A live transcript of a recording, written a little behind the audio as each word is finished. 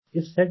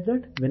It's said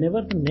that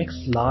whenever the next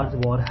large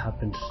war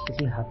happens,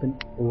 it will happen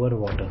over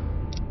water.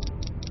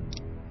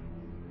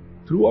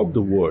 Throughout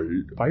the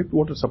world, piped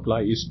water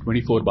supply is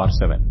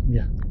 24/7.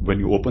 Yeah. When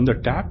you open the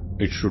tap,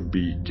 it should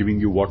be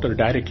giving you water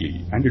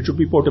directly, and it should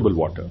be potable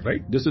water,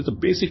 right? This is the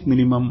basic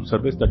minimum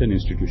service that an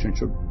institution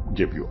should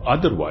give you.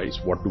 Otherwise,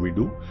 what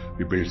do?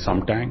 We build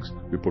some tanks,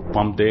 we put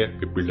pump there,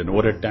 we build an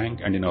overhead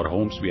tank, and in our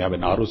homes we have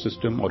an RO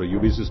system or a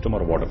UV system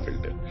or a water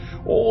filter.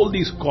 All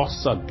these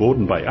costs are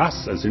borne by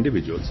us as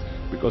individuals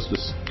because the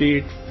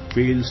state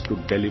fails to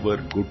deliver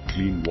good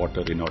clean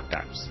water in our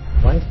taps.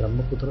 Why is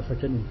Brahmaputra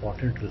such an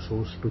important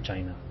resource to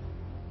China?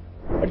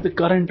 At the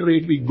current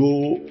rate we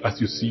go, as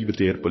you see,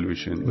 with air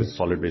pollution, with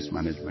solid waste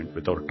management,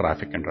 with our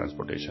traffic and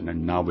transportation,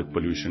 and now with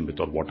pollution, with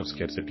our water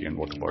scarcity and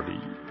water body,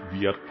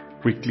 we are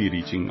quickly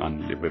reaching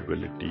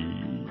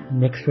unlivability.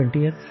 Next 20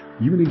 years?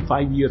 Even in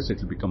 5 years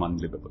it will become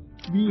unlivable.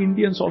 We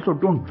Indians also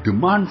don't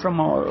demand from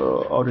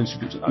our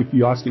institutions. If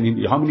you ask in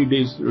India, how many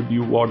days do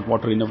you want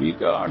water in a week?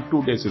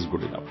 2 days is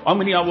good enough. How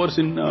many hours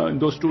in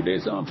those 2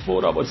 days?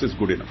 4 hours is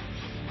good enough.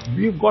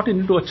 We've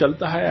gotten into a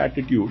chalta hai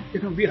attitude.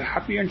 We're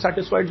happy and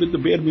satisfied with the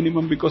bare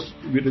minimum because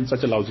we're in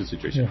such a lousy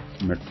situation.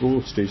 Yeah.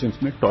 Metro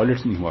stations mein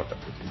toilets nahi hua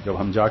karte the. Jab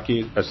hum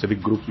jaake as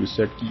civic groups we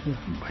said ki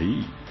bhai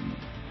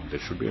there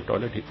should be a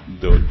toilet here.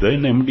 The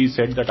then MD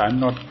said that I'm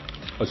not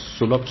a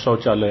Sulabh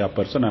Shauchalaya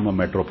person, I'm a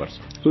metro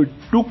person. So it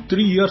took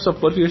 3 years of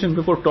persuasion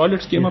before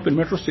toilets came up in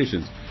metro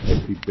stations.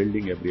 Every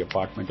building, every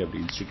apartment,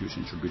 every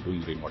institution should be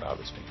doing rainwater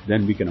harvesting.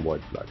 Then we can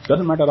avoid floods.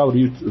 Doesn't matter how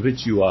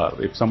rich you are.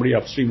 If somebody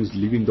upstream is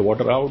leaving the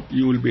water out,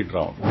 you will be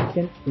drowned.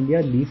 Can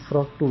India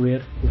leapfrog to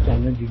where the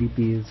China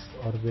GDP is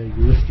or where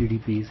US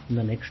GDP is in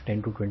the next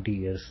 10 to 20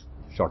 years?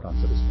 Short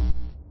answer is no.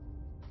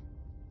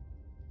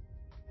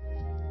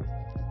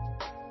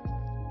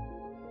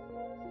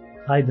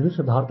 Hi, this is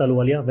Siddharth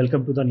Aluwalia.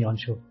 Welcome to the Nyan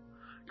Show.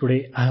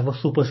 Today I have a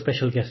super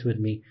special guest with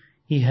me.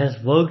 He has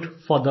worked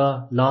for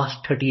the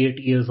last 38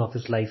 years of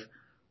his life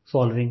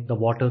solving the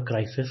water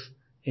crisis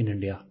in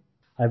India.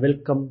 I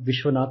welcome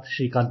Vishwanath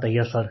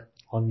Srikantaiya sir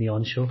on the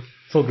Nyan Show.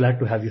 So glad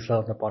to have you sir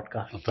on the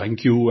podcast.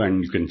 Thank you,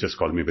 and you can just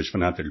call me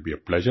Vishwanath. It'll be a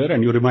pleasure.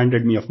 And you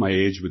reminded me of my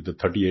age with the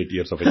 38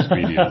 years of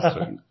experience.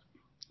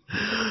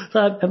 So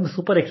I'm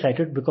super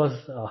excited because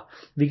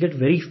we get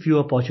very few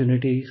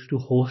opportunities to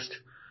host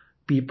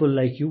people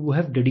like you who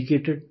have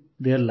dedicated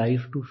their life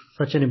to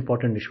such an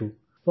important issue.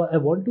 So I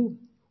want to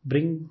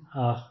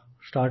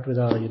start with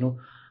a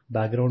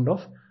background of.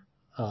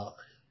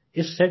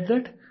 It's said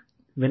that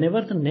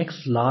whenever the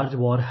next large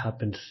war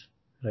happens,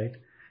 right,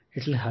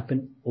 it will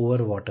happen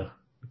over water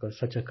because it's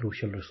such a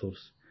crucial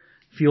resource.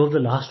 Few of the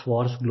last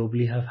wars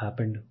globally have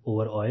happened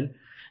over oil,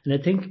 and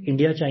I think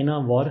India-China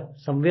war,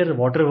 somewhere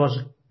water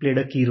played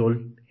a key role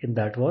in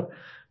that war.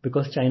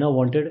 Because China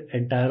wanted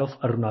entire of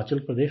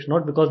Arunachal Pradesh,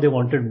 not because they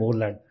wanted more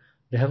land.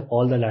 They have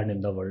all the land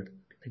in the world,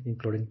 like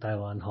including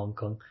Taiwan, Hong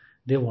Kong.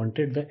 They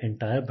wanted the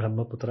entire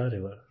Brahmaputra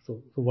river.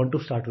 So want to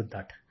start with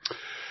that.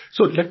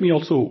 So let me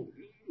also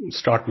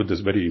start with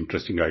this very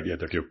interesting idea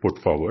that you put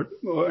forward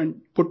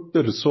and put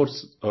the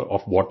resource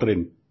of water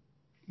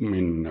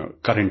in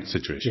current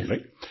situation, yes.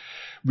 Right?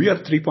 We are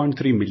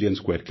 3.3 million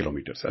square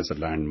kilometers as a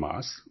land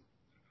mass.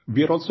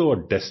 We are also a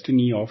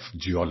destiny of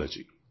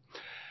geology.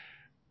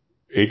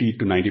 80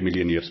 to 90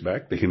 million years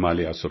back, the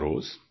Himalayas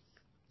rose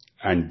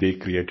and they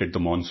created the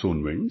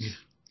monsoon winds,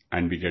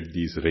 and we get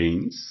these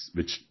rains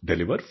which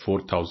deliver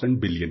 4,000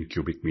 billion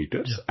cubic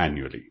meters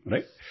annually,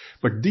 right?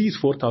 But these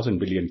 4,000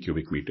 billion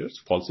cubic meters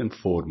falls in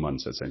 4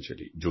 months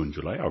essentially, June,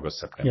 July, August,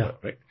 September,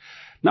 right?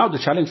 Now the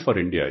challenge for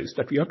India is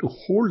that we have to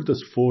hold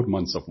this 4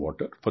 months of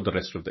water for the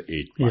rest of the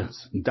 8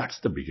 months. That's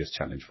the biggest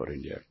challenge for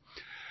India.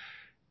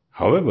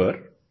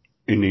 However,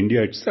 in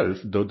India itself,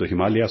 though the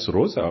Himalayas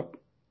rose up,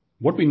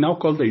 what we now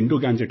call the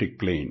Indo-Gangetic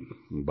Plain,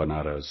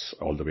 Banaras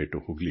all the way to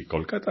Hooghly,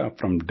 Kolkata,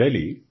 from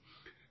Delhi,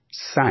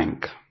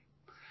 sank.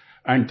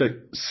 And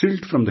the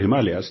silt from the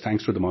Himalayas,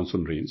 thanks to the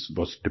monsoon rains,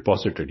 was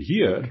deposited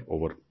here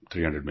over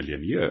 300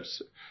 million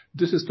years.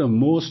 This is the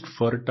most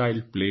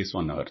fertile place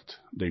on earth,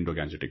 the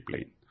Indo-Gangetic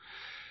Plain.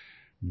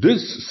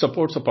 This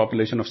supports a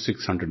population of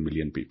 600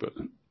 million people,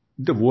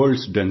 the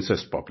world's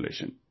densest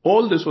population.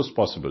 All this was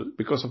possible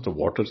because of the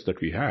waters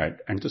that we had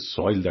and the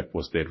soil that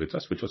was there with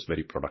us, which was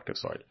very productive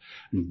soil.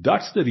 And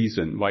that's the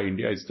reason why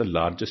India is the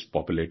largest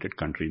populated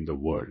country in the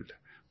world,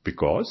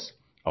 because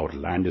our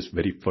land is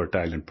very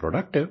fertile and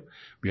productive.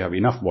 We have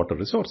enough water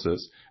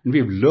resources, and we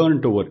have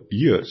learned over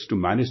years to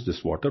manage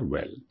this water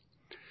well.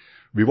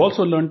 We've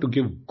also learned to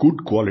give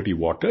good quality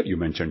water. You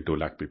mentioned 2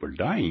 lakh people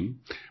dying,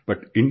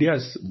 but India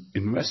has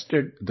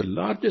invested the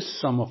largest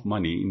sum of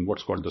money in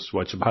what's called the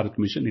Swachh Bharat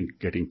mission in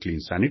getting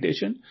clean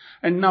sanitation,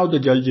 and now the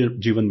Jal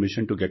Jeevan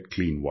mission to get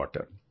clean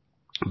water.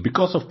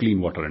 Because of clean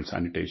water and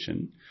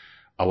sanitation,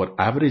 our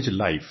average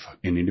life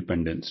in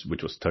independence,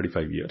 which was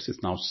 35 years,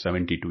 is now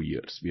 72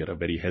 years. We are a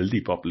very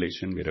healthy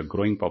population, we are a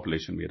growing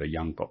population, we are a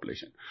young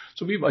population.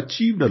 So we've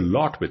achieved a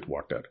lot with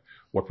water.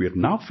 What we are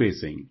now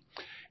facing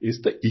is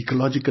the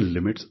ecological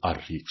limits are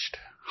reached.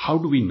 How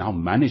do we now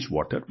manage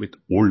water with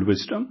old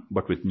wisdom,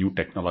 but with new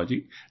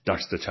technology?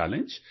 That's the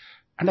challenge.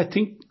 And I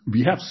think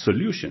we have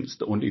solutions.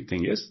 The only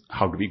thing is,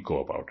 how do we go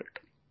about it?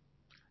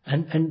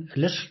 And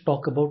let's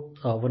talk about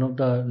one of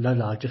the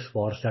largest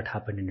wars that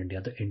happened in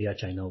India, the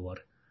India-China war,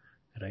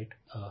 right?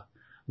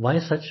 Why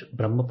is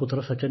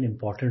Brahmaputra such an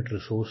important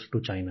resource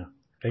to China,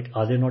 right?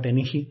 Are there not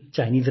any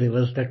Chinese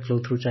rivers that flow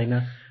through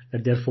China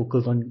that they are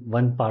focused on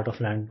one part of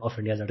land of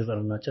India, that is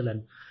Arunachal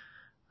and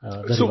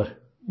the river?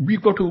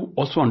 We've got to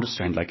also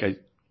understand, like I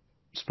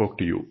spoke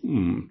to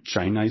you,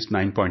 China is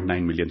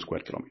 9.9 million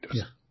square kilometers.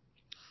 Yeah.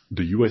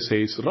 The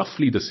USA is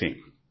roughly the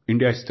same.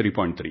 India is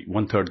 3.3,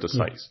 one-third the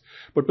size.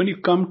 But when you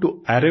come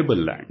to arable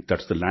land,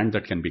 that's the land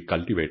that can be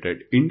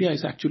cultivated, India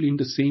is actually in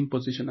the same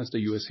position as the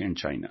USA and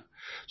China.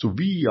 So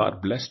we are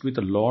blessed with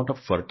a lot of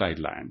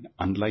fertile land,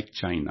 unlike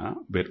China,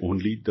 where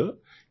only the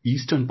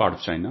eastern part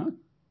of China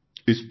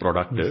is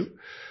productive. Yes.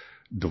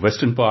 The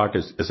western part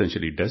is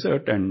essentially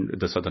desert and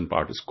the southern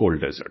part is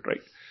cold desert,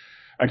 right?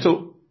 And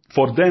so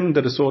for them,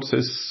 the resource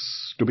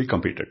is to be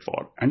competed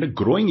for. And a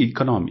growing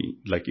economy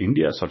like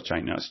India's or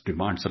China's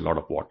demands a lot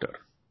of water.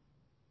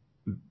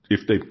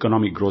 If the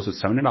economy grows at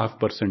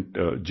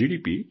 7.5%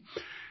 GDP,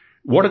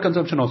 water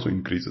consumption also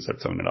increases at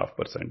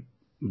 7.5%.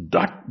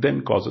 That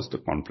then causes the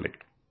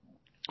conflict.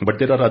 But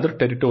there are other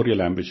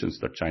territorial ambitions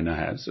that China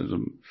has.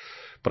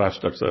 Perhaps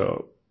that's a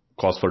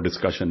cause for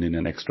discussion in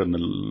an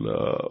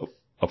external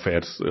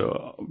affairs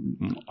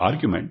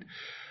argument.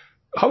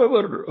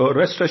 However,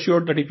 rest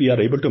assured that if we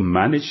are able to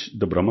manage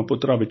the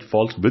Brahmaputra, which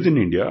falls within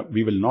India,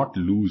 we will not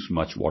lose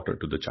much water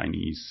to the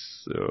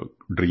Chinese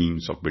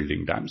dreams of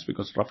building dams,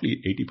 because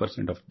roughly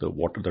 80% of the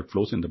water that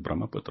flows in the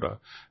Brahmaputra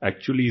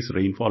actually is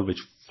rainfall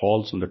which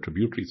falls on the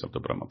tributaries of the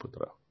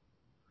Brahmaputra.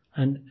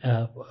 And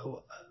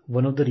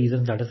one of the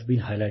reasons that has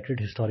been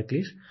highlighted historically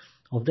is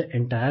of the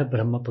entire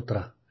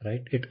Brahmaputra,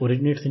 right? It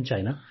originates in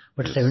China,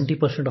 but yes.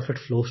 70% of it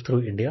flows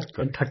through India.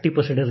 Correct. And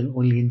 30% is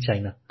only in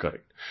China.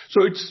 Correct.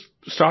 So it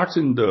starts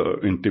in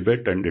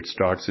Tibet, and it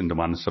starts in the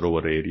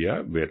Manasarovar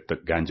area where the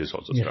Ganges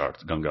also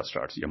starts, Ganga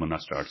starts, Yamuna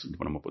starts in the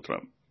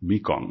Brahmaputra,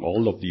 Mekong.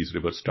 All of these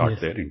rivers start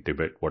there in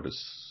Tibet. What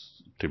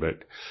is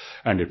Tibet?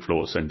 And it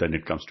flows and then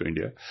it comes to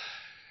India.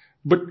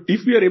 But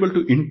if we are able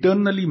to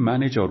internally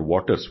manage our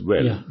waters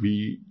well,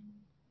 we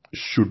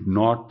should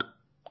not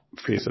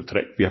face a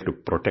threat. We have to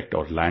protect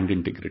our land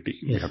integrity.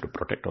 Yes. We have to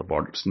protect our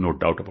borders, no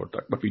doubt about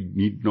that. But we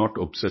need not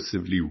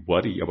obsessively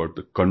worry about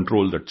the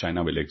control that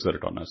China will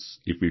exert on us.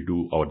 If we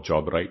do our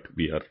job right,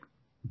 we are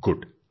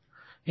good.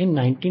 In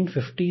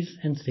 1950s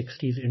and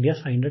 60s, India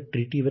signed a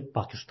treaty with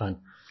Pakistan.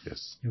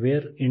 Yes.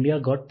 Where India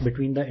got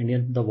between the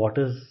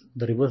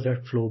rivers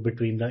that flow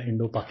between the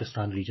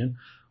Indo-Pakistan region,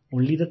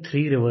 only the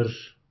 3 rivers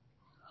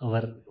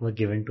were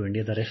given to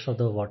India. The rest of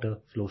the water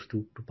flows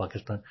to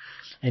Pakistan.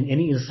 And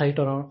any insight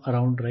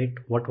around right,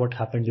 what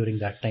happened during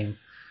that time?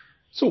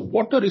 So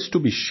water is to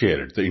be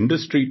shared. The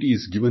Indus Treaty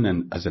is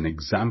given as an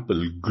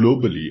example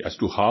globally as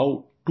to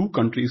how 2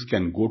 countries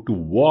can go to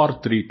war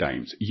 3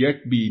 times,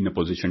 yet be in a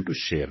position to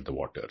share the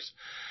waters.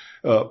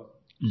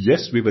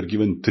 Yes, we were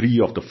given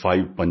 3 of the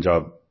 5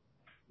 Punjab,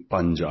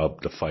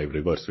 the 5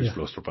 rivers which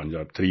flows to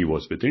Punjab. 3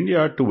 was with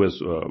India, 2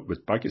 was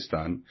with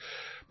Pakistan.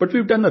 But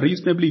we've done a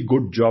reasonably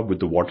good job with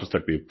the waters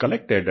that we've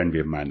collected and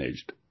we've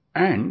managed.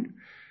 And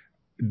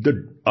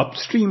the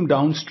upstream,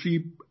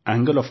 downstream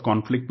angle of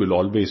conflict will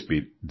always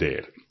be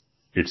there.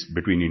 It's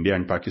between India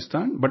and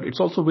Pakistan, but it's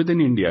also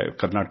within India.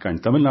 Karnataka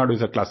and Tamil Nadu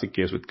is a classic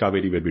case with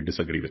Kaveri where we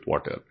disagree with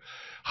water.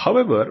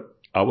 However,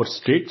 our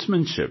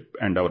statesmanship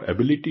and our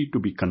ability to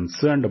be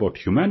concerned about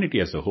humanity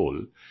as a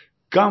whole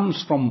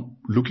comes from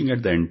looking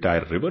at the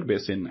entire river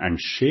basin and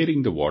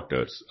sharing the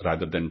waters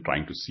rather than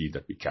trying to see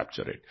that we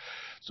capture it.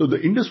 So the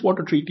Indus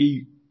Water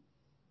Treaty,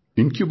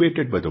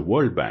 incubated by the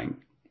World Bank,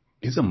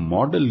 is a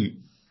model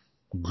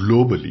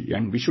globally,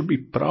 and we should be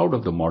proud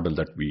of the model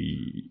that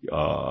we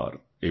are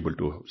able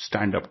to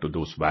stand up to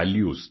those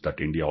values that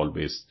India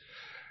always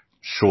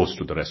shows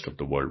to the rest of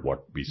the world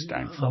what we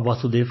stand for.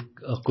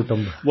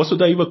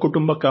 Vasudhaiva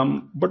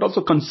Kutumbakam, but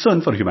also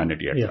concern for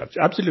humanity at large.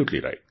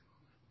 Absolutely right.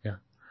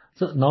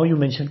 So now you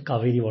mentioned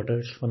Kaveri water.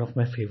 It's one of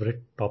my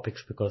favorite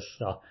topics because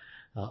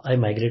I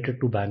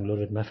migrated to Bangalore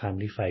with my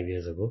family 5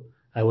 years ago.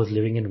 I was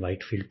living in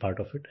Whitefield part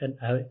of it, and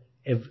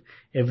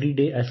every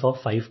day I saw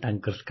 5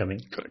 tankers coming.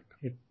 Correct.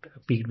 It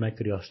piqued my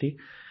curiosity.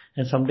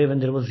 And someday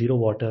when there was zero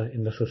water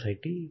in the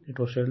society, it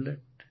was said that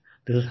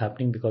this is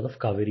happening because of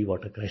Kaveri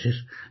water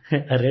crisis.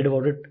 I read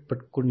about it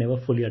but could never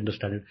fully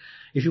understand it.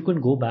 If you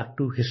can go back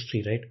to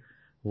history, right?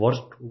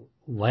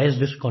 Why is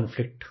this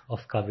conflict of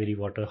Kaveri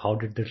water? How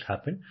did this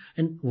happen?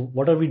 And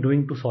what are we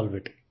doing to solve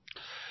it?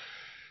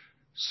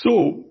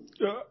 So,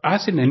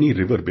 as in any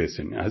river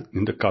basin, as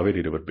in the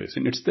Kaveri river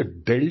basin, it's the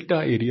delta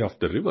area of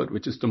the river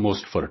which is the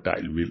most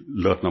fertile. We'll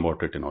learn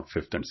about it in our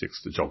 5th and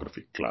 6th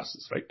geography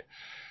classes, right?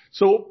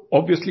 So,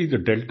 obviously the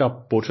delta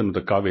portion of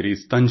the Kaveri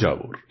is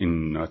Tanjavur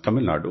in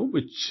Tamil Nadu,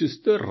 which is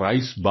the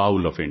rice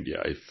bowl of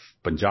India. If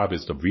Punjab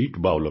is the wheat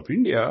bowl of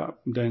India,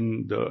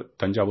 then the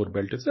Tanjavur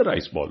belt is the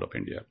rice bowl of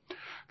India.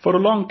 For a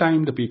long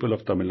time, the people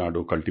of Tamil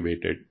Nadu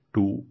cultivated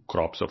 2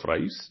 crops of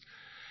rice.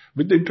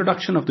 With the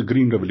introduction of the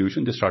Green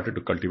Revolution, they started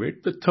to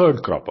cultivate the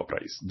third crop of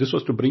rice. This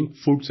was to bring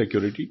food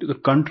security to the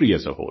country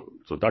as a whole.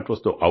 So that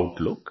was the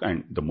outlook,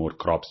 and the more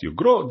crops you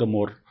grow, the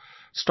more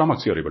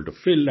stomachs you're able to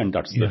fill, and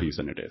that's the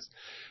reason it is.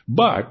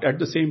 But at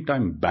the same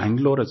time,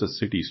 Bangalore as a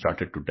city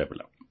started to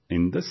develop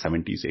in the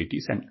 70s,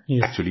 80s, and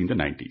actually in the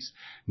 90s.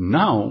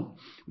 Now,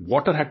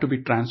 water had to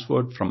be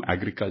transferred from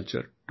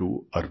agriculture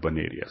to urban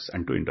areas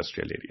and to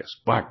industrial areas.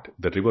 But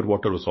the river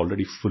water was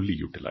already fully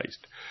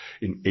utilized.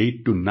 In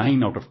 8 to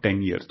 9 out of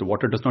 10 years, the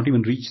water does not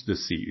even reach the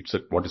sea. It's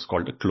what is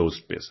called a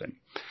closed basin.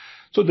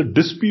 So the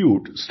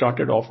dispute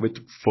started off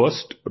with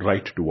first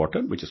right to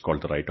water, which is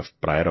called the right of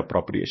prior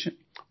appropriation,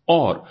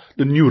 or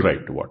the new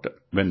right to water,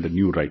 when the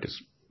new right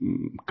is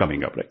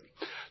coming up, right?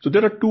 So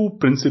there are two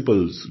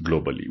principles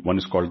globally. One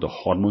is called the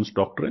Hormones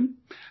Doctrine,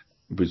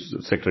 which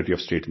the Secretary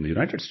of State in the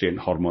United States,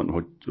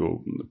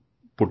 who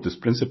put this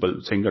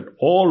principle saying that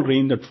all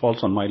rain that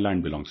falls on my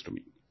land belongs to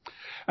me.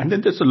 And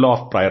then there's the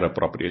law of prior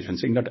appropriation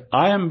saying that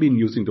I am been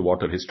using the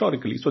water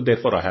historically, so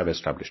therefore I have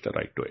established a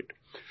right to it.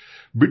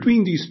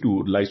 Between these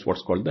two lies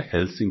what's called the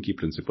Helsinki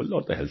Principle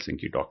or the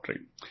Helsinki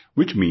Doctrine,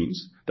 which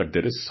means that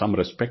there is some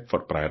respect for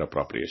prior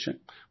appropriation,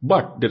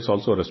 but there's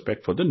also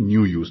respect for the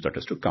new use that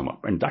has to come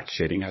up, and that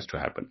sharing has to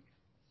happen.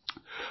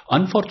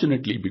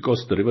 Unfortunately,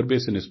 because the river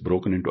basin is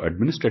broken into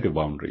administrative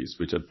boundaries,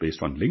 which are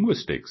based on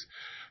linguistics,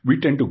 we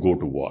tend to go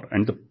to war,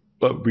 and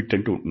we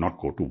tend to not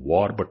go to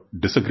war, but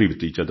disagree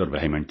with each other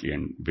vehemently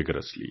and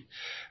vigorously.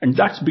 And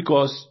that's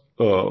because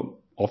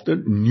of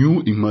the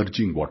new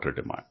emerging water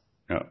demand.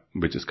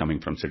 Which is coming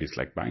from cities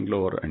like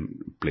Bangalore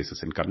and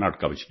places in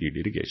Karnataka which need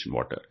irrigation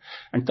water.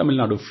 And Tamil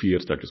Nadu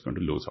fears that it's going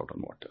to lose out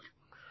on water.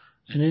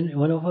 And in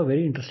one of our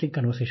very interesting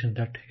conversations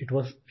that it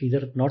was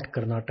either not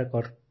Karnataka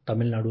or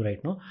Tamil Nadu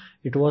right now,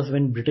 it was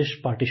when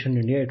British partitioned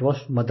India, it was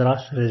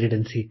Madras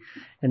Residency.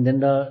 And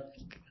then the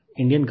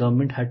Indian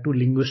government had to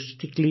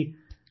linguistically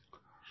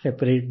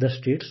separate the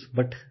states.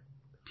 But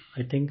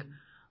I think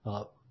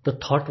the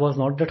thought was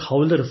not that how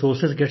will the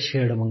resources get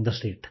shared among the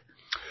state.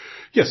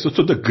 Yes, so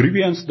the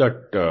grievance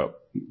that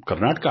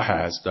Karnataka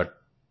has that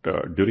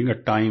during a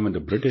time when the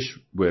British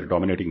were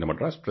dominating the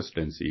Madras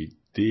presidency,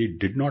 they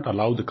did not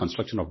allow the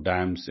construction of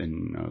dams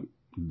in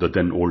the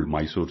then old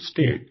Mysore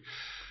state.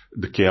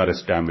 The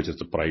KRS dam, which is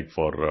the pride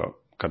for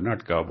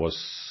Karnataka,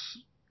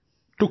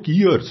 took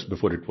years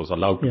before it was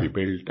allowed to be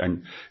built,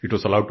 and it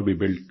was allowed to be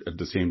built at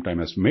the same time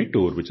as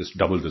Mettur, which is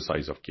double the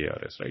size of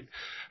KRS, right?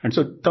 And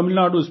so Tamil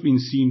Nadu has been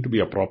seen to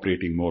be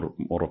appropriating more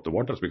of the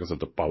waters because of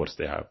the powers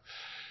they have.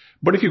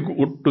 But if you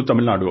go to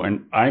Tamil Nadu,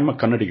 and I'm a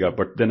Kannadiga,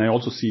 but then I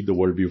also see the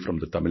worldview from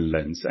the Tamil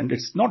lens, and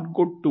it's not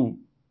good to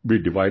be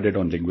divided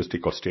on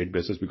linguistic or state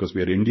basis because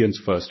we are Indians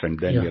first and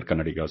then we are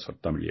Kannadigas or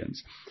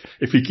Tamilians.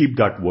 If we keep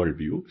that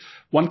worldview,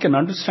 one can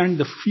understand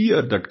the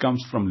fear that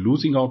comes from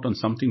losing out on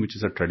something which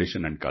is a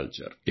tradition and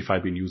culture. If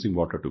I've been using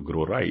water to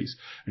grow rice,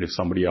 and if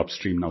somebody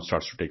upstream now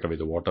starts to take away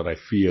the water, I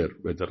fear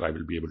whether I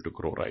will be able to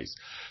grow rice.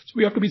 So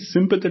we have to be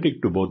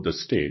sympathetic to both the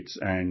states,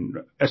 and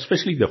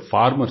especially the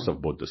farmers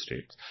of both the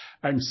states,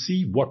 and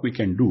see what we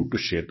can do to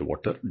share the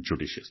water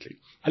judiciously.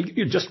 I'll give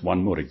you just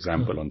one more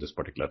example on this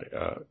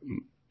particular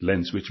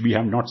lens, which we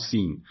have not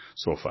seen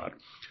so far.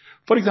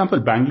 For example,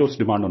 Bangalore's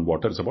demand on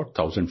water is about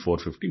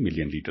 1,450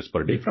 million liters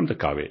per day from the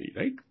Kaveri,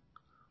 right?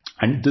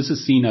 And this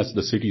is seen as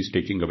the city is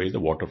taking away the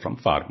water from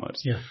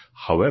farmers.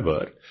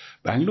 However,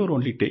 Bangalore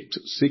only takes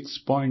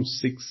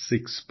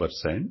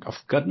 6.66% of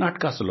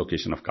Karnataka's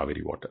allocation of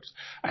Kaveri waters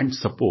and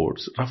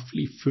supports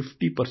roughly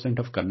 50%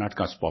 of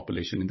Karnataka's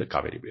population in the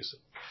Kaveri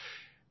basin.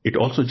 It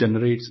also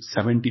generates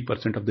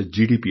 70% of the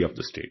GDP of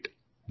the state.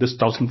 This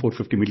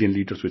 1,450 million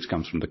liters which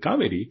comes from the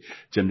Kaveri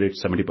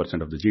generates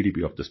 70% of the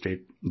GDP of the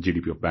state.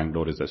 GDP of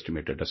Bangalore is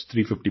estimated as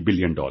 $350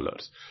 billion.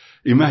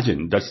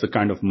 Imagine that's the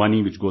kind of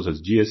money which goes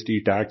as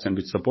GST tax and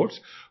which supports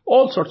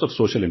all sorts of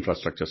social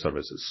infrastructure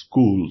services,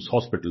 schools,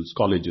 hospitals,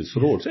 colleges,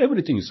 roads,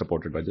 everything is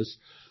supported by this.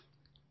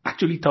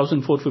 Actually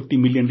 1,450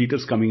 million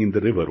liters coming in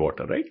the river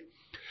water, right?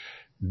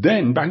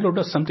 Then Bangalore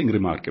does something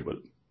remarkable.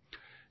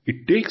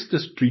 It takes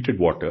this treated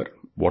water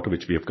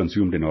which we have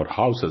consumed in our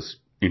houses,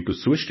 into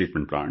sewage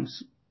treatment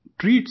plants,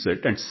 treats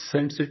it and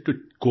sends it to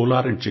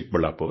Kolar and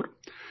Chikballapur,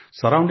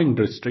 surrounding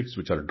districts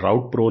which are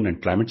drought prone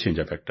and climate change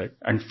affected,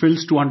 and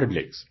fills 200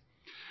 lakes.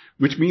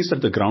 Which means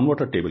that the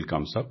groundwater table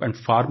comes up and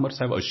farmers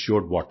have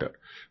assured water.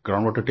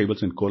 Groundwater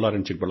tables in Kolar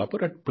and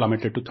Chikballapur had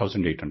plummeted to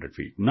 1,800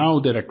 feet. Now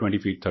they're at 20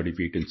 feet, 30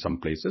 feet in some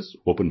places.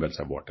 Open wells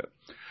have water.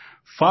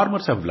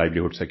 Farmers have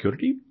livelihood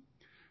security.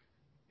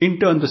 In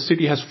turn, the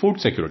city has food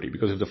security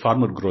because if the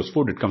farmer grows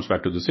food, it comes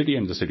back to the city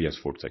and the city has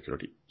food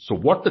security. So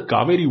what the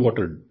Kaveri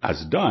water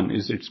has done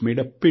is it's made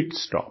a pit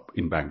stop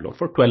in Bangalore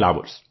for 12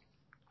 hours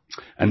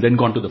and then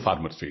gone to the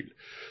farmer's field.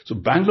 So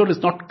Bangalore is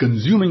not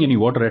consuming any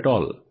water at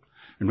all.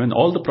 And when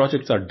all the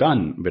projects are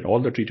done, when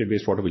all the treated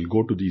wastewater will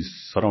go to these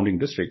surrounding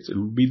districts, it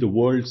will be the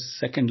world's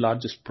second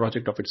largest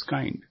project of its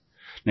kind,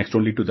 next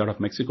only to that of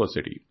Mexico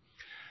City.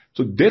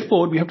 So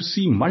therefore, we have to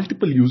see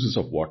multiple uses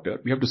of water.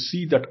 We have to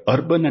see that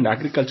urban and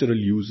agricultural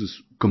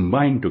uses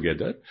combine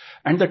together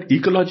and that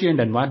ecology and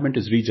environment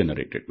is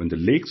regenerated. When the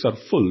lakes are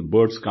full,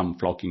 birds come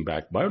flocking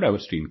back,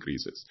 biodiversity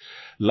increases,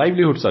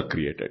 livelihoods are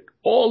created.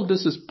 All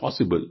this is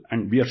possible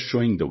and we are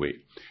showing the way.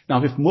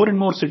 Now, if more and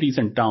more cities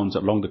and towns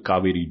along the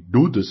Kaveri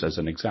do this as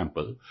an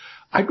example,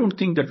 I don't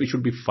think that we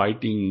should be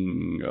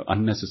fighting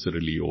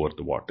unnecessarily over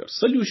the water.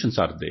 Solutions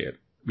are there.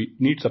 We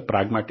need some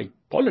pragmatic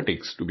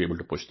politics to be able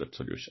to push that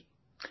solution.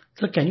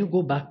 So can you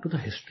go back to the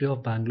history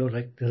of Bangalore?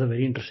 Like, there's a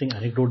very interesting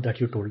anecdote that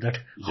you told that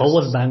Yes. how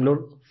was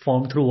Bangalore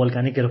formed through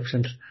volcanic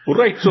eruptions?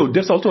 Right. So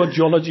there's also a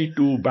geology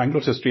to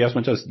Bangalore's history as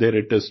much as there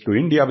it is to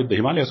India with the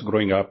Himalayas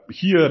growing up.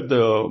 Here,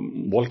 the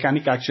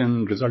volcanic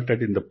action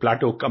resulted in the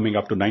plateau coming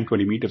up to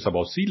 920 meters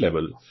above sea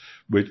level,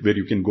 where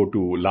you can go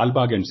to Lal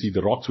Bagh and see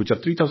the rocks, which are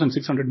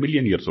 3,600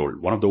 million years old.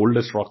 One of the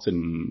oldest rocks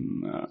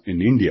in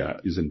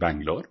India is in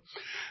Bangalore.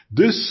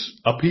 This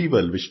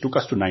upheaval, which took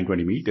us to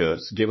 920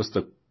 meters, gave us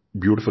the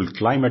beautiful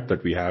climate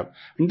that we have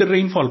and the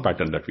rainfall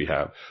pattern that we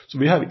have. So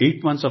we have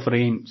 8 months of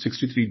rain,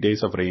 63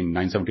 days of rain,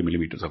 970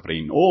 millimeters of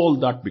rain, all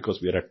that because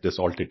we are at this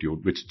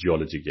altitude, which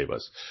geology gave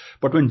us.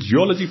 But when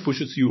geology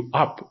pushes you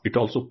up, it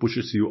also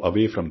pushes you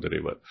away from the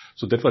river.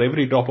 So therefore,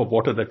 every drop of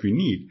water that we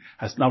need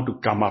has now to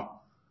come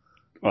up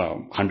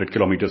 100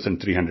 kilometers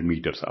and 300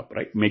 meters up,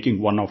 right?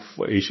 Making one of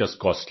Asia's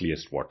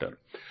costliest water.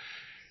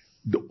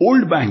 The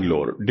old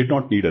Bangalore did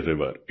not need a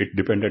river. It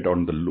depended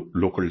on the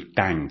local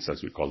tanks,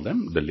 as we call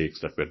them, the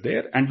lakes that were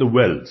there, and the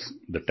wells.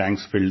 The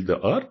tanks filled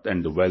the earth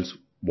and the wells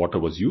water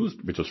was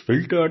used, which was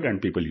filtered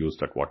and people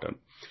used that water.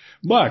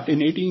 But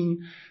in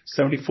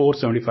 1874,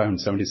 75 and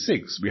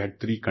 76, we had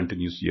 3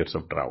 continuous years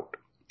of drought.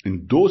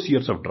 In those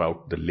years of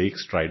drought, the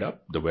lakes dried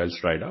up, the wells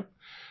dried up.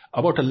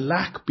 About 1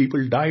 lakh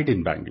people died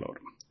in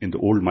Bangalore. In the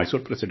old Mysore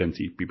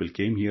presidency, people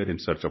came here in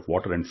search of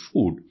water and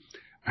food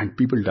and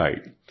people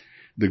died.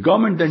 The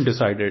government then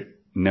decided,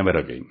 never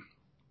again.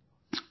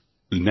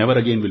 Never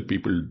again will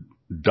people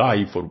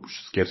die for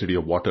scarcity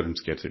of water and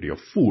scarcity of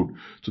food.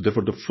 So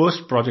therefore, the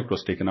first project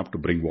was taken up to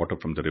bring water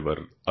from the river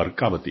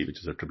Arkavati, which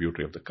is a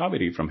tributary of the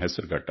Kaveri, from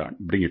Hesarghatta,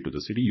 bring it to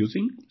the city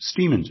using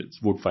steam engines,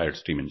 wood-fired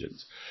steam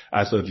engines,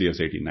 as early as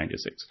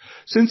 1896.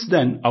 Since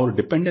then, our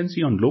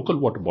dependency on local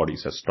water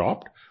bodies has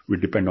stopped. We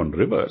depend on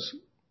rivers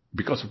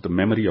because of the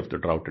memory of the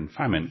drought and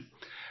famine.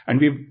 And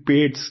we've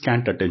paid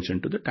scant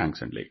attention to the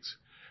tanks and lakes.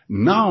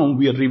 Now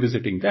we are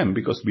revisiting them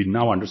because we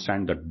now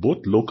understand that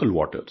both local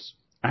waters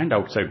and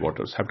outside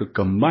waters have to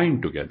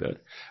combine together,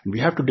 and we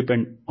have to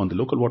depend on the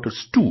local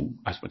waters too,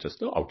 as much as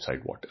the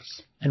outside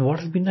waters. And what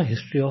has been the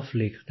history of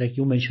lakes? Like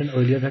you mentioned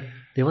earlier that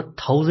there were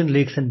 1,000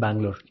 lakes in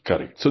Bangalore.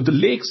 Correct. So the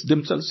lakes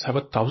themselves have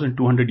a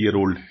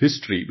 1,200-year-old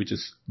history, which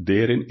is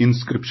there in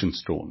inscription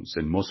stones.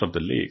 In most of the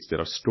lakes, there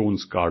are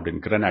stones carved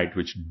in granite,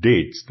 which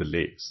dates the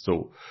lakes.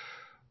 So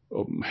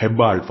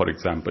Hebbal, for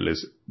example,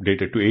 is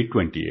dated to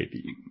 820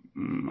 AD.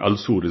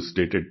 Alsur is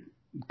dated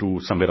to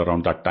somewhere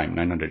around that time,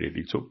 900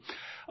 AD. So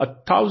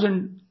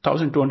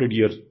 1,200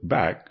 years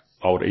back,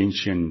 our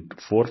ancient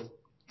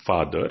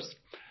forefathers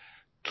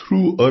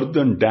threw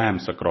earthen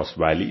dams across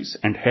valleys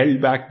and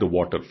held back the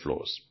water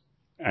flows.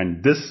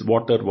 And this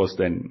water was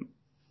then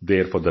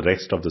there for the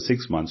rest of the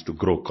 6 months to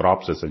grow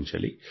crops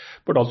essentially,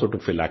 but also to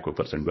fill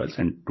aquifers and wells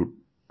and to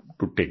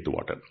take the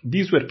water.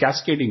 These were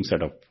cascading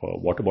set of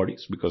water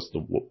bodies because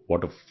the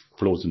water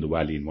flows in the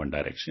valley in one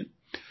direction.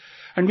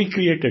 And we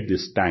created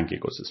this tank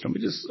ecosystem,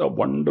 which is a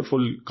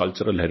wonderful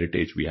cultural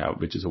heritage we have,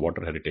 which is a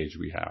water heritage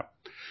we have.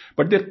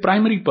 But their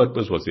primary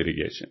purpose was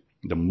irrigation.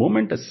 The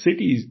moment a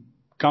city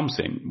comes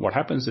in, what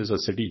happens is a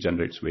city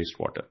generates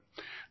wastewater.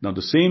 Now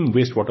the same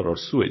wastewater or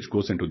sewage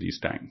goes into these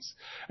tanks.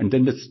 And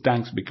then these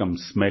tanks become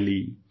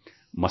smelly,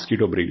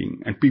 mosquito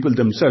breeding, and people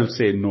themselves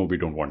say, no, we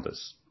don't want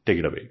this. Take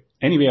it away.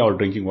 Anyway, our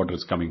drinking water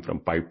is coming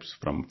from pipes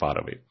from far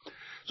away.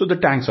 So the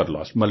tanks are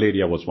lost.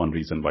 Malaria was one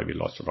reason why we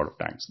lost a lot of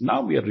tanks.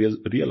 Now we are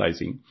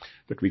realizing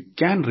that we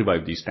can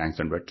revive these tanks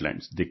and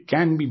wetlands. They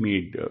can be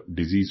made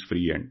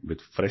disease-free and with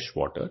fresh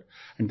water,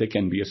 and they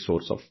can be a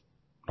source of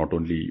not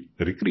only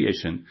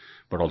recreation,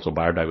 but also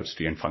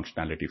biodiversity and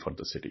functionality for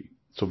the city.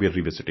 So we are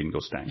revisiting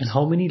those tanks. And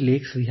how many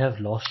lakes we have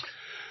lost?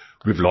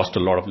 We've lost a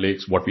lot of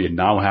lakes. What we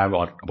now have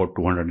are about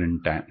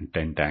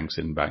 210 tanks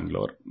in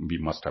Bangalore. We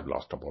must have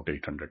lost about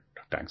 800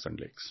 tanks and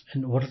lakes.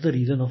 And what is the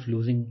reason of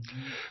losing?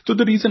 So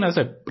the reason, as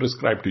I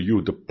prescribed to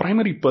you, the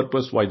primary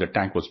purpose why the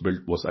tank was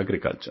built was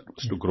agriculture,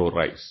 was to grow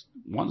rice.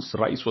 Once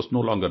rice was no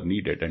longer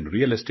needed and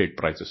real estate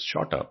prices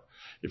shot up,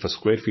 if a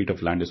square feet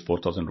of land is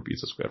 4,000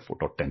 rupees a square foot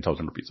or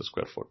 10,000 rupees a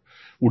square foot,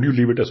 would you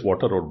leave it as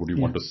water or would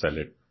you want to sell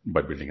it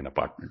by building an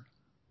apartment?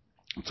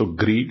 So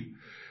greed,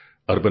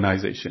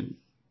 urbanization,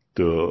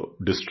 the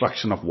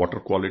destruction of water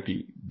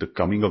quality, the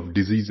coming of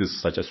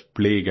diseases such as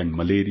plague and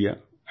malaria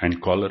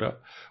and cholera,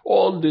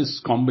 all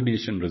this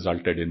combination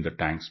resulted in the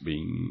tanks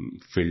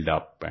being filled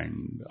up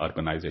and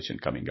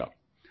urbanization coming up.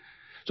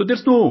 So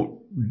there's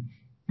no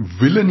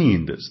villainy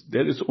in this.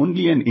 There is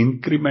only an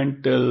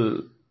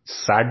incremental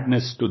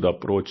sadness to the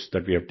approach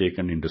that we have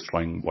taken in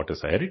destroying what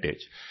is a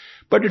heritage.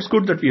 But it's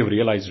good that we have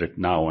realized it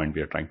now and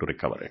we are trying to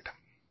recover it.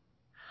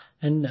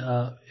 And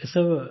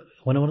so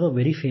one of the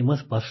very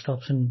famous bus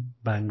stops in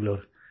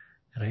Bangalore,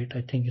 right?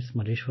 I think it's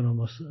Madheshwaram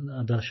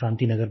or the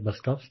Shantinagar bus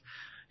stops.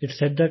 It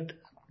said that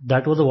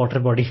that was a water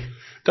body.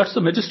 That's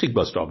the Majestic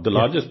bus stop. The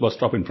largest bus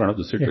stop in front of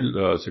the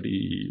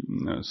city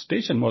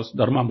station was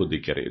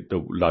Dharmabuddhikere,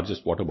 the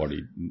largest water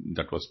body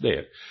that was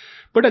there.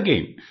 But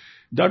again,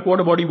 that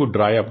water body would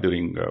dry up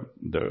during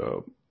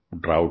the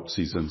drought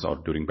seasons or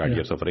during bad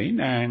years of rain,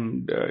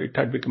 and it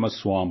had become a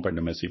swamp and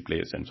a messy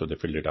place, and so they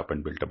filled it up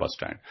and built a bus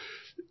stand.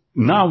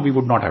 Now we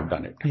would not have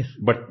done it. Yes.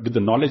 But with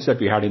the knowledge that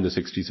we had in the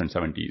 60s and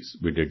 70s,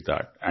 we did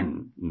that.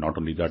 And not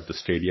only that, the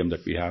stadium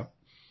that we have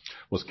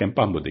was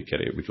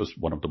Kempambudikere, which was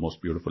one of the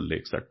most beautiful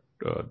lakes that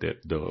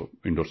the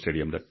indoor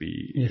stadium that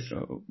we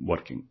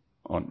working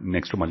on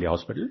next to Malya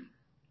Hospital.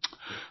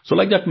 So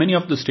like that, many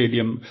of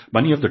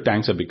the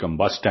tanks have become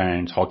bus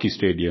stands, hockey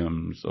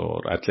stadiums,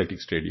 or athletic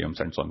stadiums,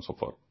 and so on and so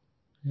forth.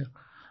 Yeah.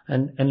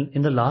 And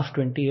in the last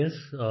 20 years,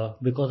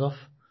 because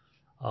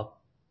of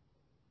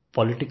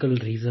political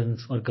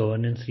reasons or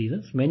governance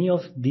reasons, many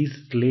of these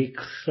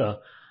lakes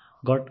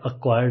got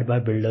acquired by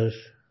builders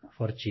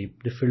for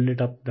cheap. They filled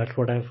it up. That's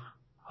what I've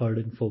heard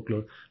in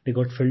folklore. They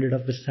got filled it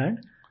up with sand,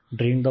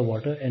 drained the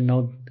water, and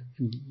now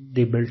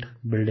they built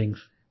buildings.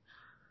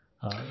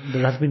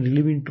 That has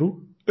really been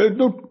true.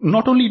 No,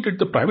 not only did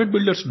the private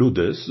builders do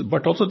this,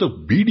 but also the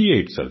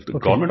BDA itself, the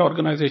government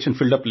organization,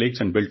 filled up lakes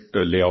and built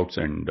layouts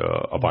and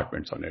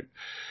apartments on it.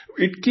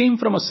 It came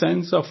from a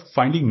sense of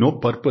finding no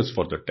purpose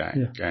for the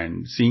tank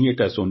and seeing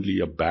it as only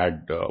a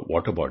bad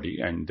water body,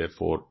 and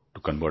therefore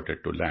to convert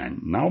it to land.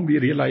 Now we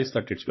realize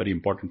that it's very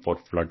important for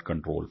flood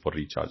control, for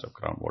recharge of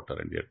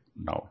groundwater, and we are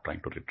now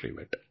trying to retrieve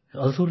it.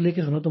 Alsur Lake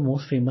is one of the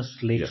most famous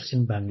lakes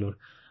in Bangalore.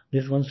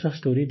 There's once a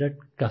story that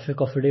Cafe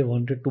Coffee Day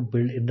wanted to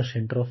build in the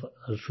center of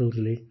Alsur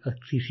Lake a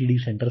CCD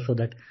center so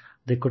that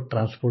they could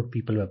transport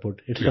people by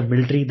boat. It's the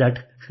military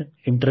that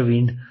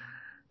intervened,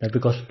 that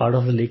because part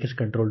of the lake is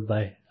controlled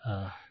by...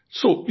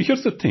 So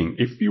here's the thing.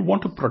 If you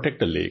want to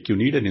protect a lake, you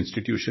need an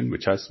institution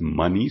which has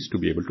monies to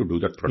be able to do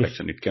that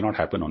protection. It cannot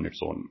happen on its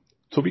own.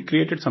 So we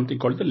created something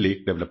called the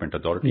Lake Development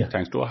Authority,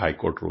 thanks to a high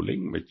court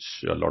ruling,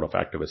 which a lot of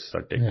activists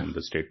are taking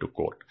the state to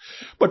court.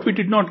 But we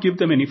did not give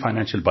them any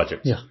financial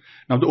budgets.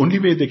 Now, the only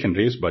way they can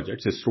raise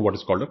budgets is through what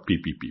is called a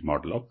PPP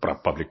model of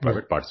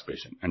public-private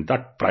participation. And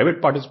that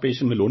private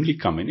participation will only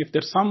come in if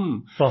there's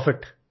some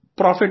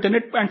profit in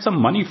it and some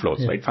money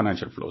flows, right?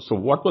 Financial flows. So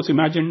what was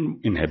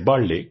imagined in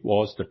Hebbal Lake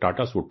was the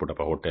Tatas would put up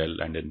a hotel,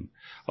 and in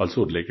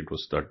Alsur Lake it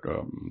was that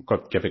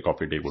Cafe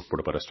Coffee Day would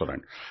put up a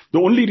restaurant. The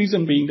only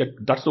reason being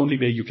that that's the only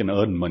way you can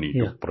earn money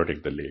to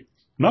protect the lake.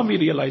 Now we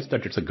realize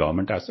that it's a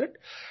government asset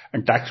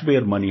and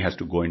taxpayer money has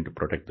to go in to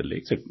protect the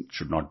lakes. It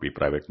should not be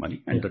private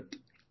money. And that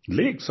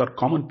lakes are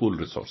common pool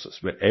resources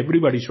where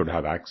everybody should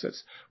have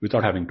access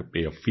without having to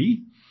pay a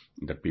fee,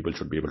 that people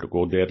should be able to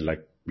go there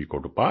like we go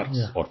to parks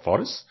or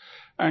forests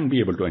and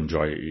be able to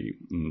enjoy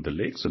the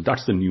lake. So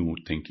that's the new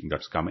thinking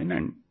that's come in,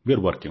 and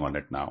we're working on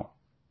it now.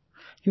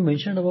 You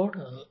mentioned about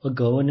a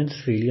governance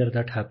failure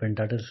that happened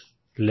that has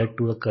led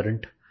to the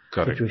current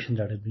situation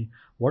that has been.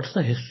 What's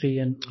the history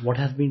and what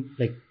has been,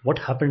 like, what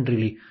happened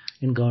really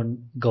in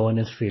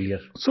governance failure?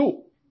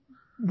 So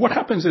what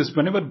happens is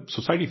whenever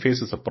society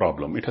faces a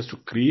problem, it has to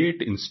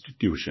create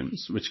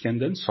institutions which can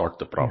then sort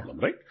the problem,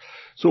 right?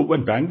 So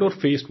when Bangalore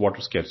faced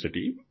water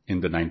scarcity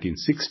in the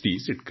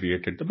 1960s, it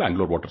created the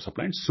Bangalore Water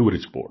Supply and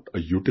Sewerage Board,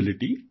 a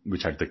utility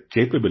which had the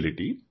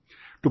capability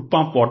to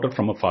pump water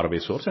from a faraway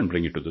source and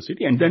bring it to the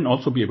city, and then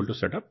also be able to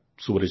set up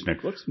sewerage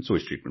networks and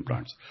sewage treatment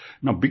plants.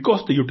 Now,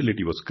 because the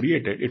utility was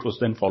created, it was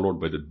then followed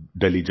by the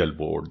Delhi Jal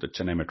Board, the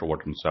Chennai Metro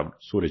Water and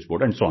Sewerage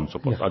Board, and so on and so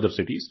forth. Other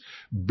cities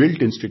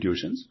built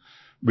institutions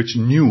which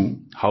knew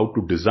how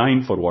to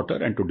design for water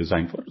and to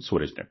design for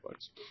sewerage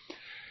networks.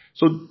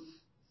 So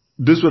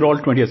these were all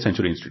 20th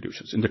century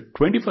institutions. In the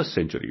 21st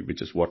century,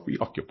 which is what we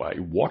occupy,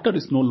 water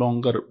is no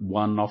longer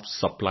one of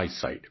supply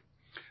side.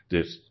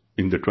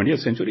 In the 20th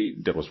century,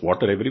 there was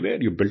water everywhere.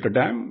 You built a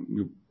dam,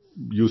 you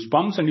used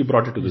pumps, and you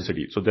brought it to the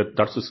city. So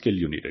that's the skill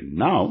you needed.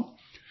 Now,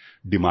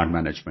 demand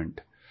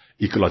management,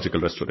 ecological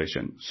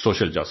restoration,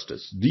 social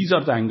justice, these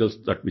are the angles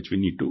that which we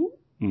need to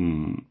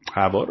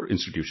have our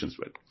institutions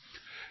with.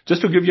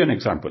 Just to give you an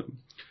example,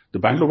 the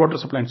Bangalore Water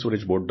Supply and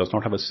Sewerage Board does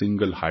not have a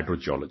single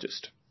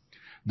hydrogeologist.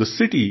 The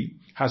city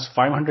has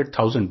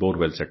 500,000 bore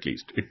wells at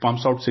least. It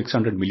pumps out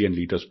 600 million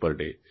liters per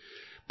day.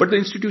 But the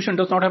institution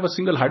does not have a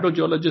single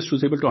hydrogeologist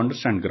who's able to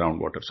understand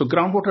groundwater. So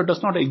groundwater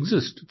does not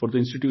exist for the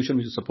institution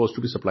which is supposed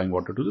to be supplying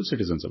water to the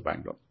citizens of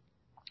Bangalore.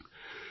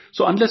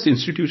 So unless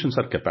institutions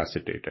are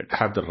capacitated,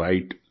 have the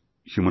right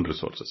human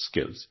resources,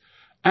 skills,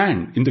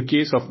 and in the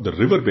case of the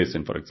river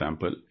basin, for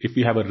example, if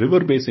we have a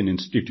river basin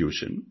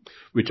institution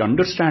which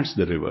understands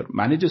the river,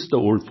 manages the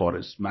old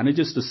forest,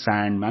 manages the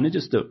sand,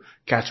 manages the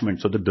catchment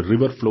so that the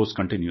river flows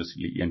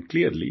continuously and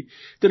clearly,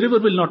 the river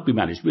will not be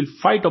managed. We'll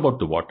fight about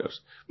the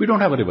waters. We don't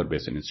have a river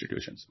basin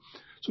institutions.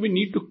 So we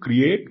need to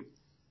create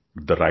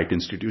the right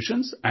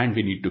institutions, and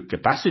we need to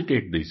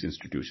capacitate these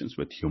institutions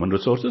with human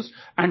resources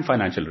and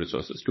financial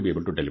resources to be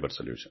able to deliver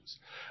solutions.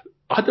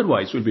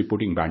 Otherwise, we'll be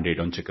putting Band-Aid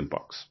on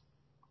chickenpox.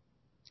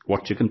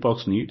 What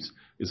chickenpox needs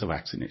is a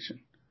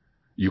vaccination.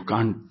 You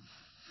can't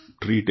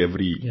treat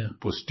every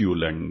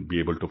pustule and be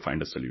able to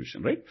find a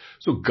solution, right?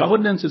 So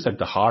governance is at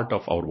the heart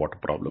of our water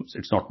problems.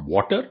 It's not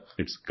water,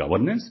 it's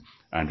governance,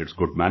 and it's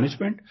good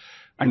management.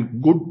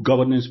 And good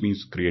governance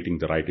means creating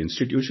the right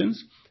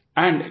institutions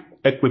and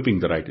equipping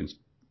the right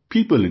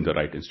people in the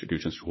right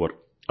institutions who are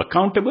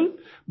accountable,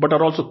 but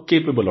are also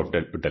capable of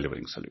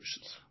delivering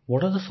solutions.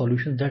 What are the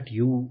solutions that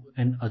you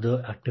and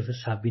other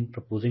activists have been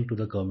proposing to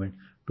the government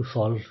to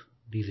solve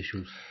these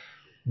issues?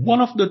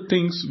 One of the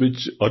things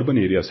which urban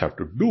areas have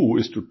to do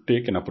is to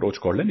take an approach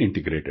called an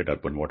integrated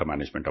urban water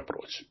management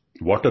approach.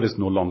 Water is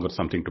no longer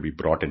something to be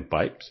brought in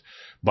pipes,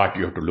 but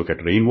you have to look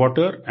at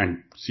rainwater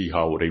and see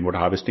how rainwater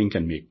harvesting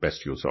can make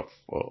best use of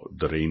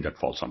the rain that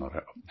falls on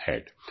our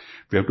head.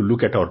 We have to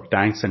look at our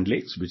tanks and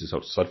lakes, which is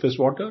our surface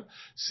water,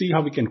 see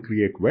how we can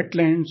create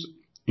wetlands,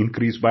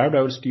 increase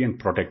biodiversity, and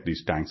protect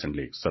these tanks and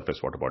lakes,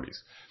 surface water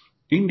bodies.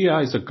 India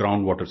is a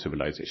groundwater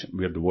civilization.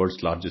 We are the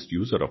world's largest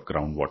user of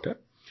groundwater.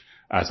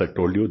 As I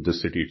told you,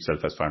 this city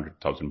itself has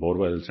 500,000 bore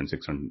wells and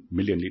 600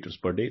 million liters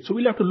per day. So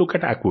we'll have to look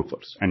at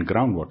aquifers and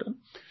groundwater,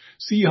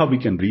 see how we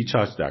can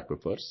recharge the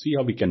aquifer, see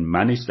how we can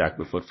manage the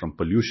aquifer from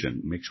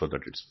pollution, make sure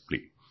that it's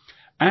clean.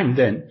 And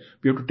then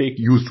we have to take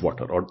used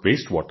water or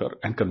wastewater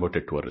and convert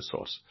it to a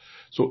resource.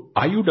 So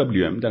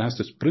IUWM then has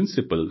this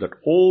principle that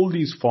all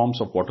these forms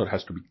of water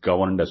has to be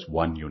governed as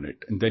one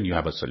unit, and then you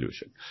have a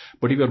solution.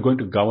 But if you are going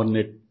to govern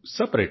it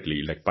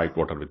separately, like pipe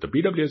water with the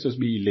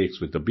BWSSB, lakes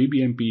with the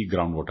BBMP,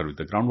 groundwater with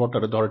the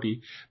Groundwater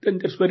Authority, then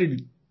there's very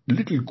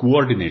little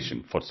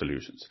coordination for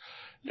solutions.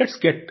 Let's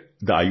get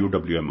the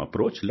IUWM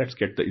approach, let's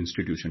get the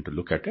institution to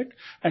look at it,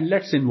 and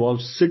let's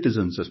involve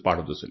citizens as part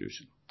of the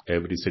solution.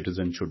 Every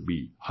citizen should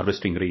be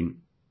harvesting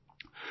rain,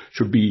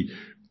 should be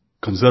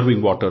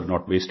conserving water,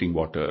 not wasting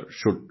water,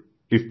 should,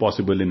 if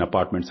possible, in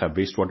apartments have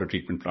wastewater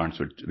treatment plants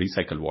with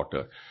recycle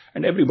water,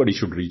 and everybody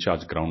should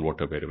recharge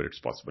groundwater wherever it's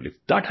possible. If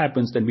that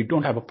happens, then we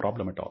don't have a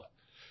problem at all.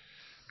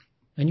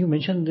 And you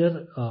mentioned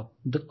there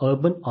the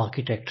urban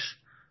architects,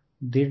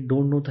 they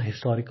don't know the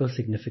historical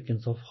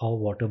significance of how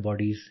water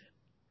bodies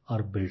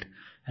are built,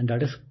 and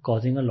that is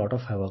causing a lot of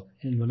havoc.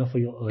 In one of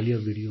your earlier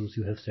videos,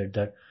 you have said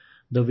that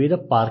the way the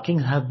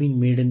parkings have been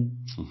made in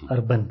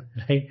urban,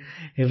 right?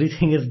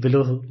 Everything is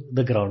below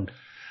the ground.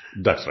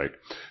 That's right.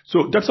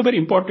 So that's a very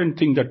important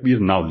thing that we are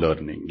now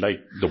learning.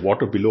 Like the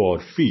water below our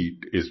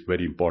feet is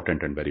very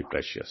important and very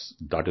precious.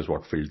 That is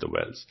what filled the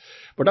wells.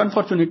 But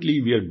unfortunately,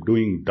 we are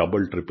doing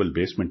double, triple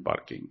basement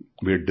parking.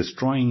 We are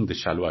destroying the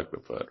shallow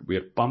aquifer. We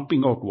are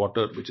pumping out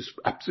water which is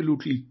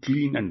absolutely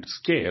clean and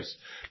scarce,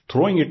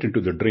 throwing it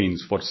into the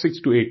drains for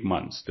 6 to 8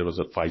 months. There was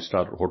a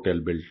 5-star hotel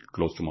built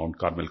close to Mount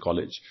Carmel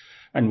College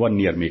and one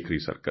near Makery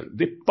Circle.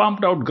 They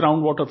pumped out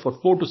groundwater for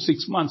 4 to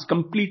 6 months,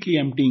 completely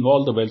emptying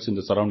all the wells in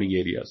the surrounding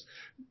areas,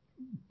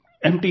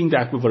 emptying the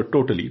aquifer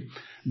totally.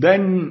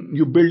 Then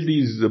you build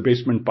these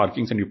basement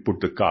parkings and you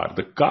put the car.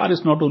 The car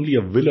is not only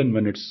a villain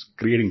when it's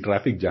creating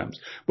traffic jams,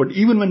 but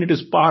even when it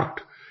is parked,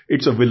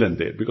 it's a villain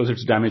there because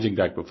it's damaging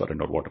the aquifer and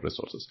our water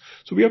resources.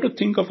 So we have to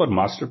think of our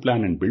master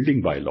plan and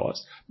building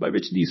bylaws by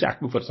which these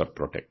aquifers are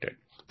protected.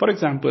 For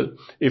example,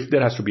 if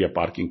there has to be a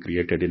parking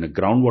created in a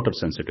groundwater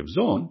sensitive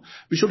zone,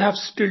 we should have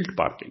stilt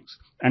parkings,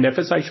 and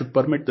FSI should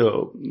permit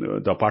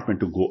the apartment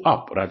to go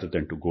up rather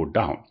than to go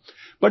down.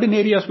 But in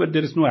areas where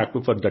there is no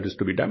aquifer that is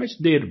to be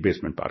damaged, their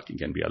basement parking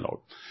can be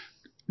allowed.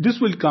 This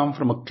will come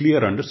from a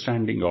clear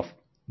understanding of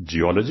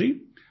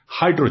geology,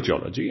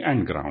 hydrogeology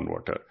and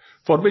groundwater,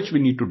 for which we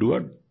need to do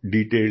a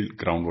detailed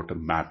groundwater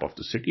map of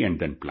the city and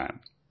then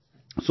plan.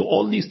 So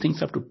all these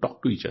things have to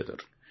talk to each other.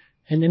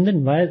 And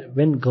then why,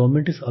 when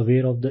government is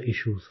aware of the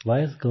issues,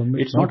 why is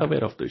government It's not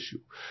aware of the issue.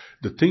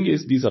 The thing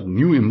is, these are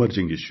new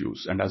emerging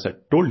issues. And as I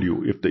told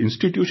you, if the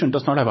institution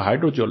does not have a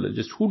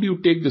hydrogeologist, who do you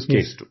take this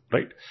case to,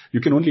 right?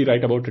 You can only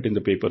write about it in the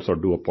papers or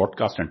do a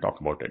podcast and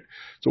talk about it.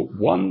 So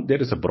one,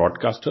 there is a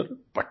broadcaster,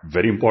 but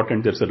very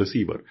important, there's a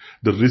receiver.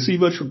 The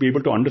receiver should be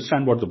able to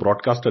understand what the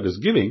broadcaster is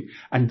giving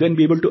and then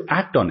be able to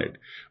act on it.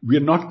 We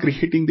are not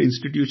creating the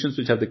institutions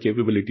which have the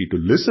capability to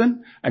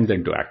listen and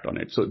then to act on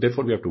it. So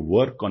therefore, we have to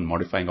work on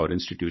modifying our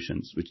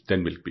institutions, which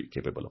then will be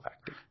capable of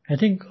acting. I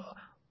think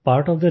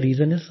part of the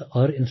reason is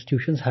our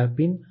institutions have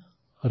been,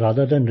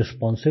 rather than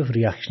responsive,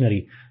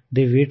 reactionary.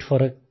 They wait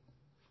for a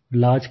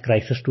large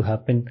crisis to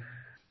happen.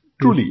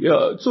 Truly.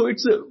 So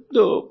it's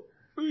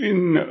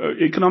in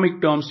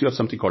economic terms, you have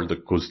something called the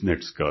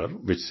Kuznets curve,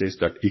 which says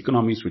that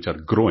economies which are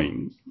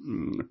growing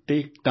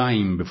take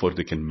time before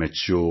they can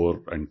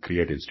mature and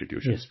create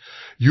institutions. Yes.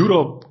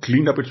 Europe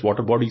cleaned up its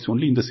water bodies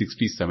only in the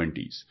 60s,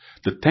 70s.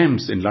 The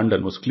Thames in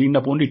London was cleaned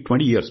up only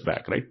 20 years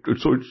back, right?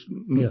 So it's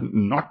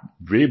not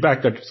way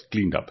back that it's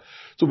cleaned up.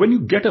 So when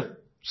you get a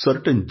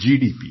certain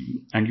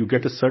GDP and you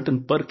get a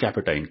certain per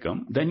capita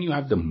income, then you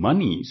have the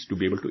monies to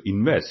be able to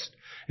invest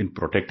in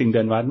protecting the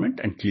environment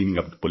and cleaning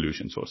up the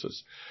pollution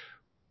sources.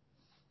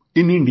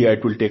 In India,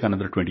 it will take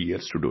another 20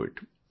 years to do it.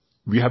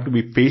 We have to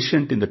be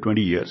patient in the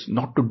 20 years,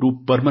 not to do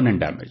permanent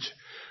damage.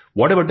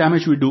 Whatever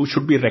damage we do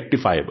should be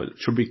rectifiable,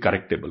 should be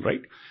correctable,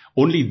 right?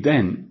 Only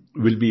then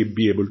will we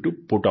be able to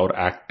put our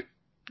act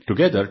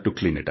together to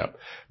clean it up.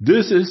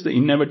 This is the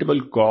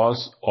inevitable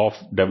cause of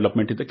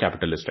development in the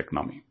capitalist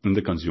economy, in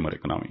the consumer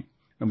economy.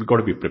 And we've got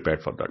to be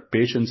prepared for that.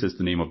 Patience is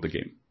the name of the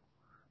game.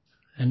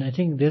 And I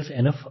think there's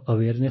enough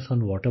awareness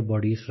on water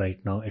bodies right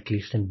now, at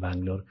least in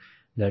Bangalore,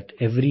 that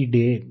every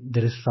day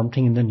there is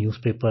something in the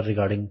newspaper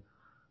regarding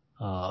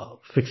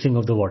fixing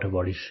of the water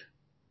bodies.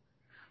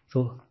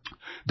 So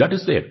that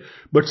is there.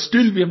 But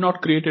still, we have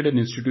not created an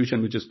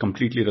institution which is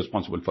completely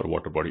responsible for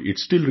water body. It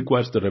still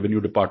requires the revenue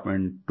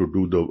department to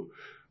do the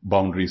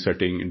boundary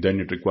setting, and then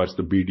it requires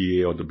the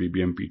BDA or the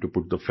BBMP to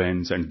put the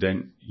fence, and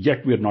then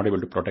yet we are not able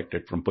to protect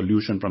it from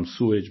pollution, from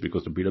sewage,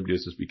 because the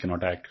BWSSB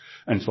cannot act,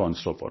 and so on and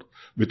so forth.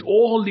 With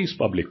all these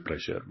public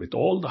pressure, with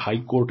all the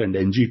High Court and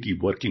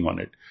NGT working on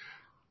it,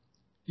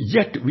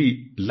 yet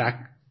we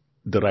lack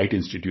the right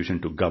institution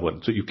to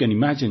govern. So you can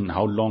imagine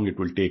how long it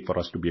will take for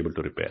us to be able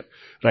to repair.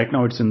 Right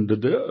now it's in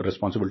the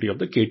responsibility of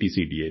the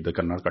KTCDA, the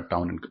Karnataka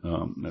Town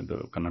and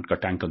the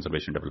Karnataka Tank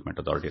Conservation Development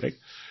Authority, right?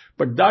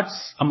 But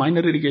that's a minor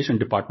irrigation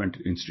department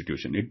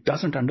institution. It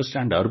doesn't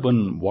understand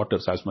urban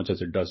waters as much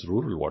as it does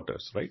rural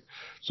waters, right?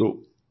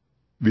 So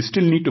we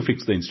still need to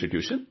fix the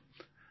institution.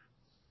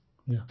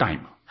 Yeah.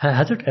 Time.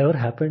 Has it ever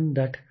happened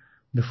that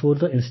before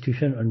the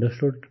institution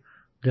understood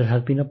there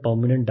has been a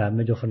permanent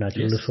damage of a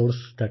natural resource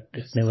that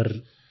is never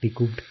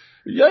recouped?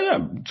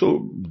 Yeah.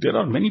 So there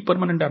are many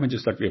permanent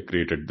damages that we have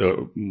created.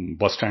 The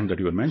bus stand that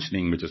you were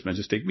mentioning, which is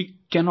Majestic, we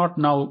cannot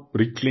now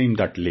reclaim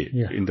that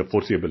lane in the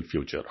foreseeable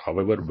future.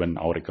 However, when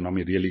our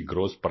economy really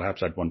grows,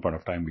 perhaps at one point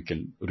of time we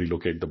can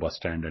relocate the bus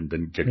stand and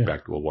then get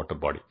back to a water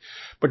body.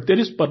 But there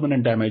is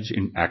permanent damage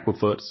in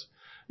aquifers,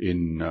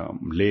 in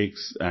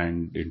lakes,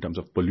 and in terms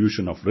of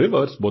pollution of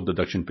rivers. Both the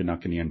Dakshin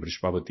Pinakini and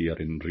Vrishpavati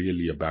are in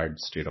really a bad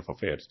state of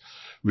affairs,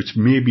 which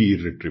may be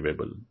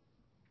irretrievable.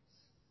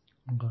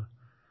 Okay.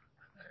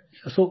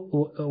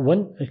 So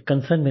one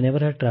concern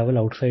whenever I travel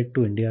outside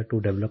to India,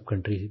 to developed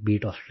countries, be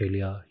it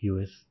Australia,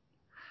 US,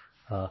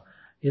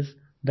 is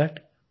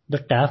that the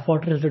tap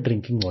water is the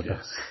drinking water.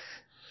 Yes.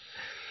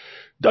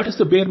 That is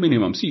the bare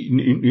minimum. See,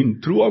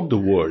 in throughout the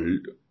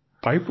world,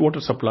 piped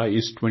water supply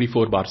is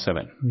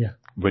 24/7. Yeah.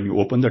 When you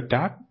open the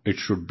tap, it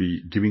should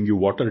be giving you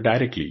water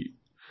directly.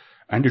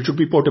 And it should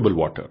be potable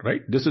water,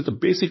 right? This is the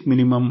basic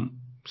minimum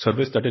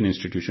service that an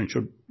institution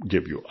should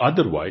give you.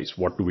 Otherwise,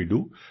 what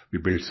do? We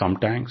build some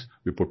tanks,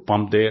 we put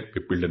pump there,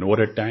 we build an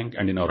overhead tank,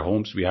 and in our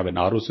homes, we have an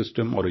RO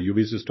system or a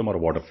UV system or a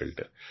water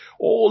filter.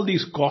 All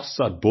these costs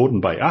are borne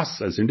by us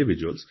as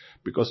individuals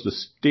because the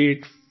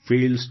state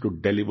fails to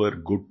deliver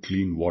good,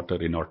 clean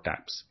water in our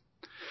taps.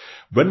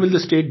 When will the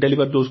state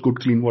deliver those good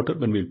clean water?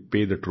 When we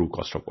pay the true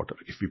cost of water.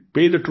 If we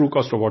pay the true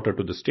cost of water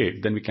to the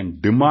state, then we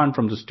can demand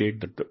from the state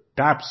that the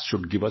taps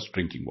should give us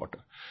drinking water.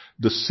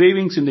 The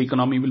savings in the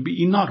economy will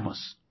be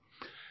enormous.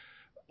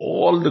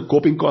 All the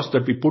coping costs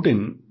that we put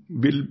in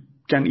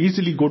can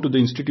easily go to the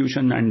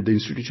institution, and the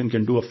institution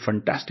can do a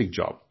fantastic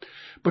job.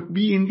 But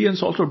we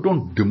Indians also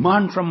don't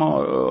demand from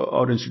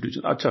our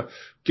institution. Acha,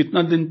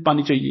 kitna din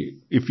pani chahiye?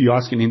 If you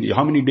ask in Hindi,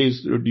 how many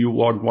days do you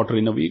want water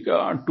in a week?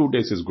 2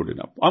 days is good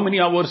enough. How many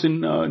hours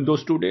in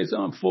those 2 days?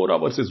 4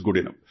 hours is good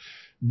enough.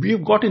 We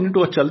have gotten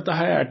into a chalta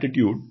hai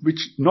attitude, which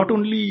not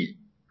only,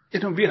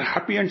 we are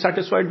happy and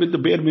satisfied with the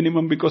bare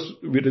minimum because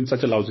we're in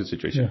such a lousy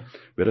situation. Yeah.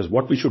 Whereas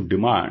what we should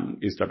demand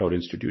is that our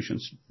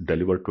institutions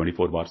deliver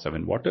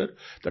 24/7 water,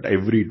 that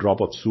every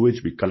drop of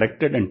sewage be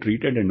collected and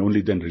treated and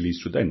only then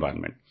released to the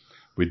environment.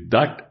 With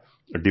that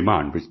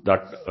demand, with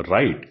that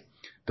right,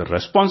 the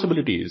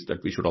responsibility is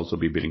that we should also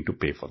be willing to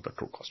pay for the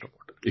true cost of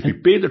water. If we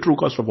pay the true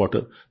cost of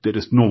water, there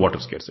is no water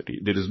scarcity.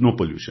 There is no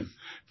pollution.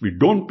 If we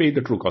don't pay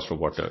the true cost of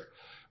water,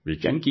 we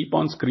can keep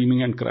on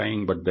screaming and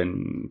crying, but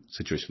then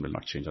situation will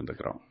not change on the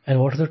ground. And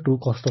what is the true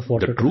cost of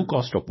water? The true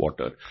cost of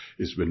water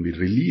is when we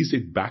release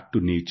it back to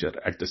nature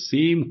at the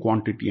same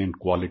quantity and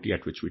quality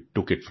at which we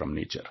took it from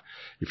nature.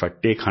 If I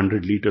take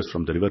 100 liters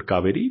from the river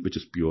Kaveri, which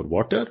is pure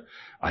water,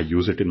 I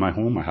use it in my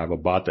home, I have a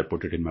bath, I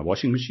put it in my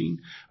washing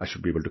machine, I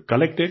should be able to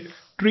collect it,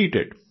 treat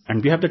it,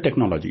 and we have the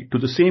technology to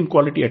the same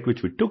quality at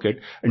which we took it,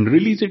 and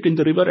release it in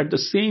the river at the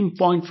same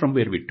point from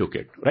where we took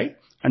it, right?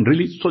 And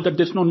release so that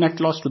there's no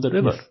net loss to the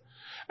river. Yes.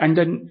 And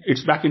then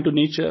it's back into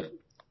nature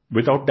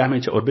without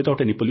damage or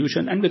without any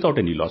pollution and without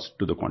any loss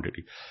to the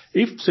quantity.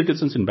 If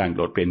citizens in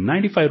Bangalore pay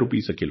 95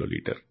 rupees a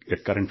kiloliter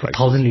at current price.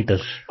 1,000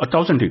 liters.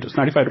 1,000 liters.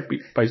 95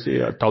 rupees,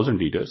 1,000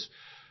 liters.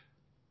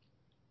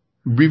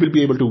 We will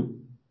be able to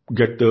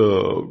get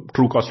the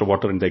true cost of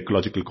water and the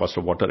ecological cost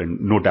of water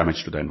and no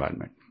damage to the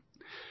environment.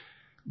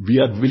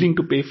 We are willing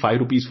to pay 5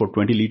 rupees for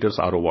 20 liters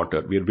RO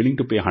water. We are willing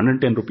to pay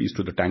 110 rupees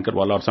to the tanker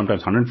wala, or sometimes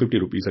 150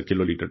 rupees a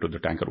kiloliter to the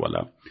tanker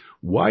wala.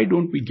 Why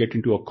don't we get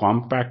into a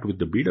compact with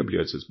the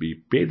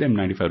BWSSB, pay them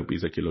 95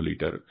 rupees a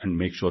kiloliter and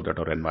make sure that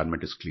our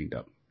environment is cleaned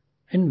up?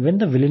 And when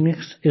the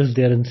willingness is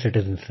there in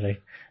citizens, right?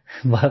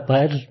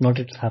 Why is not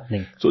it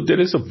happening? So there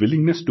is a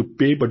willingness to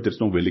pay, but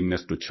there's no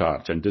willingness to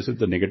charge. And this is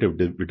the negative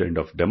dividend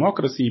of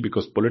democracy,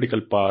 because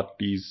political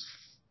parties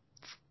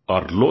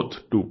are loath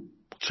to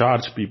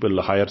charge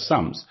people higher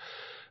sums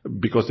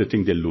because they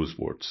think they'll lose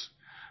votes.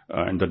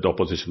 And that the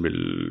opposition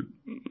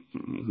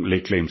will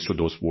lay claims to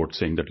those votes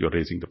saying that you're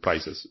raising the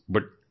prices.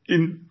 But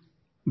in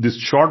this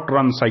short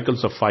run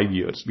cycles of 5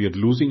 years, we are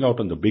losing out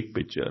on the big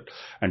picture,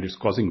 and it's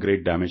causing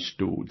great damage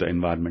to the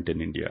environment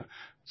in India.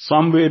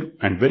 Somewhere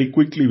and very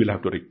quickly we'll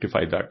have to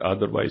rectify that.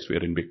 Otherwise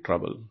we're in big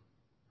trouble.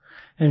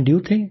 And do you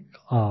think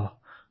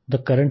the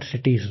current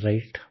cities,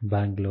 right,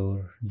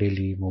 Bangalore,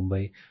 Delhi,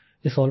 Mumbai,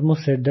 it's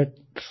almost said that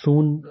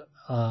soon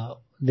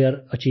they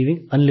are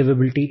achieving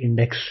unlivability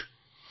index?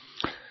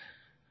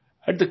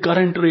 At the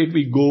current rate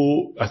we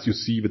go, as you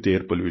see, with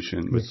air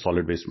pollution, with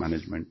solid waste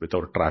management, with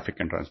our traffic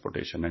and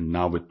transportation, and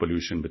now with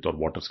pollution, with our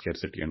water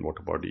scarcity and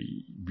water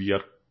body, we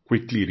are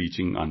quickly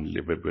reaching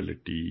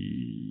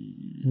unlivability.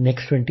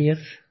 Next 20 years?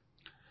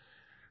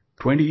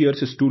 20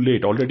 years is too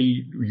late.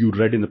 Already you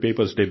read in the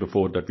papers day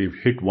before that we've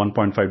hit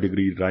 1.5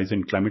 degree rise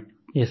in climate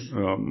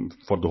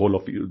for the whole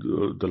of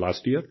the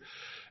last year.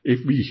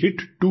 If we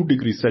hit 2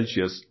 degrees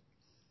Celsius,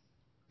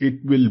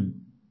 it will,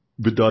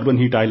 with the urban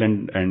heat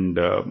island and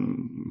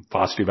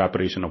fast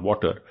evaporation of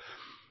water,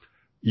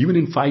 even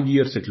in 5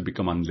 years it will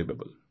become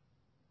unlivable.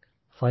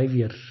 5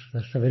 years.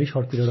 That's a very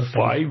short period of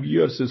time. 5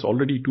 years is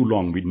already too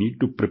long. We need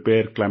to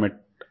prepare climate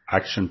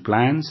action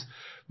plans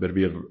where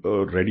we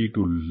are ready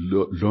to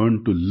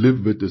learn to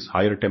live with these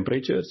higher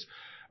temperatures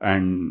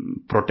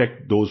and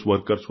protect those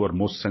workers who are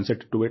most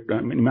sensitive to it.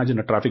 I mean, imagine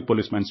a traffic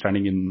policeman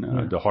standing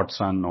in the hot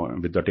sun or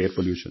with that air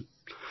pollution.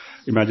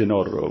 Imagine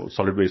our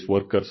solid waste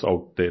workers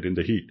out there in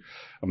the heat.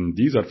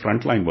 These are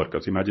frontline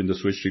workers. Imagine the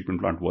sewage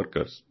treatment plant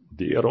workers.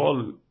 They are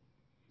all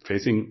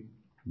facing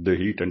the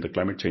heat and the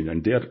climate change,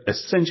 and they are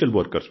essential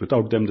workers.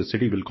 Without them, the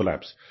city will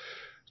collapse.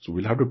 So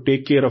we'll have to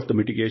take care of the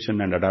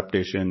mitigation and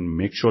adaptation,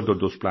 make sure that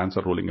those plans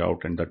are rolling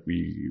out and that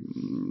we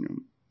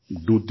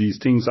do these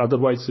things.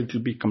 Otherwise, it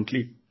will be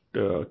complete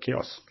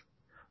chaos.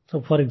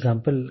 So, for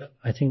example,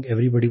 I think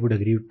everybody would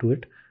agree to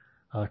it.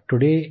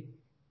 Today,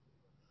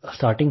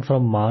 starting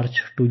from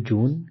March to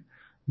June,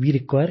 we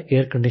require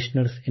air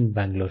conditioners in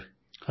Bangalore.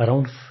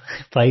 Around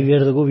 5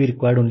 years ago, we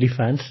required only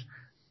fans.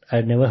 I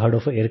had never heard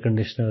of an air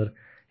conditioner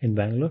in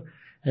Bangalore.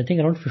 I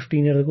think around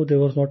 15 years ago, there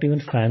was not even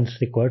fans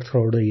required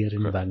throughout the year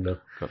in Bangalore.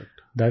 Correct.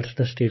 That's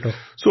the state of...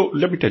 So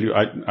let me tell you,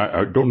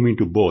 I don't mean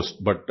to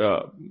boast, but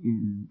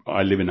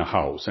I live in a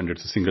house and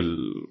it's a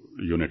single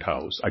unit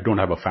house. I don't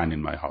have a fan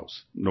in my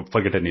house. No,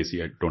 forget an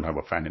AC, I don't have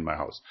a fan in my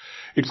house.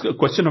 It's a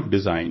question of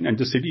design, and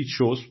the city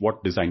shows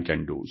what design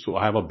can do. So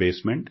I have a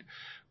basement.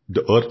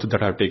 The earth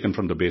that I've taken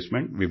from the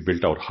basement, we've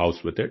built our house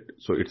with it.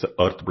 So it's an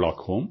earth block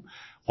home.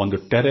 On the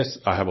terrace,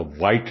 I have a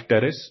white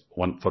terrace,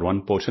 for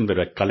one portion where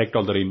I collect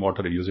all the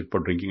rainwater and use it for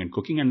drinking and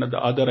cooking, and the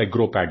other I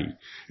grow paddy.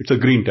 It's a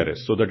green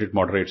terrace so that it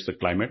moderates the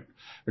climate.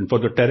 And for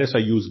the terrace, I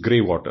use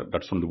grey water.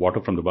 That's from the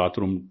water from the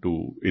bathroom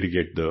to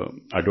irrigate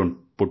I don't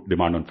put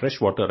demand on fresh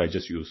water. I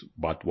just use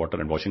bath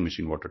water and washing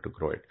machine water to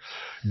grow it.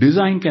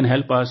 Design can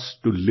help us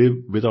to live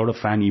without a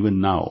fan even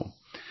now.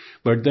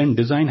 But then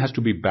design has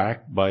to be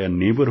backed by a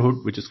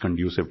neighborhood which is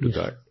conducive to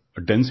that.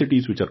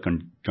 Densities which are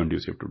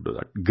conducive to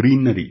that.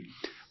 Greenery.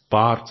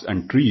 Parks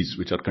and trees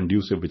which are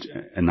conducive, which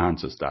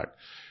enhances that.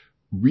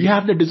 We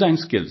have the design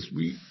skills.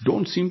 We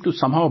don't seem to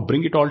somehow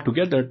bring it all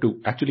together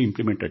to actually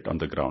implement it on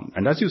the ground.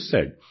 And as you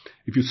said,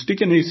 if you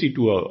stick an AC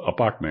to an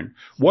apartment,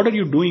 what are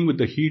you doing with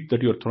the heat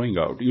that you're throwing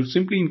out? You're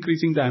simply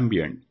increasing the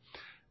ambient.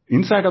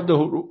 Inside of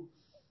the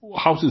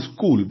house is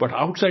cool, but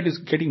outside is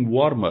getting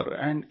warmer.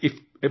 And if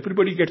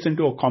everybody gets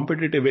into a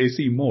competitive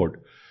AC mode,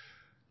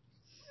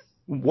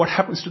 what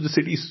happens to the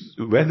city's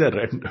weather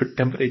and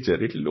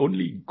temperature? It will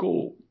only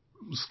go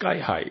sky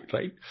high,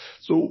 right?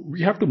 So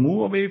we have to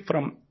move away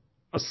from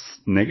a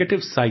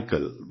negative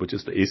cycle, which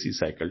is the AC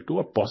cycle, to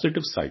a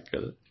positive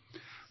cycle,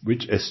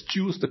 which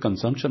eschews the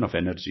consumption of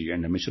energy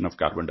and emission of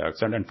carbon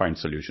dioxide and find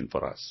solution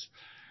for us.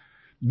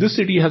 This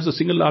city has the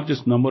single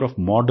largest number of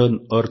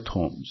modern earth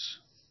homes.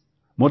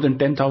 More than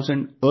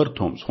 10,000 earth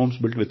homes, homes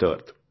built with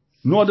earth.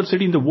 No other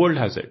city in the world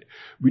has it.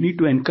 We need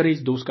to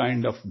encourage those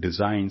kind of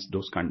designs,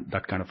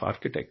 that kind of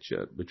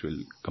architecture, which will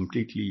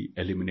completely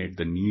eliminate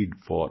the need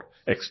for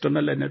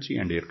external energy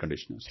and air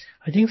conditioners.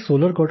 I think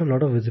solar got a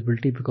lot of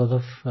visibility because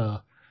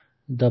of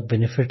the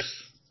benefits,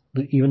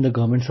 even the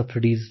government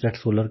subsidies that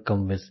solar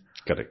come with.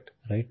 Correct.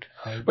 Right?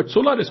 But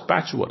solar is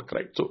patchwork,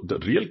 right? So the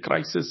real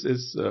crisis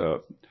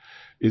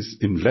is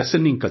in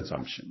lessening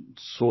consumption.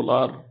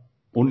 Solar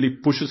only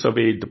pushes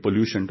away the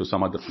pollution to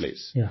some other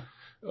place. Yeah.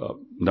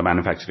 The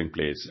manufacturing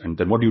place, and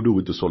then what do you do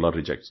with the solar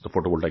rejects, the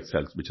photovoltaic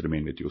cells which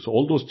remain with you? So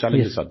all those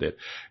challenges are there.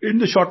 In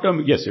the short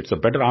term, yes, it's a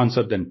better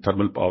answer than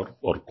thermal power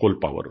or coal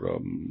power,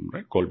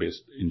 right?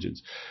 Coal-based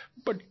engines.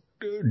 But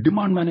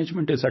demand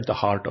management is at the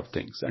heart of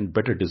things, and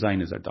better design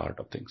is at the heart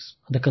of things.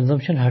 The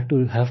consumption have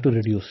to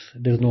reduce.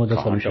 There's no other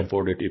solution. Can't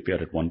afford it if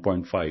you're at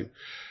 1.5.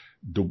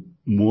 The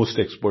most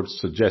experts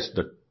suggest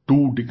that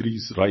 2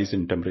 degrees rise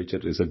in temperature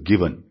is a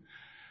given.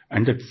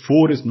 and that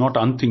 4 is not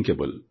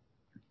unthinkable.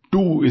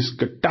 2 is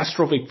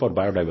catastrophic for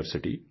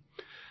biodiversity.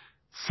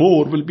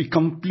 4 will be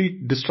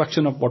complete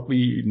destruction of what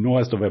we know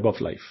as the web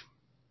of life.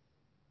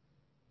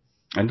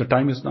 And the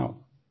time is now.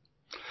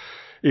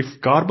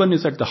 If carbon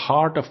is at the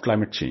heart of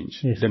climate change,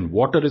 Yes. then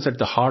water is at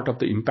the heart of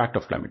the impact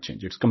of climate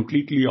change. It's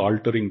completely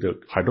altering the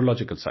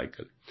hydrological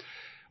cycle.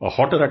 A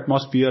hotter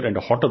atmosphere and a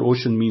hotter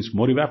ocean means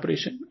more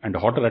evaporation, and a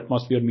hotter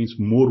atmosphere means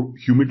more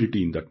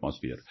humidity in the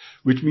atmosphere,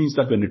 which means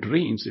that when it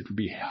rains, it will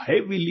be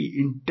heavily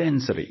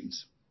intense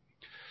rains.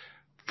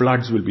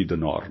 Floods will be the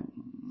norm.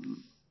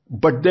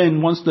 But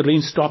then once the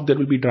rain stops, there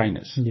will be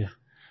dryness. Yeah.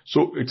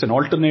 So it's an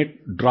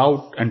alternate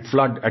drought and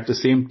flood at the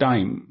same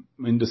time,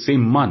 in the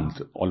same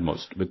month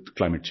almost, with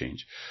climate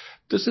change.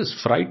 This is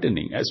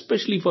frightening,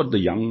 especially for the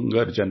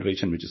younger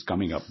generation which is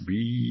coming up.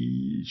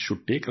 We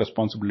should take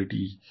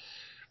responsibility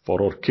for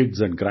our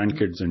kids and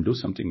grandkids and do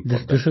something for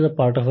them. This is a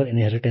part of our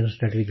inheritance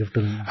that we give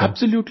to them.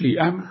 Absolutely.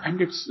 And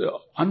it's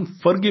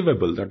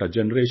unforgivable that a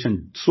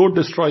generation so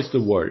destroys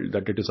the world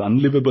that it is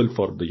unlivable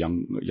for the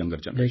younger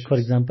generation. Like, for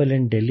example,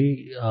 in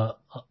Delhi,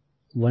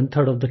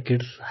 1/3 of the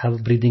kids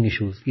have breathing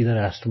issues, either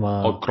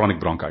asthma or chronic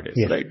bronchitis,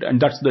 Yes. right?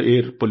 And that's the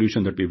air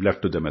pollution that we've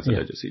left to them as a Yeah.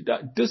 legacy.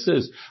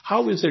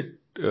 How is it,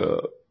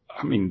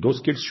 those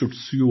kids should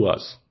sue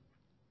us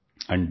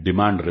and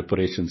demand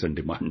reparations and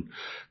demand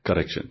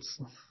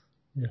corrections.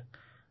 Yeah.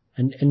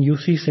 And you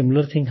see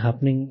similar thing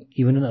happening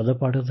even in other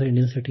parts of the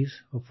Indian cities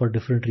for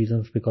different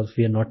reasons, because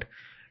we are not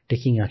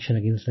taking action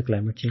against the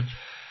climate change.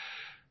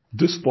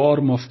 This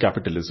form of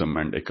capitalism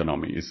and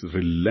economy is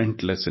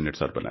relentless in its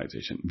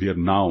urbanization. We are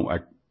now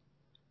at,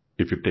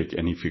 if you take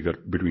any figure,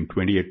 between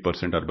 28%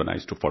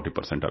 urbanized to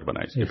 40%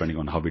 urbanized, Yes. depending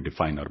on how we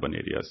define urban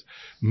areas.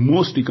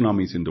 Most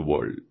economies in the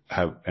world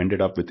have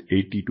ended up with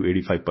 80 to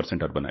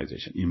 85%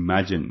 urbanization.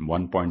 Imagine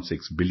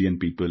 1.6 billion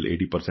people,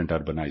 80%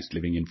 urbanized,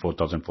 living in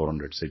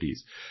 4,400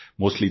 cities,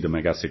 mostly the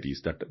mega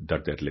cities that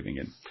they're living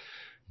in.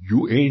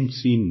 You ain't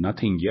seen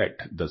nothing yet.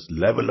 This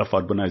level of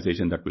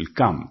urbanization that will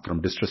come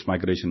from distress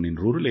migration in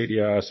rural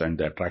areas and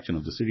the attraction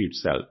of the city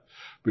itself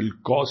will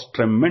cause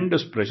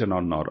tremendous pressure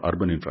on our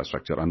urban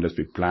infrastructure unless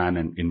we plan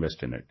and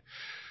invest in it.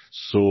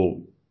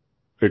 So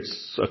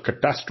it's a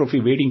catastrophe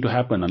waiting to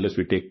happen unless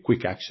we take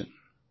quick action.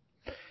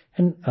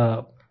 And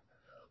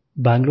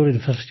Bangalore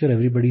infrastructure,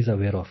 everybody is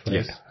aware of,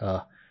 right? Yes.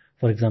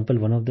 For example,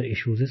 one of the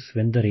issues is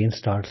when the rain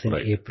starts in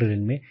Right. April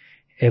and May,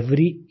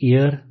 every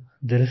year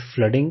there is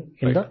flooding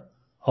in Right. the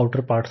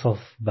outer parts of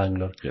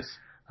Bangalore. Yes.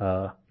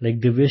 Like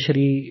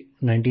Divyashri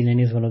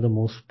 99 is one of the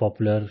most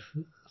popular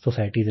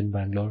societies in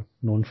Bangalore,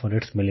 known for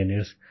its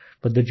millionaires.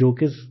 But the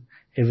joke is,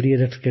 every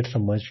year it gets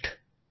submerged.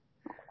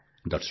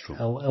 That's true.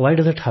 Why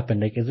does it happen?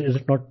 Like, is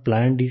it not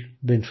planned?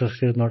 The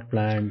infrastructure is not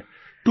planned.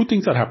 Two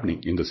things are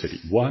happening in the city.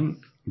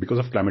 One, because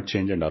of climate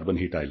change and urban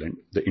heat island,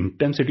 the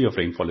intensity of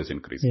rainfall is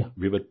increasing. Yeah.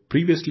 We were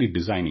previously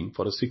designing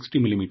for a 60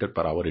 millimeter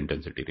per hour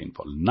intensity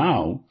rainfall.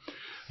 Now,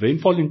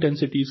 rainfall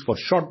intensities for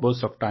short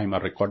bursts of time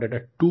are recorded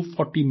at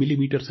 240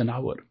 millimeters an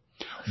hour.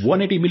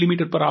 180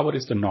 millimeter per hour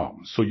is the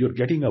norm. So you're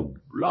getting a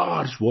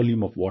large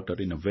volume of water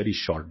in a very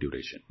short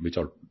duration, which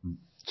our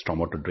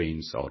stormwater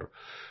drains or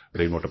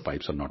rainwater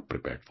pipes are not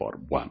prepared for.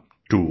 One.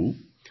 Two,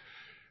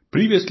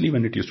 previously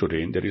when it used to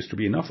rain, there used to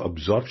be enough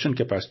absorption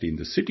capacity in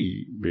the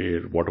city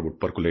where water would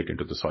percolate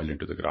into the soil,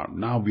 into the ground.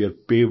 Now we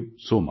have paved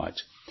so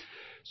much.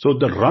 So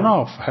the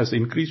runoff has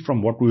increased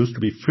from what used to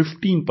be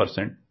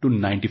 15% to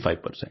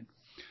 95%.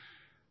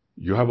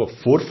 You have a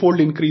 4-fold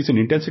increase in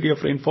intensity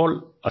of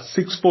rainfall, a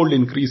 6-fold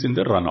increase in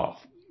the runoff.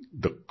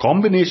 The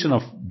combination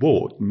of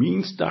both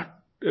means that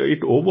it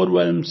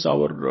overwhelms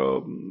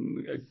our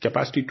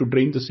capacity to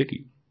drain the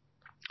city.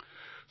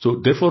 So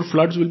therefore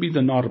floods will be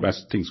the norm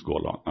as things go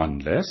along,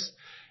 unless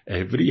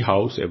every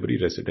house,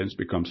 every residence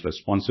becomes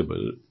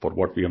responsible for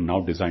what we have now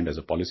designed as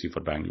a policy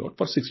for Bangalore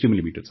for 60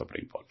 millimeters of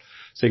rainfall.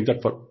 Saying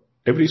that for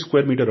every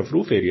square meter of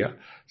roof area,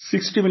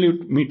 60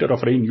 millimeter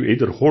of rain, you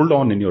either hold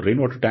on in your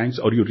rainwater tanks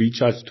or you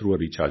recharge through a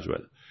recharge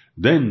well.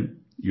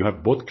 Then you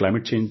have both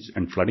climate change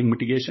and flooding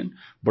mitigation,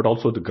 but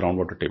also the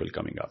groundwater table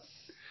coming up.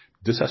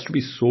 This has to be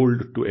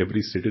sold to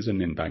every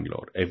citizen in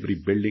Bangalore. Every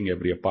building,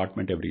 every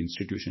apartment, every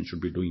institution should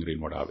be doing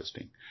rainwater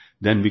harvesting.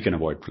 Then we can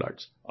avoid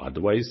floods.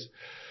 Otherwise,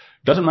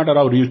 doesn't matter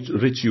how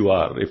rich you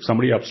are. If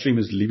somebody upstream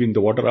is leaving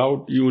the water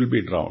out, you will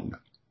be drowned.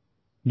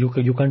 You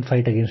can't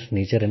fight against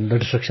nature and the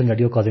destruction that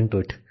you're causing to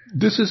it.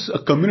 This is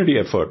a community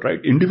effort, right?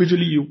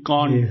 Individually, you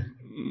can't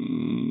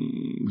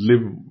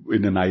live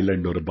in an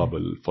island or a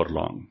bubble for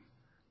long.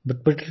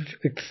 But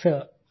it's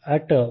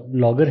at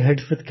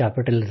loggerheads with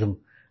capitalism,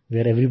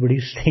 where everybody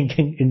is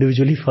thinking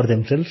individually for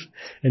themselves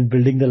and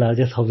building the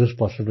largest houses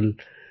possible,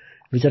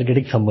 which are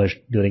getting submerged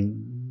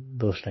during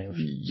those times.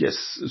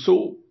 Yes.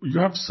 So you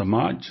have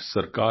Samaj,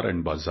 Sarkar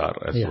and Bazaar,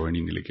 as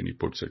Rohini Nilikini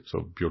puts it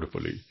so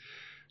beautifully.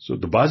 So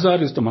the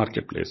bazaar is the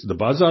marketplace. The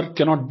bazaar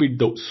cannot be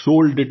the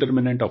sole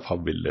determinant of how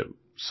we live.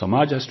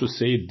 Samaj has to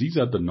say these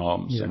are the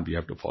norms and we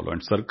have to follow.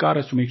 And Sarkar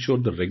has to make sure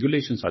the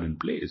regulations are in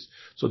place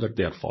so that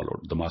they are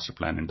followed. The master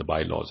plan and the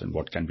bylaws and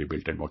what can be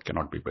built and what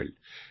cannot be built.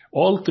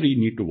 All three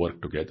need to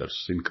work together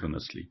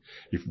synchronously.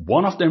 If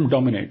one of them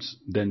dominates,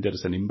 then there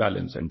is an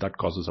imbalance and that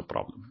causes a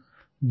problem.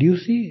 Do you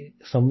see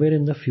somewhere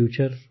in the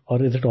future,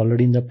 or is it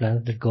already in the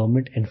plans, that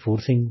government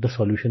enforcing the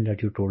solution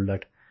that you told,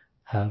 that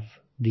have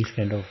these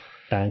kind of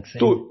tanks?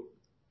 So,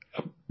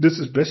 this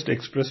is best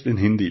expressed in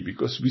Hindi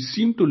because we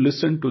seem to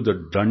listen to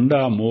the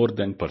danda more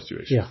than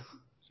persuasion. Yeah.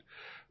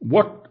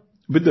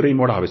 With the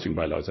rainwater harvesting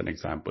bylaw as an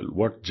example,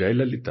 what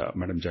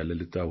Madam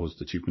Jayalalitha, who was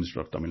the Chief Minister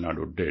of Tamil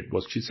Nadu, did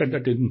was she said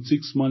that in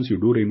 6 months you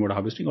do rainwater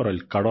harvesting or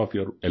I'll cut off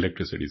your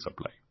electricity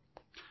supply.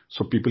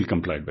 So people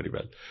complied very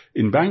well.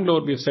 In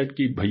Bangalore, we have said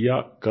ki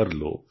bhaiya kar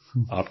lo,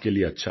 aapke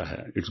liye acha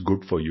hai, it's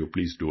good for you,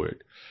 please do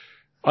it.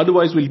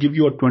 Otherwise, we'll give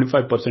you a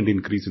 25%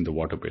 increase in the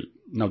water bill.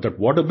 Now that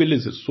water bill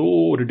is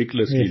so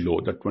ridiculously low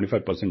that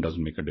 25%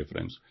 doesn't make a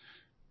difference.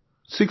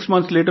 6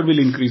 months later, we'll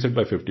increase it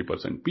by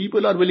 50%.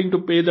 People are willing to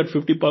pay that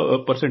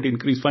 50%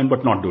 increase fine,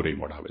 but not do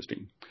rainwater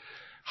harvesting.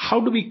 How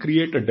do we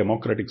create a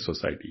democratic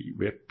society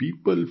where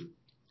people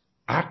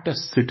act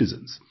as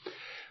citizens?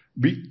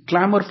 We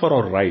clamor for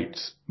our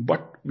rights,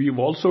 but we've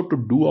also to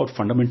do our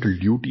fundamental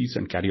duties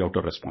and carry out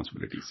our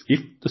responsibilities. If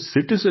the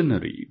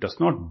citizenry does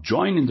not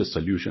join in the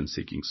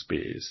solution-seeking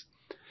space,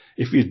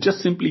 if we just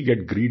simply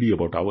get greedy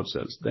about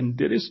ourselves, then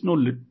there is no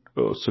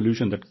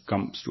solution that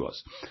comes to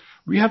us.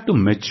 We have to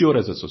mature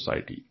as a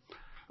society.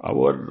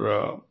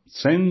 Our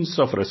sense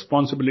of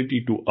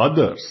responsibility to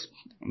others,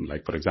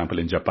 like for example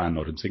in Japan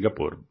or in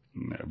Singapore,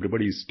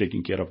 everybody is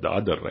taking care of the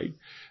other, right?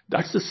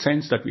 That's the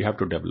sense that we have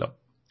to develop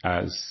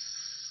as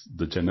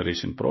the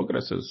generation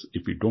progresses.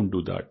 If we don't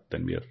do that,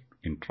 then we are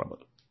in trouble.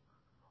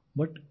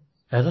 But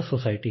as a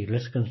society,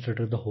 let's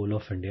consider the whole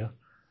of India.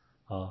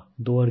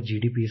 Though our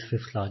GDP is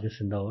 5th largest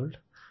in the world,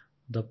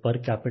 the per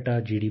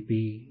capita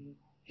GDP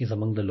is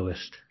among the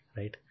lowest,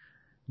 right?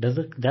 Does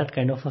that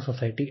kind of a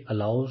society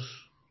allows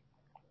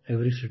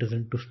every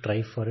citizen to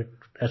strive for it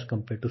as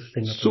compared to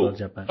Singapore or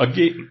Japan?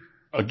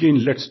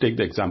 Again, let's take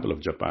the example of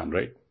Japan,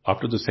 right?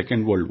 After the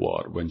Second World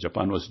War, when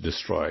Japan was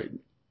destroyed,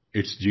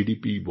 its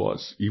GDP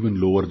was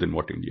even lower than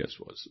what India's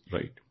was,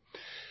 right?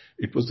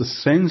 It was the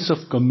sense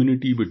of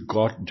community which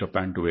got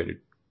Japan to where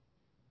it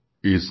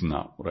is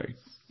now, right?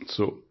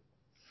 So,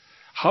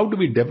 how do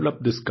we develop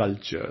this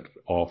culture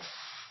of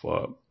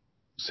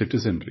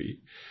citizenry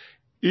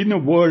in a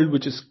world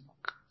which is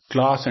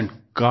class and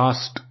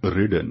caste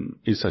ridden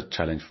is a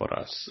challenge for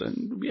us.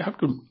 And we have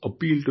to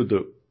appeal to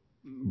the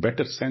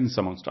better sense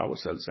amongst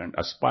ourselves and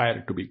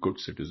aspire to be good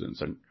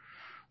citizens. And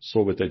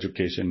so with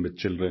education, with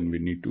children, we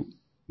need to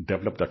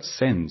develop that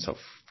sense of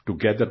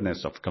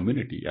togetherness of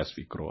community as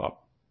we grow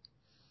up.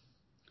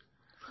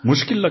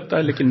 मुश्किल लगता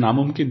है लेकिन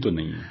नामुमकिन तो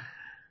नहीं है.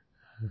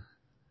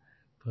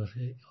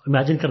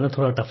 Imagine करना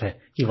थोड़ा टफ है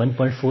कि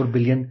 1.4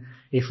 बिलियन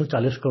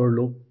 140 करोड़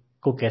लोग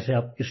को कैसे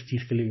आप इस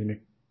चीज के लिए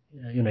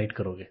यूनाइट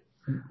करोगे.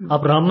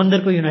 आप राम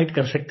मंदिर को यूनाइट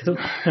कर सकते हो.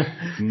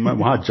 मैं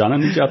वहां जाना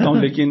नहीं चाहता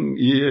हूं लेकिन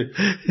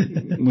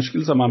ये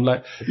मुश्किल सा मामला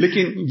है.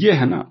 लेकिन ये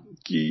है ना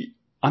कि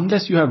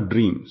unless you have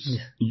dreams,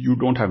 you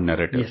don't have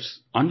narratives.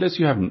 Unless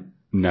you have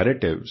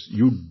narratives,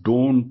 you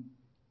don't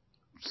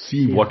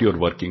see what you're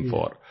working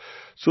for.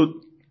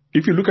 So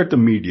if you look at the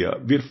media,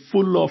 we're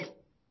full of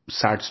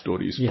sad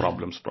stories,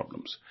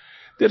 problems.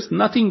 There's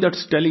nothing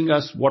that's telling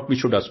us what we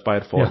should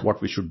aspire for,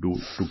 what we should do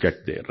to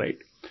get there, right?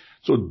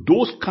 So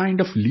those kind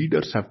of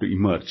leaders have to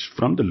emerge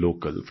from the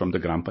local, from the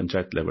Gram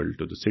Panchayat level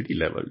to the city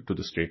level, to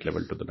the state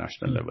level, to the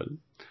national level,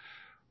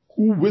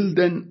 who will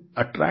then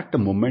attract a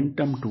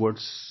momentum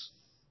towards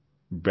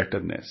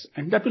betterness.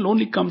 And that will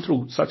only come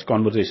through such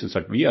conversations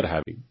that we are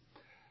having.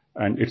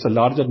 And it's a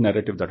larger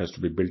narrative that has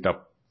to be built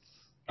up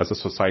as a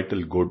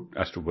societal good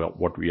as to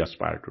what we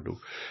aspire to do.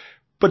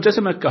 पर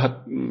जैसे मैं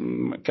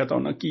कहता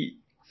हूं ना कि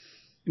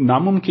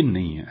नामुमकिन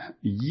नहीं है.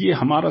 ये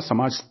हमारा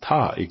समाज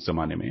था एक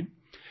जमाने में.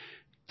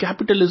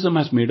 Capitalism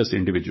has made us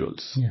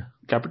individuals.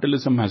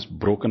 Capitalism has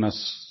broken us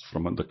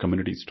from the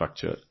community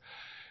structure.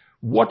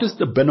 What is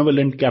the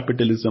benevolent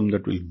capitalism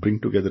that will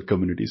bring together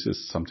communities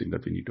is something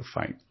that we need to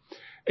find.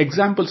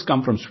 Examples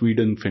come from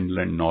Sweden,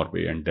 Finland,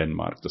 Norway, and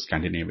Denmark. The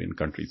Scandinavian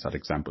countries are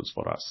examples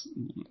for us.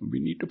 We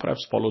need to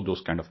perhaps follow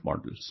those kind of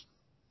models.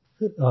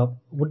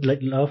 Would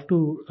love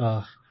to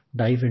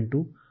dive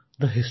into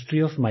the history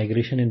of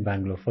migration in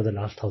Bangalore for the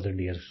last 1,000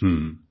 years.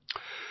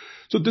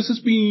 So this has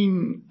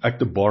been at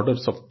the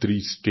borders of 3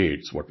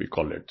 states, what we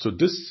call it. So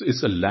this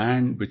is a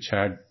land which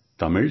had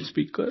Tamil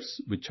speakers,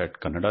 which had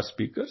Kannada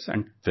speakers,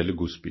 and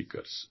Telugu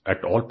speakers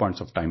at all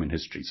points of time in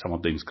history. Some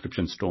of the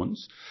inscription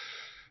stones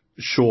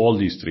show all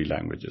these 3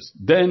 languages.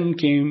 Then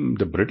came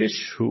the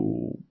British,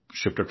 who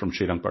shifted from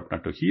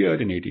Srirangpatna to here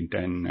in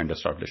 1810 and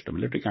established a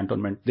military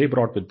cantonment. They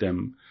brought with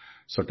them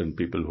certain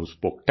people who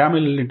spoke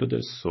Tamil into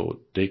this, so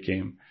they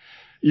came.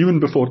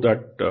 Even before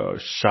that,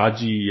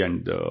 Shaji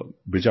and the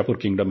Bijapur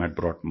kingdom had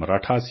brought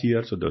Marathas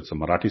here, so there's a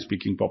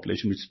Marathi-speaking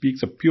population which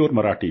speaks a pure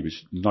Marathi, which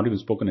is not even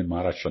spoken in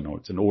Maharashtra now.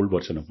 It's an old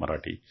version of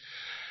Marathi.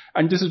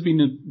 And this has been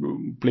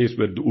a place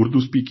where the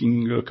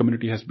Urdu-speaking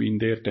community has been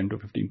there, 10 to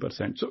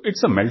 15%. So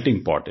it's a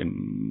melting pot,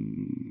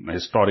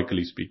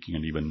 historically speaking,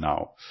 and even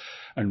now.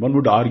 And one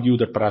would argue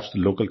that perhaps the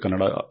local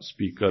Kannada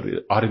speaker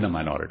are in a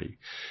minority.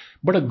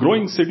 But a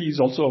growing city is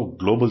also a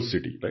global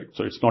city, right?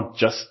 So it's not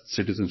just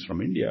citizens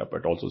from India,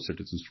 but also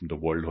citizens from the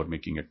world who are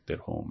making it their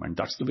home. And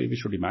that's the way we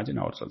should imagine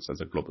ourselves, as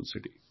a global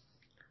city.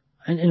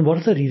 And what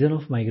is the reason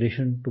of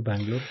migration to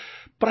Bangalore?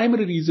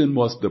 Primary reason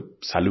was the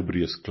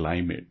salubrious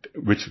climate,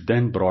 which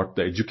then brought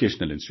the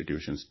educational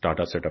institutions.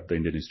 Tata set up the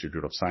Indian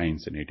Institute of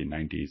Science in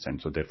 1890s,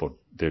 and so therefore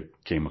there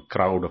came a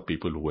crowd of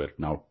people who were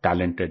now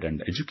talented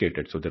and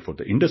educated. So therefore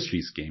the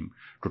industries came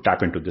to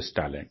tap into this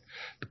talent.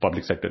 The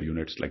public sector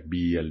units like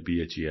BEL,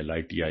 BHEL,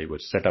 ITI were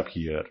set up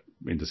here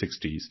in the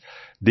 60s.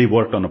 They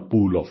worked on a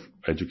pool of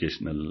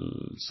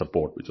educational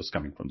support which was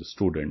coming from the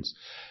students.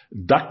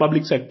 That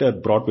public sector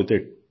brought with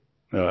it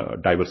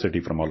diversity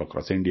from all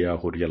across India,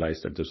 who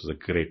realized that this was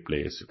a great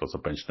place. It was a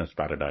pensioner's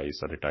paradise,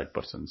 a retired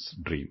person's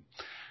dream.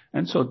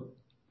 And so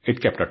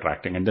it kept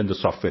attracting. And then the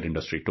software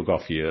industry took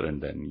off here,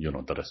 and then,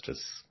 the rest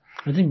is...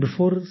 I think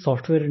before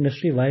software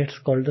industry, why it's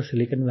called the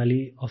Silicon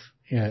Valley of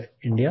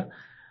India,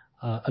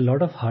 a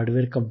lot of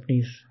hardware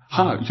companies...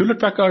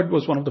 Hewlett-Packard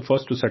was one of the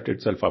first to set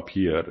itself up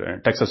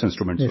here. Texas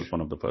Instruments was one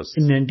of the first.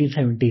 In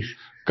 1970s.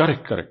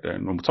 Correct.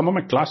 And some of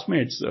my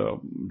classmates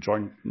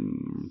joined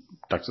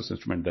Texas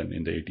Instruments then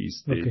in the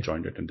 80s. They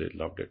joined it and they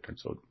loved it. And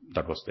so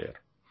that was there.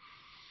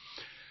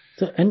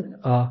 So, and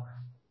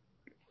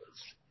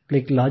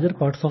like larger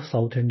parts of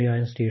South India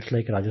and states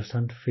like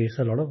Rajasthan face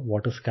a lot of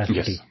water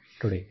scarcity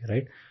today,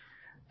 right?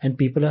 And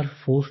people are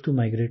forced to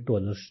migrate to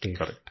other states.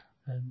 Correct.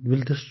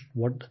 Will this,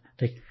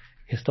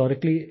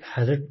 historically,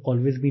 has it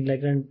always been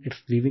like that, and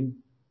it's leaving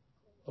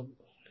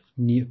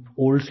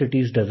old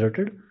cities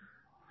deserted?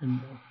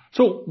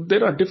 So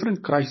there are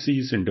different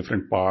crises in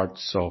different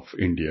parts of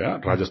India.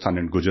 Rajasthan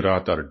and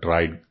Gujarat are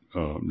dry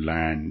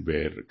land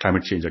where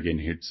climate change again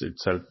hits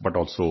itself, but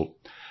also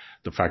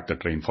the fact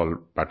that rainfall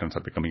patterns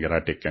are becoming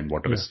erratic and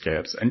water is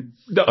scarce. And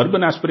the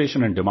urban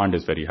aspiration and demand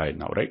is very high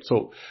now, right?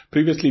 So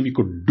previously we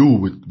could do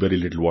with very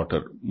little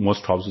water.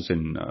 Most houses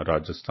in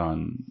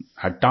Rajasthan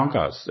had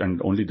tankas,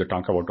 and only the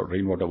tanka water,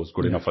 rainwater was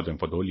good enough for them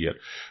for the whole year.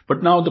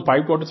 But now the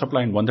piped water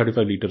supply in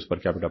 135 liters per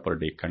capita per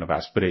day kind of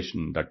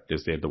aspiration that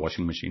is there, the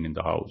washing machine in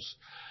the house,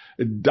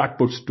 that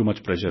puts too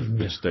much pressure,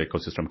 which the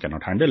ecosystem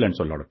cannot handle, and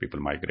so a lot of people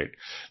migrate.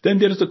 Then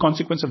there is the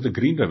consequence of the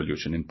green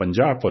revolution. In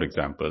Punjab, for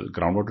example,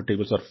 groundwater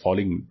tables are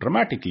falling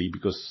dramatically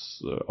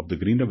because of the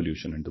green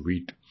revolution and the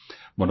wheat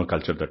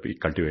monoculture that we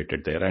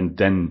cultivated there. And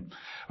then,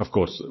 of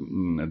course,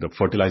 the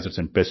fertilizers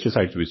and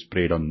pesticides we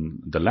sprayed on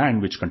the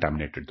land, which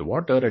contaminated the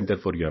water, and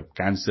therefore you have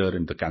cancer,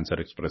 and the cancer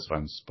express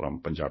runs from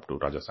Punjab to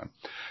Rajasthan.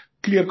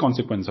 Clear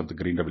consequence of the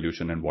green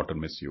revolution and water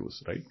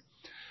misuse, right?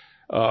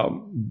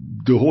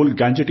 The whole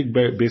Gangetic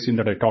basin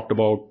that I talked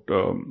about,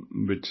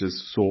 which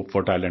is so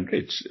fertile and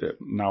rich,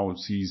 now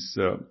sees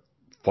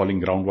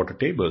falling groundwater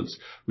tables,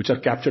 which are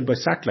captured by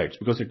satellites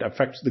because it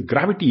affects the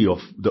gravity of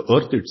the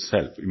Earth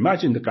itself.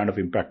 Imagine the kind of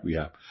impact we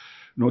have.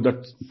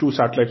 That two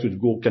satellites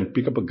which can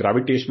pick up a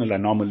gravitational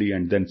anomaly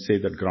and then say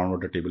that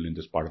groundwater table in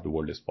this part of the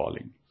world is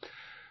falling.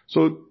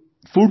 So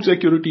food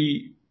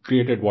security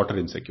created water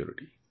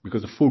insecurity,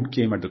 because the food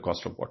came at the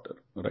cost of water,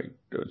 right?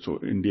 So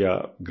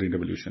India, Green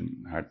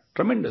Revolution had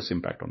tremendous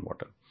impact on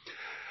water.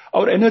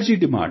 Our energy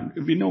demand,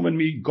 we know when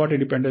we got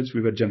independence,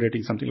 we were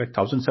generating something like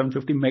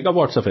 1,750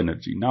 megawatts of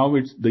energy. Now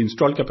the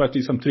installed capacity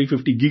is some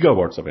 350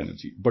 gigawatts of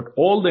energy. But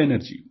all the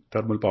energy,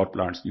 thermal power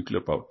plants,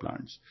 nuclear power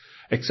plants,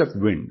 except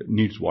wind,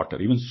 needs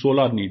water. Even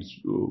solar needs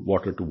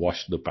water to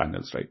wash the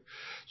panels, right?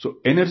 So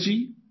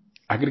energy,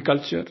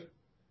 agriculture,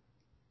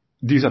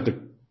 these are the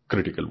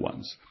critical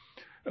ones.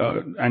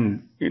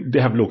 And they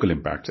have local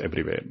impacts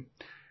everywhere.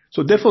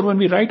 So therefore, when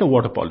we write a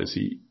water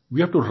policy, we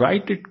have to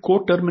write it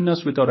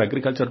coterminous with our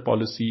agriculture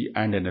policy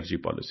and energy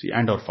policy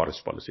and our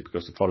forest policy,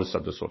 because the forests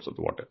are the source of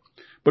the water.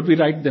 But we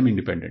write them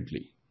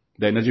independently.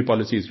 The energy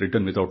policy is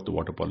written without the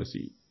water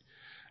policy,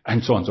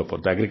 and so on and so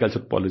forth. The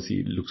agriculture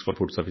policy looks for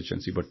food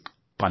sufficiency, but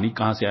पानी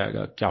कहाँ से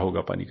आएगा, क्या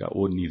होगा पानी का,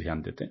 वो नहीं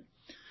ध्यान देते,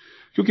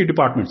 क्योंकि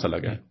डिपार्टमेंट्स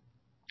अलग है.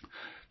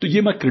 तो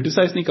ये मैं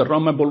क्रिटिसाइज नहीं कर रहा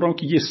हूं, मैं बोल रहा हूं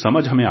कि ये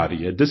समझ हमें आ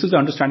रही है. This is the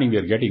understanding we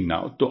are getting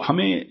now. तो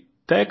हमें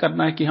तय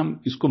करना है कि हम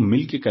इसको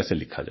मिलके कैसे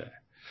लिखा जाए.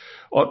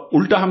 और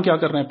उल्टा हम क्या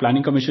कर रहे हैं,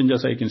 प्लानिंग कमीशन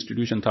जैसा एक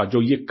इंस्टीट्यूशन था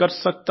जो ये कर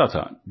सकता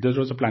था. There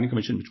was a planning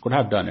commission which could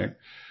have done it.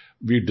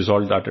 We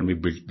dissolved that and we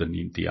built the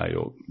Niti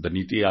Aayog. The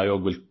Niti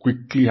Aayog will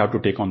quickly have to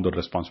take on the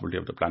responsibility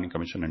of the Planning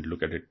Commission and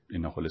look at it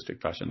in a holistic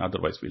fashion.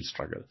 Otherwise, we'll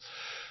struggle.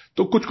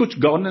 तो कुछ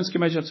governance के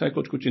measures है,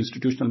 कुछ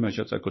institutional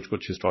measures है,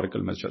 कुछ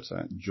historical measures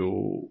है जो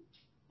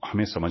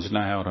हमें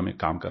समझना है और हमें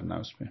काम करना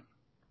है उसमें.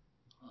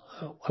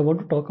 I want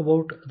to talk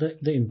about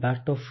the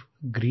impact of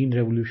green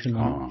revolution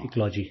on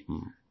ecology.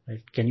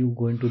 Right? Can you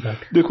go into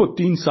that? देखो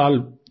 3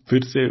 साल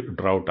फिर से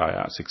ड्राउट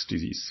आया, 60,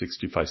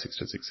 65,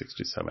 66,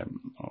 67,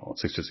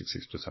 66,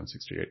 67,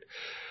 68.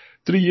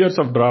 3 years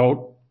of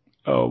drought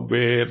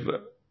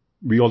where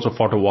we also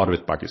fought a war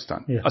with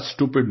Pakistan. Yeah. A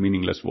stupid,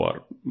 meaningless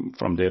war.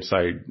 From their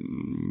side,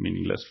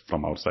 meaningless.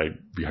 From our side,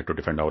 we had to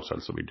defend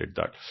ourselves, so we did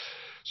that.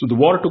 So the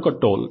war took a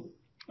toll.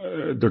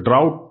 The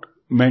drought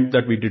meant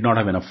that we did not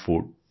have enough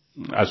food,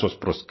 as was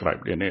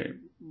prescribed.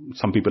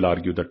 Some people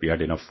argue that we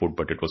had enough food,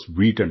 but it was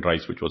wheat and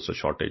rice which was the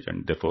shortage,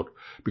 and therefore,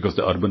 because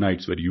the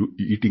urbanites were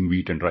eating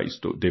wheat and rice,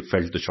 so they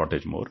felt the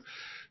shortage more.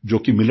 जो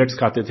कि millets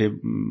खाते थे,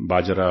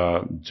 बाजरा,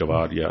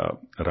 जवार या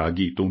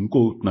रागी, तो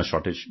उनको उतना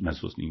shortage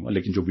महसूस नहीं हुआ,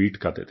 लेकिन जो व्हीट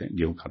खाते थे,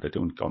 गेहूं खाते थे,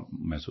 उनका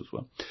महसूस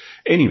हुआ.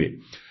 Anyway,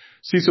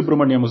 C.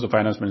 Subramaniam was the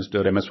finance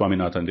minister, M. S.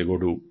 Swaminathan, they go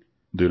to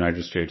the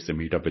United States, they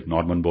meet up with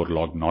Norman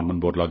Borlaug.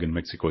 Norman Borlaug in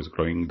Mexico is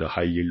growing the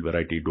high yield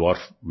variety dwarf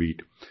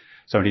wheat.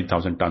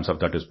 17,000 tons of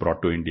that is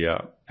brought to India,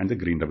 and the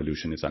Green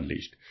Revolution is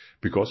unleashed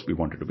because we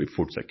wanted to be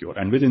food secure.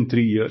 And within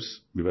 3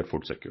 years, we were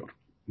food secure.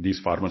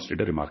 These farmers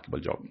did a remarkable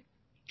job.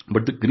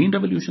 But the Green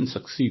Revolution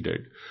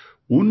succeeded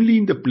only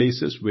in the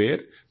places where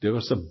there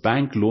was a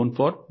bank loan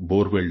for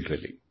borewell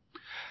drilling.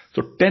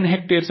 So 10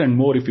 hectares and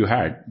more if you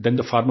had, then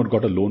the farmer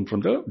got a loan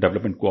from the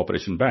Development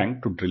Cooperation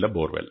Bank to drill a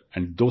borewell.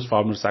 And those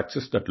farmers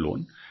accessed that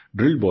loan,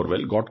 drilled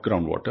borewell, got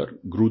groundwater,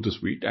 grew this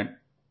wheat and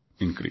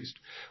increased.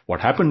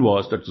 What happened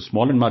was that the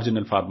small and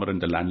marginal farmer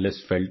and the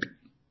landless felt,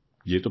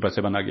 ye to paise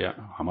bana gaya,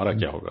 hamara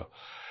kya hoga?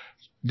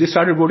 They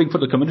started voting for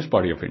the Communist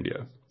Party of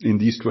India in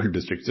these 12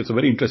 districts. It's a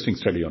very interesting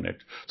study on it.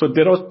 So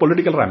there was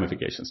political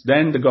ramifications.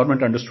 Then the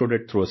government understood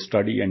it through a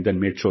study and then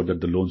made sure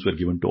that the loans were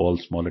given to all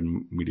small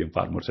and medium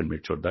farmers and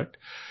made sure that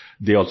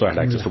they also had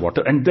access to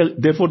water. And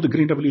therefore the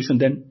Green Revolution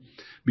then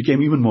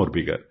became even more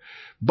bigger.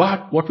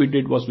 But what we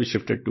did was we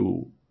shifted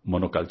to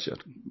monoculture.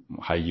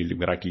 High yielding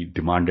variety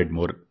demanded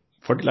more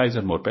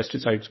fertilizer, more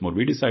pesticides, more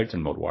weedicides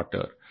and more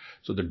water.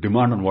 So the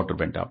demand on water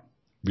went up.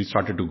 We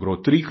started to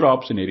grow 3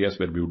 crops in areas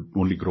where we would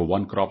only grow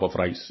 1 crop of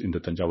rice in the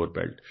Tanjavur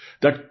belt.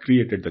 That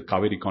created the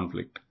Kaveri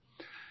conflict.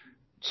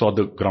 Saw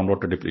the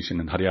groundwater depletion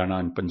in Haryana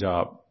and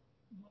Punjab.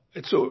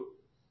 So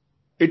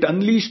it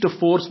unleashed a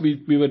force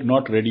we were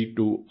not ready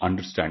to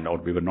understand or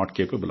we were not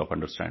capable of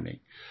understanding.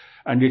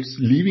 And it's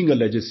leaving a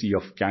legacy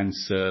of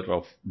cancer,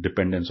 of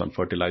dependence on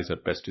fertilizer,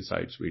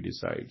 pesticides,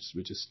 weedicides,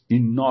 which is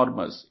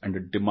enormous, and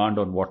a demand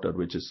on water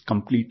which is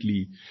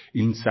completely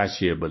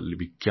insatiable.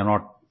 We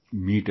cannot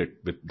meet it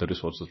with the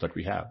resources that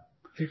we have.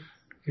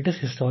 It is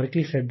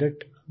historically said that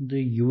the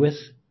US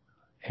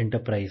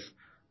enterprise,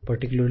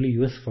 particularly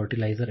US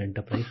fertilizer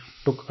enterprise,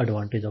 took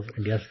advantage of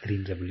India's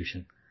Green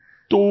Revolution.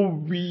 So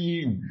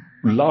we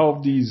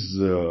love these,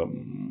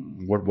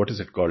 what is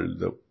it called?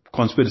 The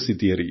conspiracy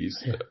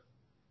theories. Yeah.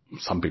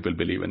 Some people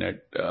believe in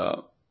it.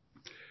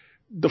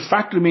 The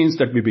fact remains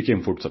that we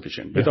became food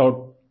sufficient.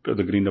 Without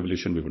the Green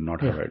Revolution, we would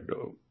not have had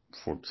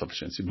food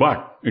sufficiency.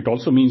 But it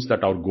also means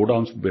that our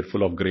godowns were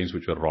full of grains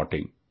which were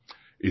rotting.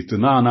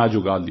 इतना अनाज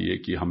उगा लिए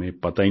कि हमें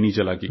पता ही नहीं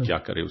चला कि क्या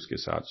करें उसके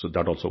साथ. So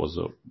that also was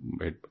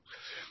a hit.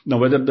 Now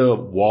whether the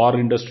war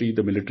industry,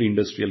 the military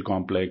industrial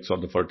complex or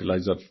the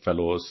fertilizer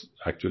fellows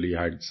actually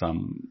had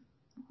some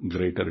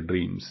greater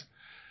dreams,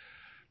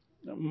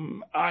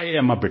 I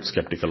am a bit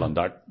skeptical on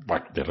that,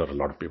 but there are a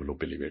lot of people who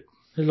believe it.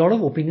 There's a lot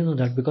of opinions on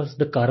that because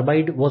the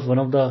carbide was one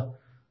of the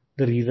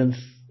reasons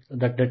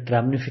that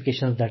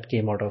ramifications that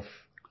came out of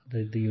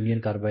the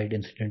Union Carbide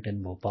incident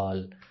in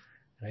Bhopal,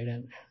 right?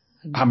 And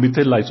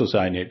methyl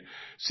isocyanate.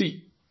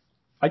 See,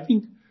 I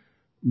think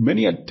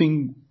many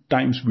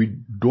times we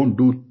don't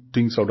do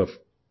things out of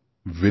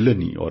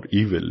villainy or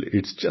evil.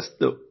 It's just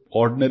the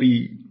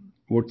ordinary,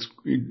 what's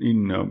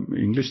in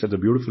English, there's a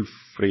beautiful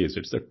phrase.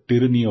 It's the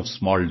tyranny of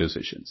small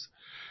decisions.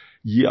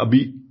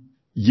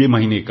 ये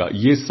महीने का,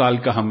 ये साल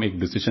का हम एक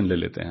decision ले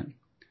लेते हैं.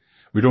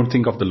 We don't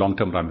think of the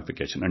long-term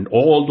ramification. And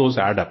all those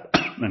add up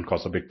and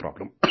cause a big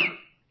problem.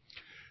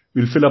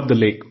 We'll fill up the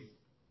lake.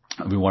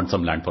 We want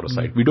some land for a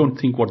site. We don't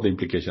think what the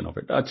implication of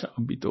it. Acha,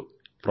 abhi to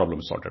problem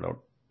is sorted out.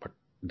 But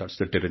that's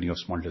the tyranny of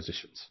small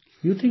decisions.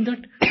 You think that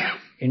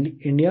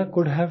India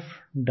could have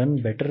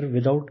done better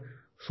without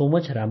so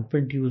much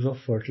rampant use of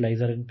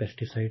fertilizer and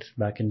pesticides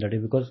back in the day?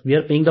 Because we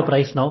are paying the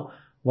price now,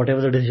 whatever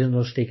the decision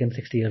was taken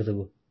 60 years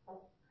ago.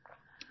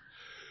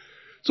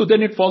 So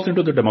then it falls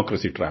into the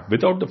democracy trap.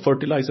 Without the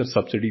fertilizer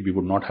subsidy, we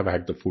would not have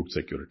had the food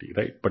security,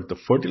 right? But the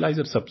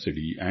fertilizer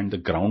subsidy and the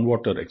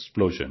groundwater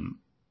explosion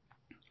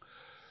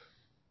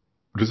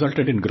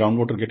resulted in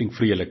groundwater getting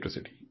free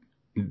electricity.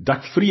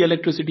 That free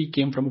electricity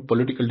came from a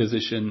political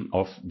decision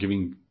of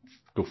giving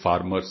to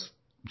farmers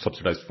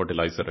subsidized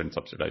fertilizer and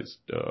subsidized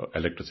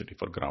electricity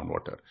for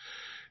groundwater.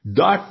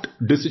 That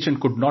decision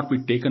could not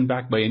be taken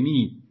back by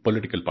any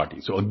political party.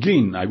 So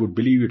again, I would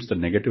believe it's the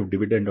negative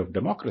dividend of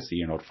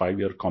democracy and our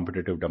 5-year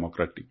competitive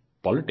democratic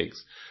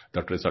politics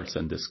that results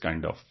in this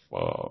kind of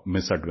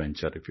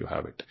misadventure, if you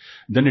have it.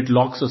 Then it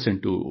locks us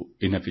into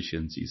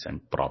inefficiencies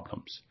and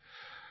problems.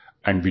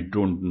 And we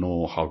don't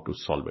know how to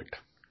solve it.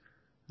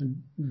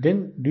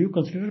 Then do you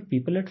consider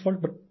people at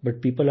fault?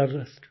 But people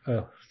are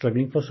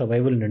struggling for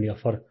survival in India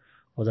for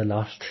the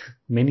last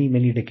many,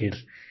 many decades,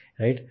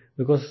 right?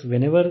 Because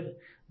whenever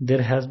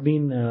there has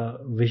been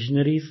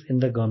visionaries in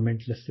the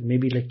government, let's say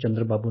maybe like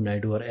Chandrababu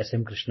Naidu or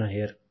S.M. Krishna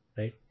here,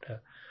 right?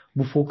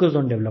 who focused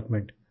on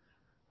development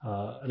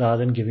rather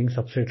than giving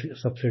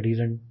subsidies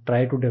and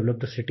try to develop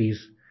the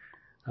cities,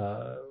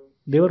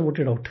 they were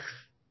voted out.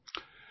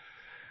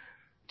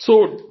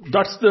 So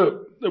that's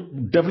the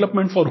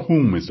development for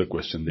whom is the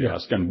question they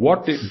ask. And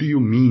what do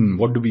you mean?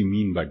 What do we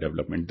mean by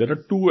development? There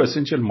are two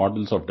essential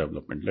models of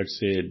development. Let's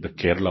say the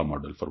Kerala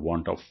model, for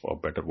want of a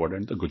better word,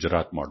 and the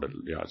Gujarat model.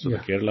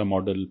 The Kerala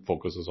model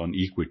focuses on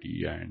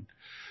equity and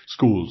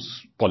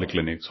schools,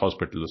 polyclinics,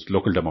 hospitals,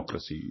 local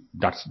democracy.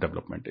 That's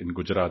development. In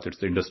Gujarat, it's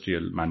the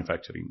industrial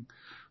manufacturing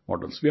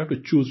models. We have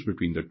to choose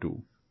between the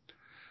two.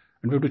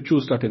 And we have to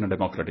choose that in a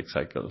democratic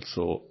cycle.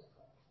 So,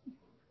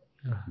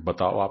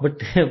 batao aap.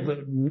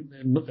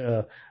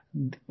 But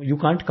you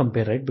can't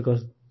compare, right?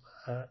 Because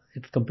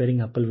it's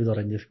comparing apple with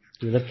oranges.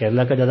 Whether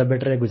Kerala ka zyada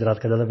better hai,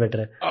 Gujarat ka zyada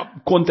better hai.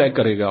 Kaun तय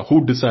करेगा?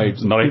 Who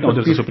decides? Now, right now,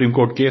 there's a Supreme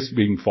Court case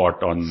being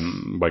fought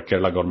on by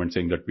Kerala government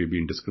saying that we've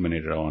been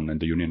discriminated on, and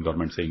the union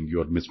government saying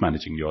you're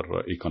mismanaging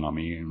your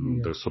economy.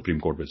 And the Supreme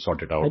Court will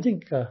sort it out. I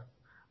think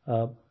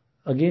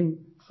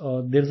again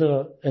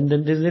and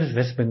then there's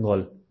West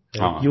Bengal.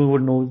 You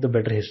would know the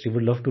better history.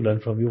 Would love to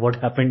learn from you what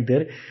happened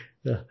there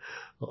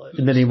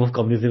in the name of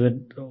communism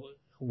and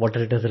what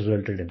it has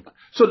resulted in.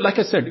 So, like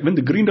I said, when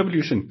the Green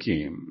Revolution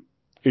came,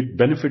 it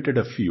benefited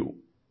a few.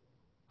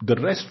 The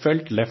rest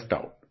felt left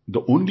out.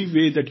 The only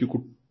way that you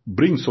could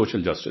bring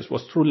social justice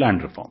was through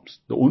land reforms.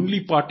 The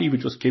only party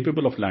which was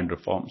capable of land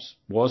reforms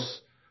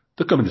was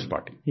the Communist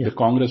Party. The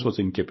Congress was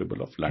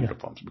incapable of land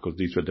reforms because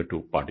these were the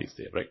two parties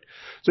there, right?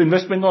 So in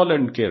West Bengal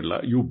and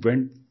Kerala, you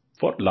went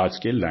for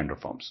large-scale land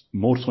reforms.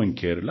 More so in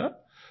Kerala,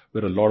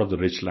 where a lot of the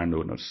rich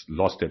landowners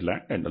lost their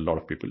land and a lot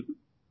of people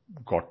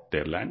got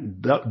their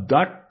land.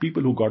 That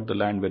people who got the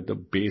land were the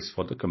base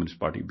for the Communist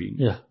Party being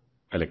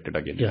elected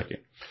again and again.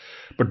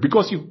 But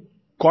because you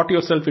caught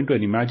yourself into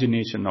an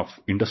imagination of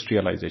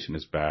industrialization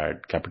is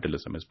bad,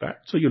 capitalism is bad,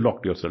 so you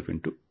locked yourself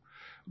into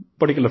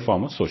particular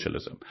form of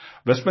socialism.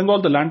 West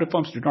Bengal, the land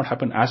reforms did not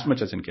happen as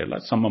much as in Kerala.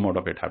 Some amount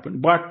of it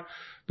happened. But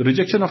the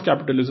rejection of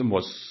capitalism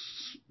was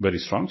very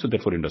strong. So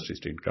therefore industries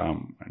didn't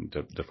come and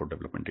therefore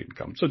development didn't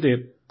come. So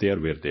they are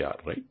where they are,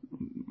 right?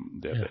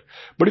 They're there.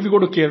 But if you go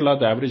to Kerala,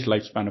 the average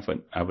lifespan of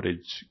an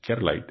average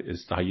Keralite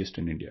is the highest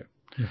in India.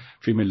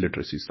 Female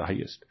literacy is the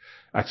highest.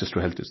 Access to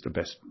health is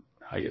the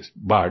highest.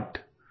 But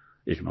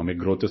economic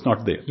growth is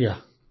not there.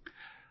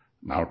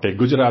 Now take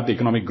Gujarat, the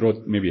economic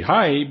growth may be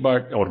high,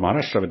 or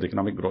Maharashtra with the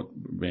economic growth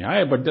may be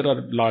high, but there are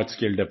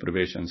large-scale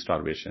deprivation,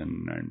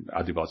 starvation, and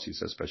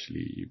Adivasis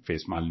especially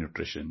face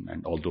malnutrition,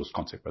 and all those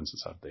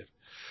consequences are there.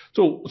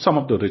 So some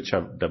of the rich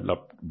have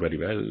developed very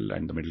well,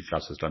 and the middle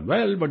class has done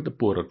well, but the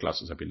poorer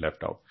classes have been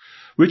left out.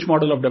 Which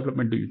model of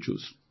development do you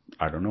choose?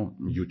 I don't know.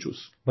 You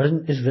choose. But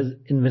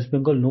in West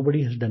Bengal,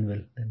 nobody has done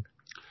well then.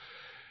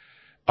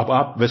 अब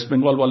आप waste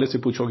Bengal वाले से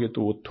पूछोगे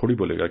तो वो थोड़ी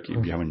बोलेगा कि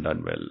वी हैवंट डन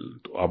वेल.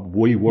 तो अब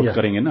वही वोट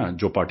करेंगे ना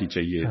जो पार्टी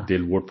चाहिए. They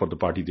will vote for the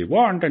party they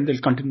want and they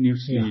will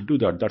continuously do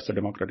that. That's a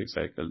democratic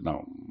cycle. Now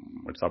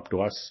it's up to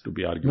us to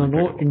be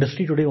argumentative. No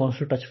industry today wants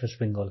to touch West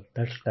Bengal.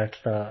 That's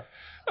the...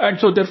 And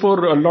so therefore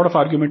a lot of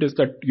argument is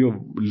that you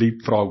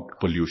leapfrogged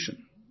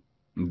pollution.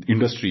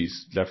 Industries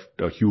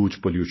left a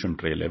huge pollution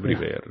trail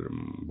everywhere.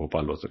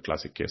 Bhopal was a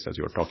classic case, as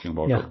you were talking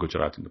about, or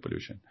Gujarat in the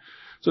pollution.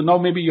 So now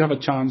maybe you have a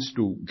chance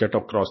to get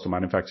across the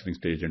manufacturing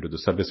stage into the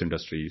service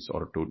industries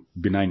or to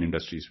benign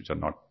industries which are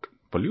not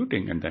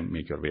polluting and then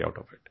make your way out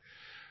of it.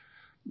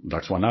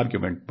 That's one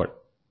argument, but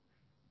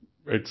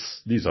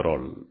these are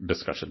all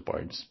discussion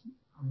points.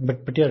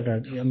 But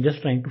I'm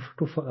just trying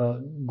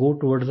to go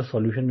towards a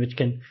solution which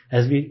can,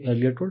 as we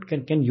earlier told,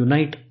 can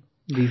unite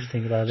these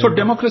things. So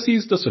democracy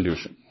is the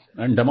solution.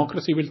 And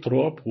democracy will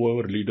throw up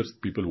whoever leaders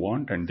people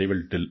want and they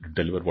will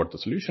deliver what the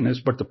solution is.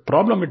 But the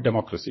problem with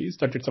democracy is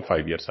that it's a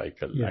 5-year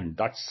cycle. And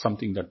that's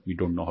something that we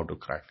don't know how to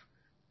crack.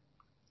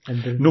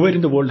 And nowhere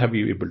in the world have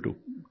we been able to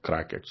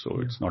crack it.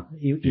 So it's not...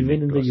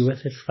 Even in the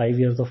US, it's 5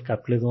 years of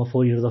capitalism or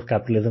 4 years of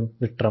capitalism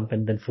with Trump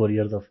and then 4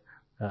 years of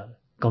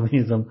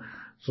communism,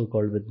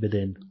 so-called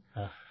within.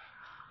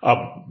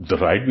 The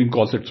right wing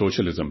calls it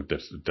socialism.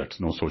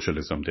 That's no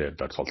socialism there.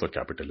 That's also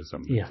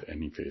capitalism in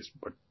any phase.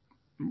 But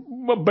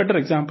a better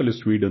example is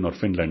Sweden or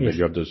Finland, where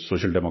you have the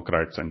social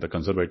democrats and the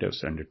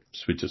conservatives, and it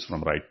switches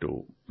from right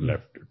to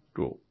left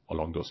to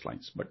along those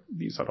lines. But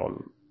these are all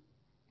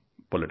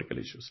political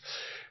issues.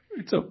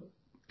 It's a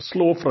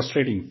slow,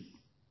 frustrating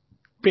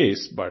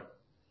pace, but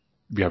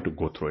we have to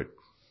go through it.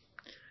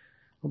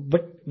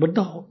 But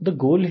the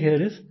goal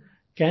here is,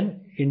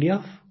 can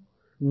India,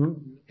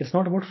 it's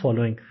not about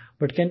following,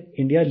 but can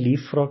India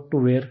leapfrog to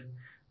where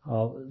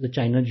the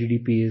China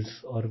GDP is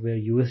or where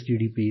US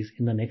GDP is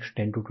in the next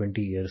 10 to 20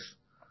 years?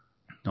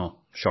 No.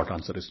 Short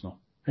answer is no.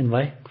 And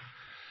why?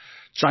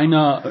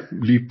 China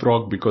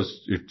leapfrog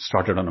because it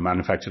started on a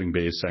manufacturing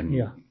base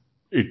and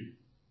it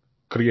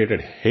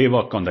created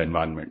havoc on the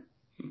environment.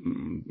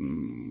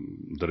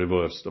 The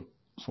rivers, the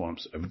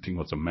swamps, everything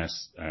was a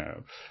mess.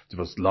 There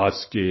was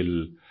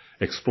large-scale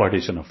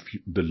exploitation of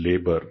the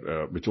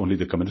labor, which only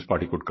the Communist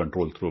Party could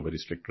control through a very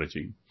strict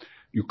regime.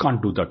 You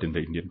can't do that in the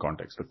Indian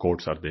context. The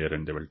courts are there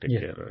and they will take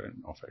care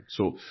of it.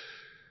 So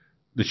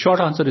The short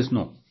answer is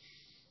no.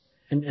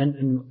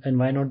 And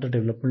why not the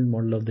development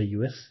model of the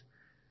US?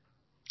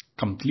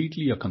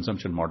 Completely a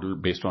consumption model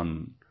based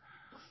on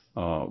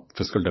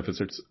fiscal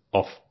deficits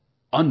of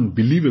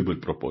unbelievable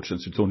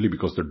proportions. It's only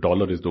because the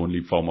dollar is the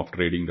only form of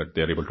trading that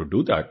they're able to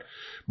do that.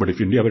 But if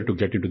India were to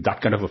get into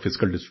that kind of a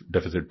fiscal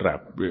deficit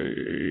trap,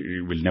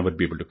 it will never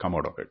be able to come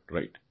out of it,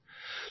 right?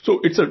 So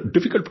it's a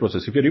difficult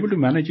process. If you're able to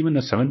manage even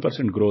a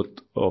 7% growth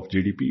of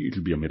GDP,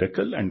 it'll be a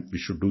miracle, and we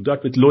should do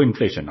that with low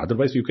inflation.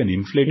 Otherwise, you can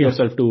inflate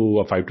yourself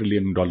to a $5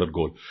 trillion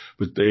goal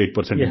with the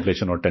 8%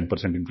 inflation or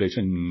 10%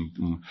 inflation,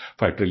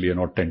 $5 trillion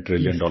or $10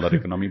 trillion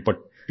economy.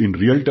 But in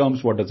real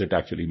terms, what does it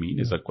actually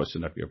mean is a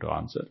question that we have to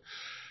answer.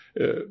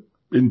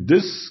 In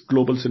this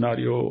global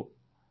scenario,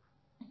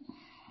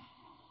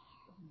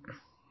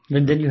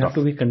 then you have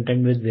to be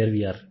content with where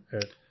we are.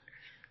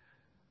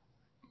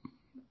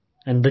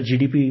 And the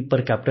GDP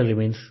per capita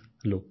remains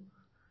low.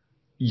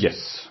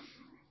 Yes.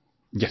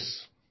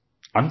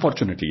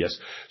 Unfortunately, yes.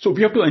 So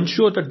we have to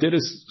ensure that there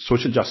is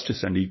social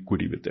justice and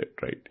equity with it,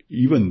 right?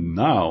 Even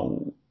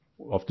now,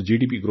 of the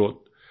GDP growth,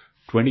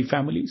 20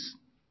 families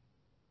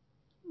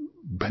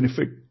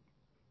benefit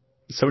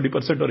 70%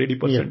 or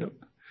 80%.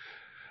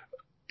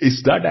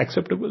 Is that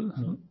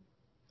acceptable?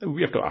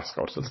 We have to ask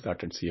ourselves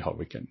that and see how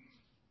we can.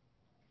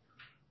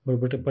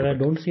 But I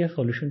don't see a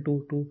solution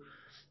to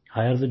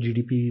higher the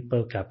GDP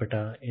per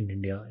capita in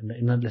India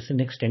in let's say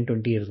next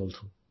 10-20 years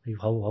also.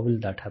 How will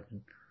that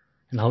happen?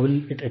 And how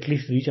will it at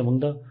least reach among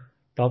the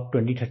top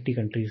 20-30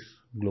 countries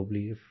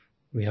globally if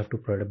we have to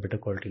provide a better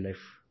quality life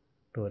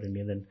to our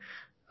India? Then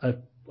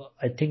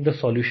I think the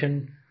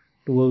solution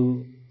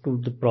to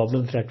the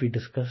problems that we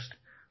discussed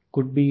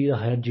could be a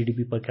higher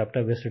GDP per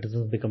capita where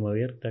citizens become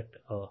aware that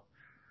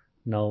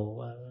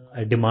now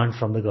I demand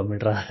from the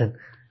government rather than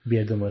be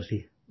at the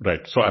mercy.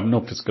 Right. So I'm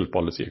no fiscal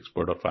policy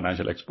expert or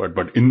financial expert,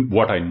 but in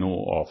what I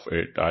know of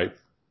it, I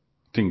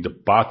think the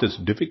path is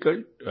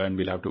difficult and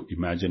we'll have to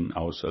imagine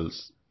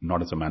ourselves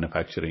not as a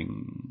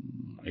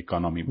manufacturing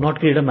economy. Not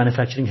create a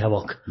manufacturing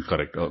havoc.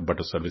 Correct. But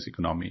a service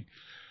economy.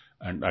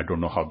 And I don't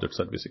know how that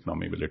service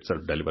economy will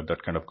itself deliver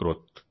that kind of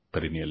growth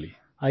perennially.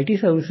 IT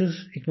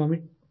services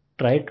economy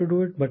tried to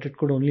do it, but it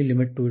could only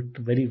limit to it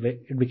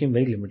it became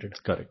very limited.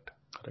 Correct.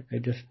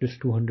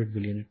 Just 200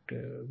 billion.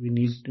 We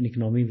need an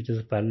economy which is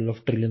a parallel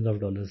of trillions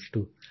of dollars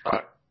too.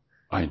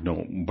 I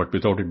know, but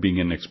without it being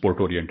an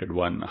export-oriented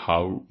one,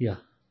 how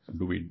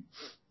do we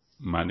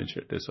manage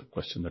it is a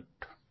question that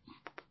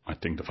I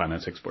think the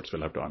finance experts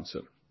will have to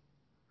answer.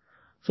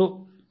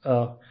 So,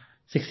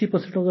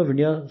 60% of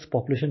India's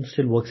population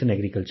still works in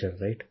agriculture,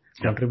 right?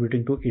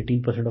 Contributing to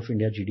 18% of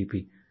India's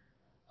GDP.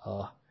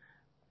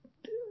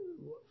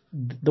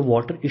 The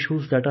water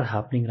issues that are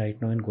happening right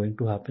now and going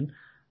to happen,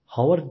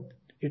 how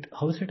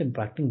is it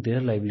impacting their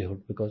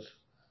livelihood?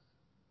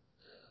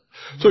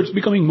 So it's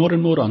becoming more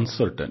and more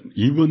uncertain.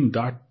 Even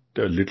that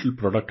little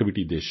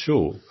productivity they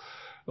show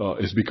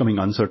is becoming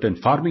uncertain.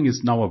 Farming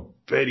is now a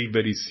very,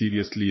 very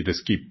seriously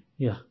risky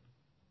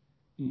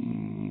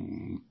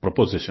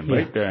proposition,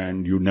 right?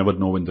 And you never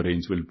know when the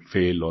rains will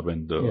fail or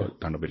when the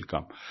thunder will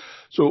come.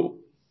 So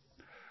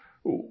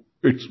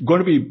it's going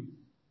to be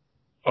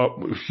a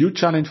huge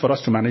challenge for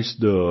us to manage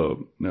the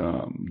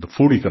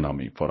food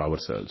economy for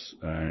ourselves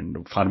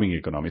and farming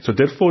economy. So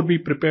therefore, be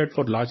prepared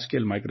for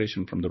large-scale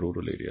migration from the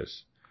rural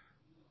areas.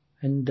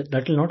 And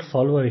that will not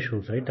solve our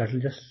issues, right? That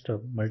will just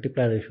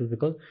multiply the issues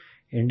because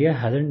India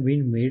hasn't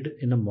been made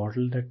in a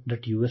model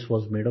that US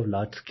was made of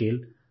large-scale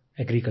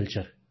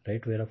agriculture,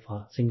 right? Where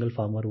a single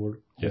farmer would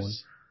own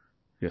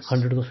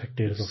hundreds of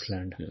hectares of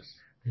land.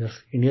 Yes,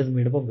 India is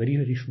made up of very,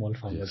 very small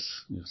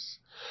farmers. Yes.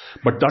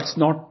 But that's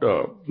not,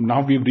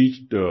 now we've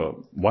reached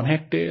 1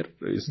 hectare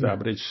is the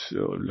average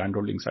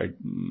landholding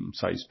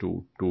size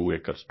to 2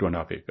 acres,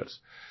 2.5 acres.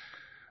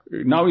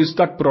 Now, is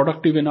that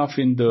productive enough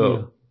in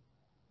the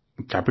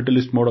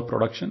capitalist mode of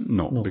production?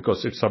 No,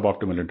 because it's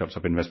suboptimal in terms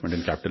of investment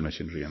in capital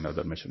machinery and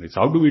other machineries.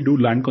 How do we do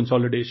land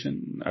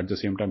consolidation at the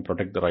same time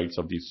protect the rights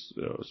of these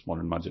small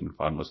and marginal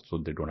farmers so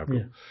they don't have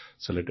to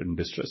sell it in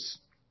distress?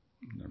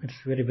 It's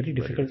very, very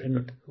difficult.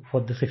 And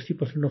for the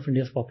 60% of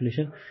India's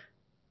population,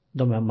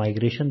 the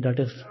migration that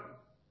is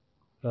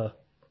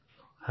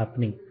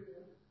happening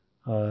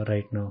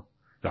right now,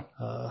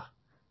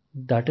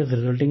 that is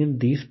resulting in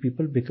these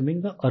people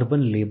becoming the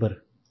urban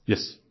labor.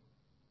 Yes.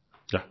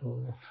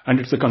 And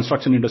it's the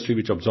construction industry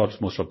which absorbs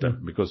most of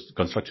them because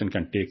construction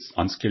can take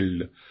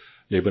unskilled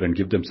labor and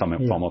give them some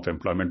form of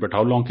employment. But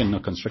how long can a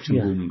construction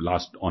boom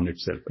last on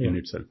itself, in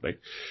itself, right?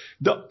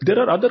 There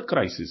are other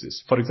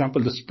crises. For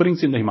example, the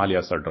springs in the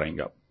Himalayas are drying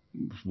up.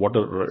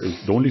 Water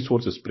is the only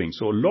source of springs.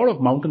 So a lot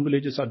of mountain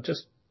villages are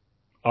just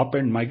up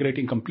and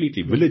migrating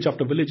completely. Village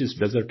after village is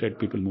deserted,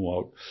 people move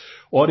out.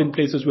 Or in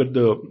places where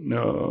the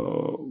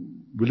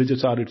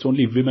villages are, it's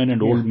only women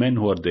and old men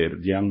who are there.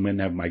 The young men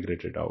have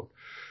migrated out.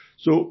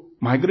 So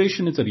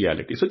migration is a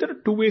reality. So there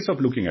are two ways of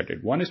looking at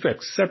it. One is to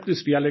accept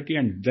this reality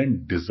and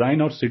then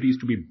design our cities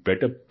to be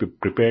better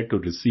prepared to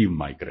receive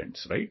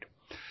migrants, right?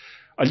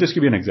 I'll just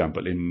give you an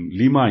example. In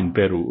Lima, in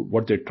Peru,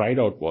 what they tried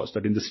out was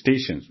that in the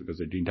stations, because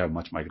they didn't have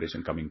much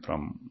migration coming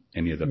from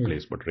any other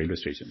place but railway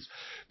stations,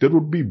 there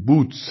would be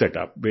booths set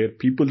up where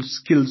people's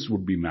skills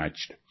would be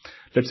matched.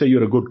 Let's say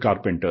you're a good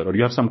carpenter or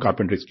you have some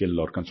carpentry skill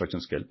or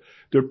construction skill.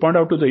 They would point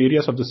out to the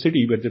areas of the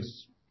city where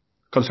there's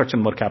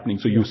construction work happening,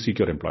 so you seek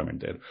your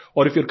employment there.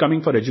 Or if you're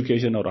coming for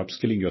education or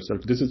upskilling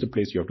yourself, this is the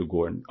place you have to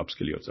go and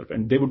upskill yourself.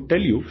 And they would tell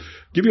you,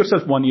 give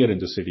yourself 1 year in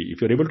the city. If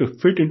you're able to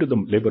fit into the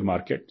labor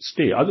market,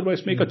 stay.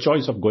 Otherwise, make a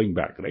choice of going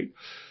back, right?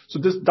 So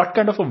that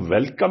kind of a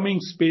welcoming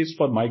space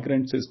for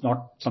migrants is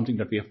not something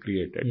that we have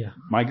created. Yeah.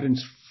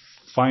 Migrants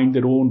find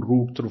their own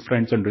route through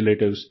friends and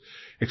relatives,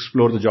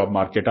 explore the job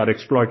market, are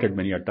exploited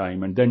many a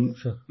time, and then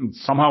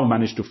somehow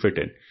manage to fit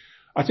in.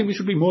 I think we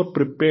should be more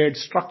prepared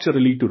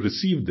structurally to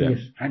receive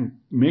them and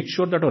make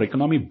sure that our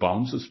economy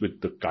bounces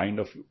with the kind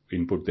of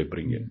input they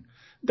bring in.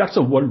 That's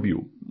a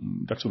worldview.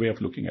 That's a way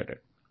of looking at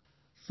it.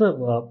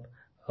 So,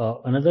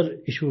 another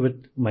issue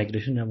with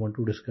migration I want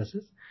to discuss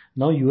is,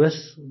 now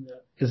US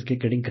is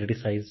getting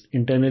criticized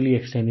internally,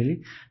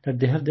 externally, that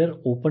they have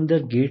opened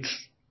their gates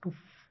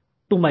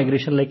to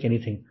migration like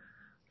anything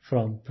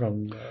from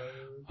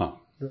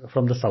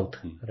the South,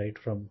 right,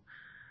 from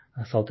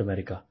South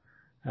America.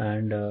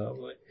 And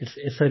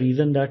it's a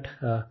reason that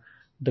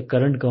the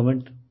current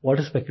government, what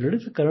is speculated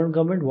is the current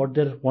government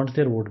wants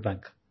their vote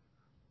bank.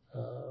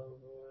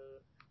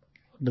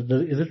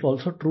 Is it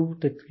also true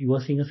that you are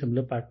seeing a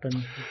similar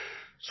pattern?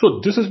 So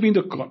this has been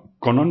the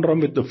conundrum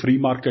with the free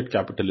market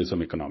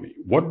capitalism economy.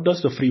 What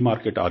does the free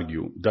market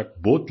argue?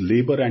 That both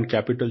labor and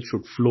capital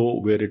should flow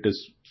where it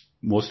is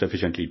most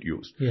efficiently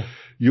used. Yeah.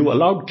 You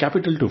allowed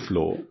capital to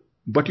flow,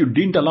 but you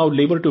didn't allow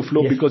labor to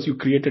flow because you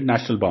created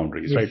national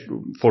boundaries, right?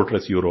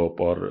 Fortress Europe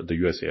or the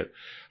USA.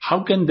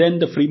 How can then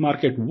the free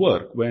market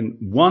work when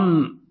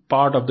one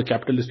part of the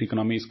capitalist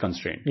economy is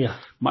constrained? Yeah.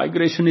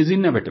 Migration is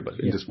inevitable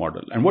in this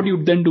model. And what do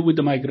you then do with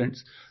the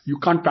migrants? You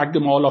can't pack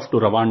them all off to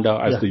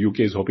Rwanda as the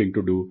UK is hoping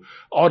to do.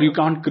 Or you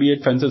can't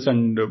create fences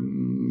and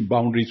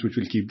boundaries which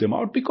will keep them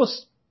out,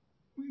 because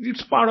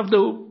it's part of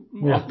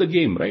the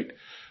game, right?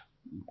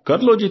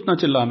 कर लो जितना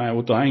चिल्लाना है,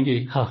 वो तो आएंगे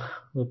ही. हाँ,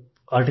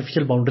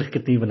 artificial boundary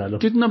कितनी बना लो,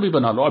 कितना भी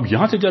बना लो. अब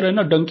यहाँ से जा रहे हैं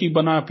ना, डंकी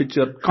बना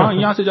पिक्चर, कहाँ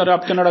यहाँ से जा रहे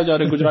हैं, आप कनाडा जा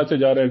रहे हैं, गुजरात से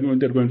जा रहे हैं,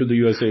 they're going to the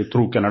USA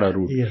through Canada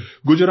route.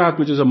 Gujarat,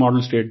 which is a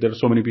model state, there are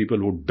so many people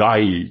who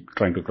die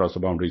trying to cross the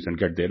boundaries and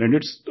get there, and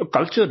it's a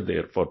culture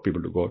there for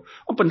people to go.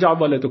 और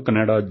पंजाब वाले तो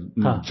Canada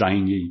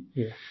जाएंगे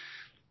ही.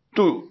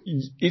 तो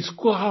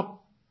इसको आप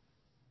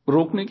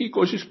रोकने की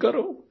कोशिश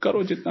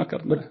करो जितना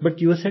करना है.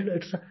 But you said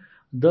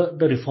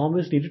the reform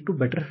is needed to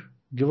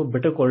give a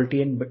better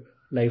quality and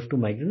life to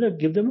migrants,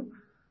 give them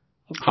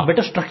a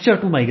better structure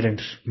to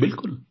migrants.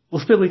 बिल्कुल.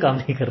 उस पे कोई काम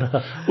नहीं कर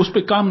रहा. उस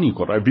पे काम नहीं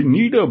कर रहा. We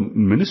need a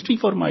ministry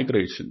for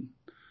migration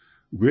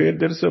where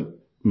there is a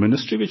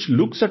ministry which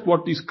looks at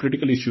what these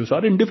critical issues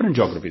are in different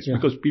geographies,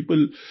 because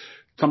people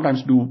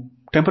sometimes do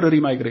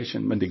temporary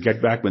migration when they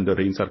get back, when the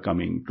rains are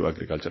coming, to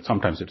agriculture.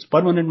 Sometimes it's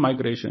permanent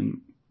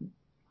migration.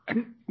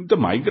 And the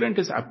migrant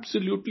is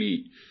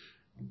absolutely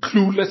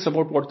clueless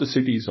about what the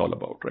city is all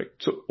about, right?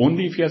 So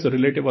only if he has a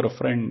relative or a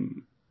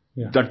friend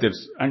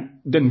and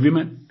then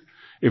women,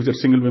 if they're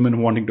single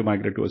women wanting to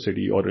migrate to a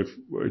city, or if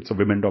it's a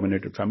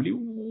women-dominated family,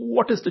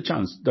 what is the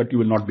chance that you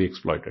will not be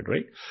exploited,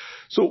 right?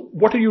 So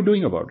what are you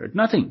doing about it?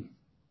 Nothing.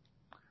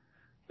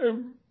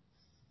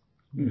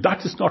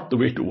 That is not the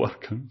way to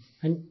work.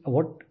 And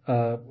what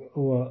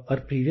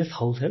our previous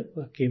house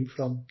help came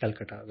from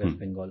Calcutta, West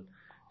Bengal.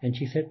 And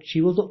she said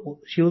she was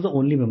the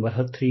only member.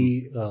 Her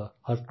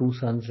two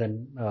sons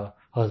and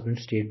husband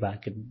stayed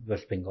back in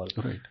West Bengal.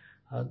 Right.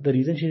 The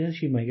reason she said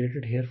she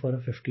migrated here for a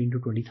 15 to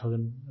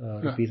 20,000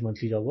 rupees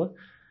monthly job was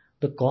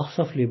the cost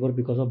of labor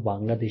because of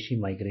Bangladeshi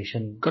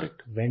migration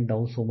went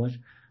down so much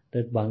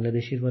that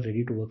Bangladeshis were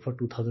ready to work for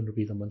 2,000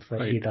 rupees a month for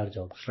 8-hour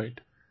jobs. Right.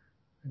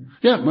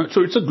 Yeah,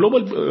 so it's a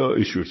global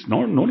issue. It's no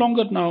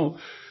longer now.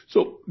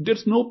 So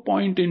there's no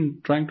point in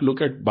trying to look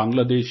at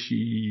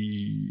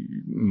Bangladeshi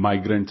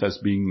migrants as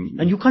being...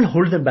 And you can't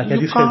hold them back.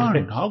 You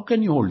can't. How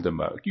can you hold them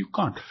back? You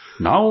can't.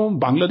 Now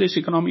Bangladesh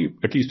economy,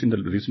 at least in the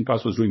recent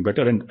past, was doing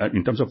better. And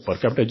in terms of per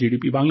capita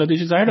GDP,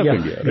 Bangladesh is ahead of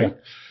India, right?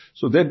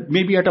 So then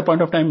maybe at a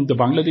point of time, the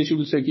Bangladeshi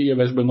will say कि ये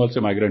West Bengal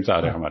से migrants आ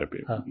रहे हैं हमारे पे.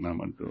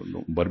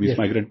 Burmese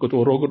migrant को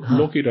तो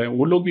लोग ही रहे हैं,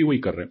 वो लोग भी वही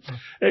कर रहे हैं.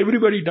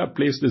 Everybody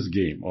plays this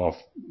game of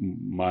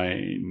my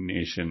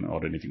nation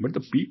or anything. But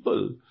the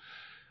people,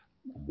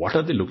 what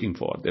are they looking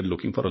for? They're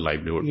looking for a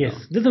livelihood. Yes,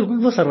 they're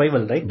looking for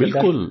survival, right?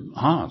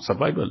 बिल्कुल,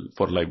 survival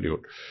for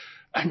livelihood.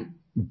 And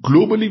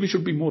globally, we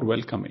should be more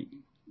welcoming.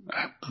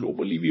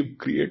 Globally, we've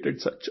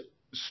created such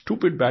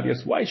stupid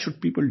barriers. Why should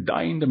people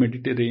die in the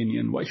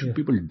Mediterranean? Why should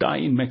people die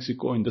in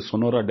Mexico, in the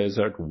Sonora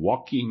Desert,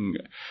 walking?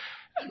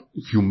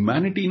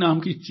 Humanity नाम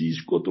की चीज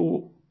को तो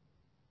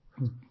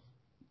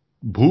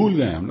भूल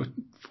गए हम लोग,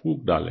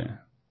 फूक डाले हैं.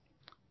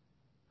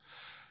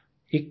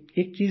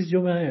 एक चीज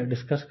जो मैं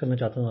डिस्कस करना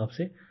चाहता हूँ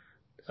आपसे,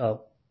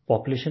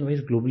 population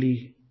wise globally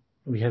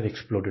we have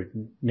exploded,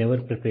 never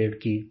prepared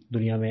कि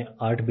दुनिया में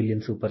 8 बिलियन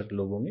से ऊपर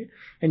लोग होंगे.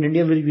 And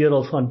India we are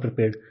also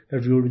अनप्रिपेयर्ड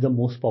that we would be the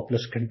most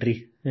populous country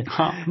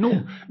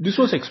No, this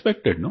was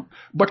expected, no?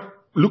 But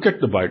look at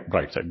the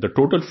bright side. The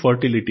total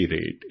fertility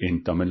rate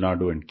in Tamil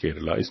Nadu and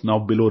Kerala is now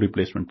below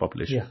replacement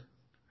population. Yeah.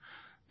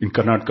 In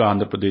Karnataka,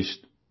 Andhra Pradesh,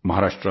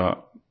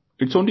 Maharashtra,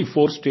 it's only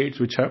 4 states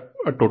which have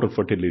a total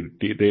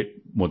fertility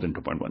rate more than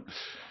 2.1.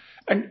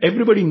 And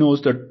everybody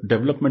knows that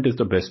development is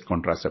the best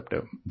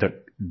contraceptive.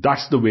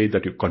 That's the way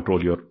that you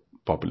control your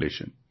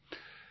population.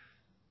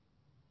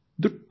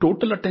 The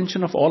total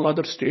attention of all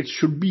other states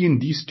should be in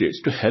these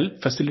states to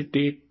help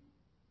facilitate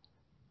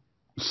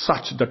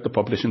such that the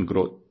population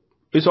growth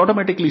is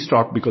automatically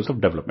stopped because of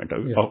development,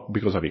 or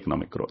because of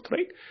economic growth,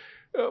 right?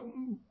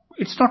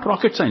 It's not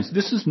rocket science.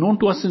 This is known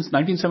to us since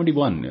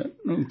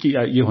 1971, कि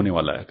ये होने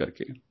वाला है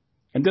करके.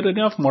 And there are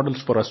enough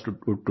models for us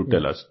to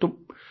tell us. तो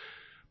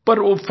पर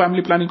वो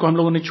family planning को हम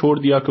लोगों ने छोड़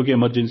दिया क्योंकि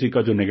इमरजेंसी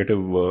का जो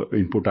नेगेटिव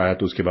इनपुट आया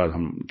तो उसके बाद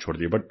हम छोड़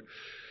दिए. But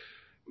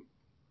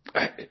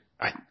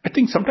I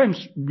think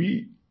sometimes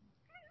we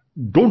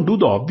don't do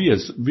the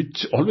obvious,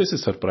 which always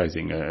is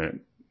surprising.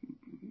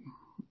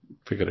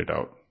 Figure it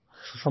out.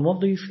 So some of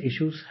these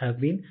issues have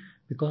been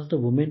because the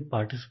women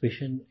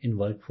participation in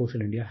workforce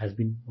in India has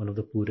been one of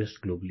the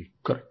poorest globally.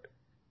 Correct.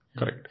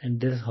 And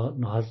there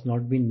has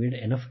not been made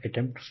enough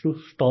attempts to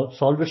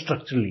solve it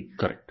structurally.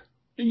 Correct.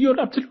 You're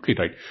absolutely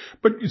right.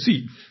 But you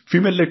see,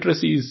 female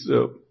literacy is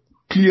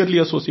clearly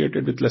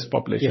associated with less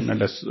population and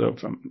less,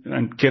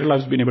 and Kerala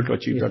has been able to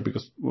achieve that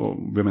because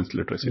women's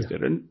literacy is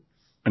there.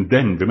 And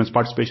then women's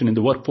participation in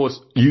the workforce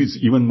is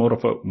even more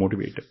of a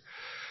motivator.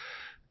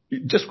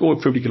 Just go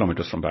 50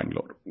 kilometers from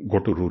Bangalore, go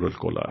to rural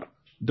Kolar.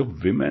 The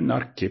women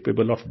are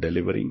capable of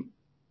delivering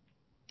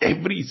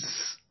every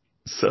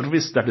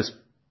service that is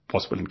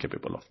possible and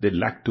capable of. They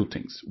lack 2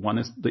 things. One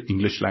is the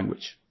English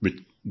language, which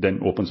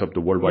then opens up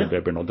the World Wide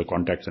Web and all the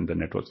contacts and the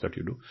networks that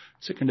you do.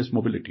 Second is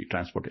mobility,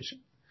 transportation.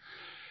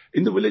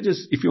 In the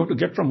villages, if you have to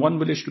get from one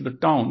village to the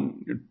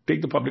town, you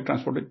take the public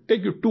transport, it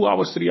take you 2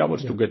 hours, 3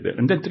 hours to get there,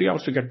 and then 3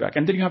 hours to get back.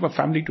 And then you have a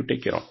family to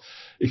take care of.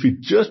 If you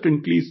just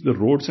increase the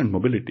roads and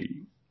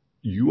mobility,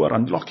 you are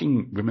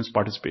unlocking women's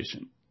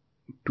participation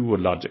to a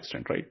large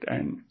extent, right?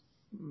 And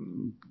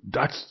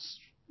that's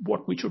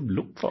what we should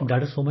look for.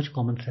 That is so much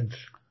common sense.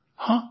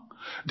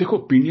 देखो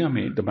पीनिया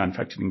में the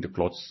manufacturing, the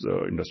clothes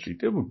industry,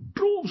 there were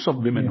droves of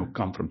women who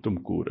come from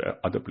Tumkur,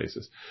 other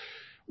places.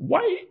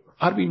 Why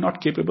are we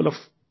not capable of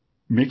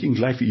making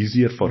life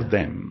easier for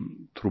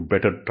them through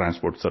better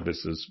transport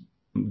services?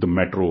 The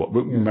metro,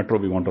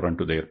 we want to run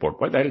to the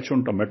airport. Why the hell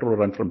shouldn't a metro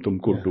run from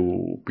Tumkur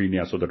to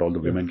Pina so that all the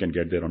women can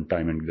get there on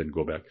time and then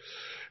go back?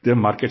 There are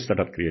markets that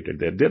are created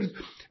there. There's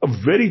a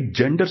very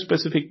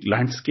gender-specific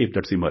landscape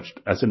that's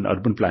emerged as an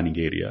urban planning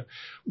area.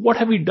 What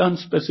have we done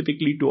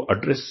specifically to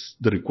address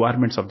the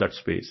requirements of that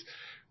space?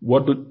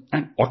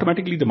 And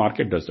automatically the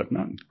market does that.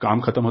 Na? काम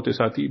खत्म होते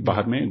साथ ही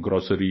बाहर में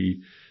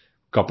grocery,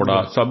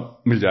 kapda,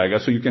 सब मिल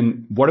जाएगा. So you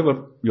can,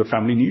 whatever your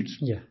family needs,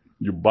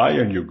 you buy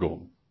and you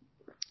go.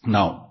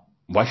 Now,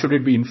 why should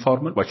it be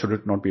informal? Why should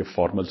it not be a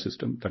formal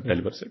system that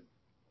delivers it?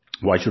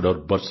 Why should our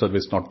bus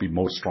service not be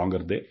more stronger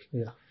there?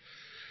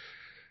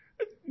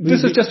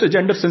 This is just a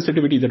gender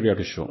sensitivity that we have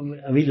to show.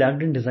 We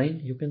lagged in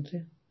design, you can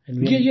say.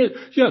 And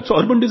So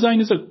urban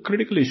design is a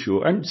critical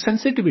issue. And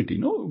sensitivity,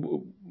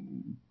 no?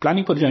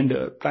 Planning for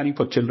gender, planning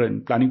for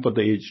children, planning for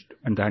the aged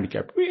and the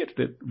handicapped.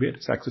 Where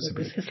is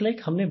accessibility? It's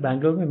like हमने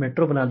बैंगलोर में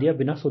metro बना दिया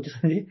बिना सोचे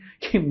समझे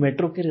कि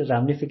metro के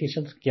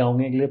ramifications क्या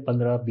होंगे अगले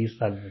 15-20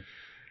 साल में.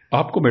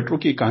 आपको मेट्रो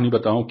की कहानी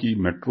बताऊं कि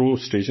मेट्रो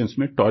स्टेशंस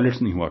में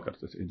टॉयलेट्स नहीं हुआ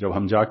करते थे. जब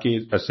हम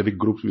जाके सिविक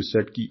ग्रुप्स वी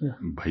सेड कि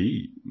भाई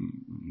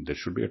there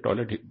should be a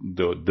toilet.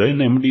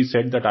 Then MD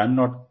said that I am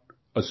not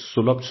a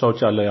सुलभ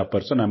शौचालय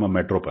person, I am a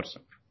metro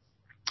person.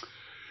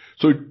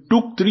 So it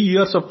took 3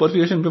 years of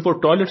persuasion before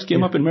toilets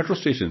came up in metro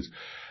stations.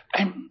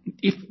 And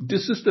if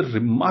this is the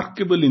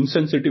remarkable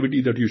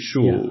insensitivity that you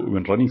show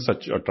when running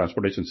such a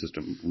transportation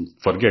system,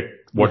 forget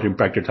what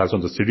impact it has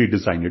on the city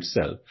design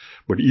itself,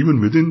 but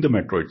even within the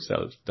metro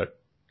itself, that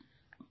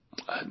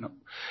no,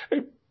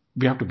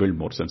 we have to build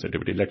more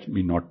sensitivity. Let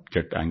me not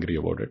get angry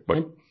about it.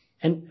 But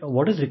and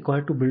what is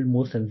required to build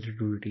more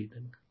sensitivity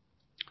then?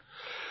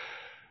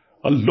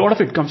 A lot of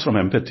it comes from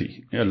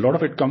empathy. A lot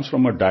of it comes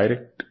from a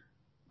direct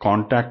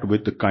contact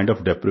with the kind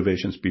of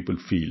deprivations people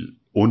feel.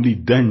 Only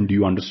then do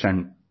you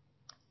understand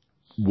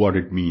what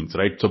it means,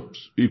 right? So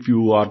if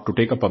you are to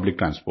take a public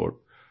transport,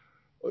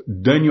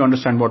 then you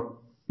understand what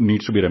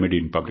needs to be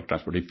remedied in public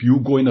transport. If you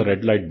go in a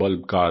red light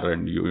bulb car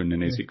and you in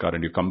an AC car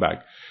and you come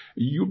back,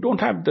 you don't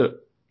have the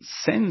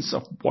sense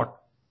of what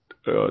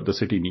the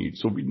city needs.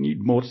 So we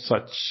need more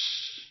such.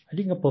 I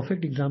think a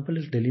perfect example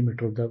is Delhi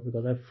Metro,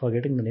 because I'm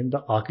forgetting the name.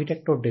 The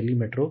architect of Delhi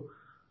Metro,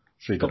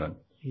 Sridharan.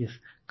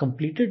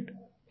 Completed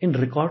in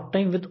record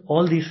time with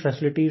all these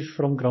facilities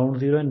from ground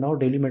zero, and now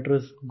Delhi Metro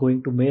is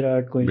going to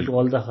Meerut, going to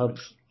all the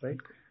hubs, right?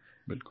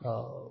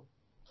 So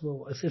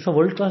it's a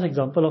world-class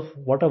example of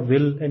what a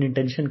will and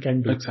intention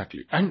can do.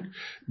 Exactly. And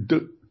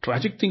the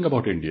tragic thing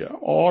about India,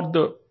 or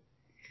the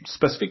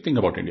specific thing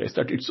about India, is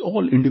that it's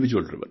all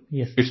individual driven.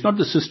 Yes. It's not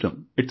the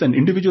system. It's an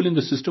individual in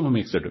the system who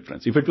makes the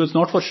difference. If it was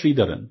not for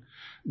Sridharan,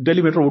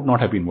 Delhi Metro would not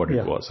have been what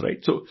it was,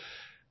 right? So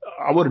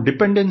our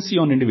dependency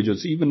on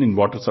individuals, even in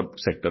water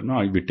sector,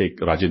 now we take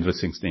Rajendra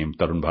Singh's name,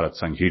 Tarun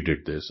Bharat Sangh, he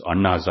did this,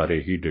 Anna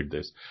Hazare, he did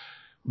this.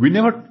 We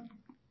never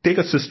take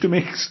a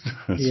systemic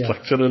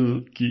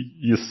structural ki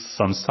ye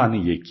samstha ne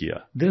ye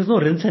kiya. There is no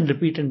rinse and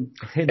repeat in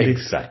this.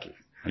 Exactly.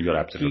 You're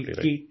absolutely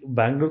right.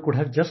 Bangalore could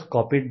have just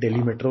copied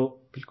Delhi Metro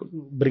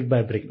brick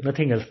by brick,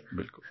 nothing else.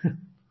 बिल्कुल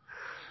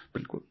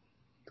बिल्कुल.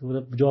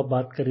 तो जो आप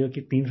बात कर रहे हो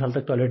कि 3 साल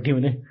तक टॉयलेट नहीं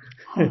बने,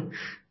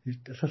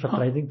 it's a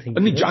surprising thing.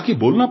 नहीं, जाके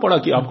बोलना पड़ा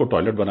कि आपको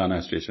टॉयलेट बनाना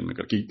है स्टेशन में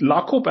करके.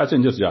 लाखों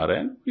पैसेंजर्स जा रहे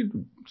हैं,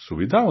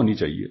 सुविधा होनी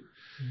चाहिए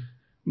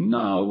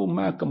ना. वो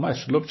मैं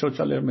सुलभ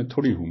शौचालय में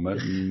थोड़ी हूँ,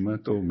 मैं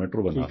तो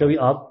मेट्रो बना. कभी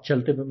आप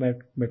चलते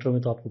मेट्रो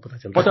में तो आपको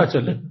पता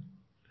चले.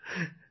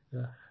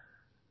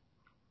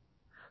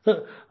 So,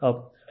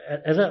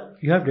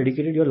 you have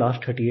dedicated your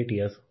last 38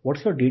 years.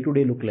 What's your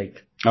day-to-day look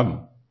like?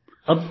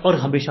 अब और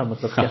हमेशा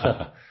मतलब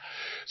कैसा?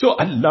 So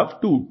I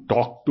love to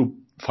talk to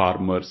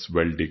farmers,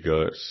 well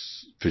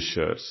diggers,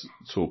 fishers,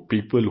 so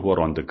people who are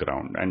on the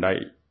ground, and I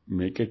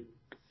make it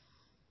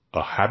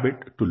a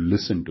habit to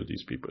listen to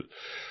these people.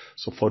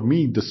 So for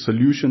me, the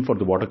solution for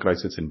the water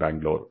crisis in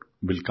Bangalore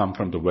will come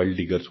from the well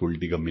diggers who will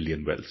dig 1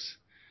 million wells,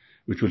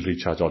 which will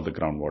recharge all the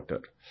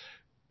groundwater.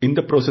 In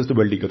the process, the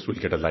well diggers will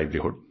get a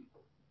livelihood.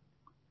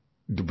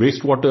 The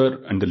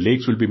wastewater and the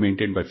lakes will be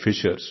maintained by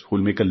fishers who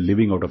will make a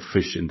living out of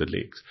fish in the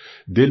lakes.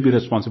 They'll be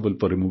responsible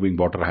for removing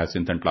water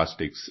hyacinth and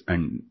plastics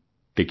and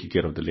taking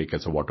care of the lake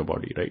as a water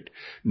body, right?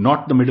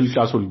 Not the middle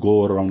class will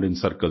go around in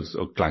circles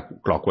or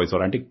clockwise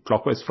or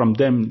anti-clockwise. From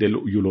them,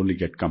 you'll only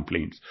get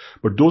complaints.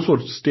 But those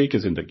whose stake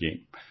is in the game,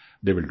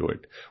 they will do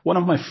it. One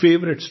of my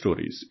favorite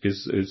stories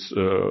is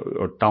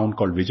a town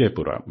called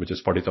Vijaypura, which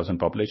is 40,000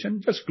 population,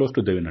 just close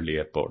to Devanhalli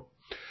airport.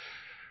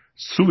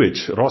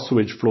 Raw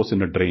sewage flows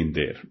in a drain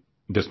there.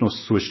 There's no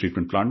sewage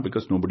treatment plant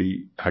because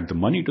nobody had the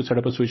money to set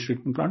up a sewage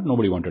treatment plant.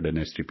 Nobody wanted an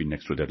STP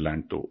next to their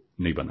land, so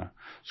nahi bana.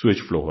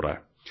 Sewage flow ho raha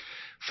hai.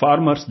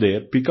 Farmers there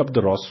pick up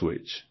the raw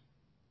sewage,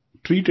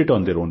 treat it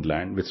on their own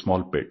land with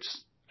small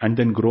pits, and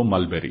then grow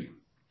mulberry,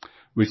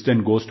 which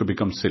then goes to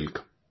become silk.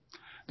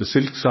 The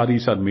silk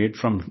saris are made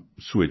from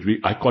sewage.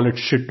 I call it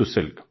shit to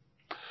silk.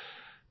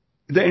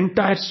 The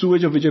entire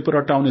sewage of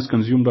Vijaypura town is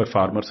consumed by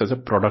farmers as a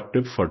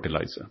productive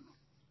fertilizer,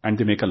 and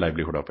they make a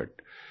livelihood of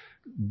it.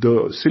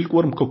 The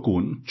silkworm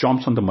cocoon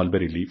chomps on the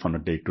mulberry leaf on a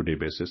day-to-day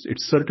basis. It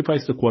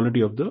certifies the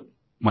quality of the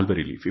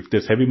mulberry leaf. If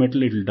there's heavy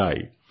metal, it will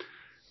die.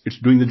 It's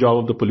doing the job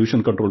of the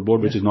pollution control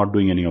board, which is not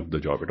doing any of the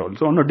job at all.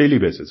 So on a daily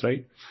basis,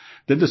 right?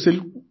 Then the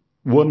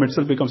silkworm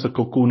itself becomes a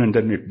cocoon and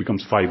then it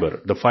becomes fiber.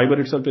 The fiber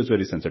itself is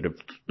very sensitive.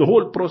 The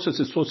whole process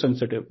is so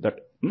sensitive that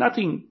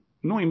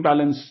no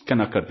imbalance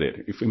can occur there.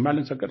 If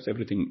imbalance occurs,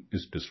 everything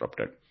is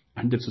disrupted.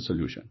 And that's a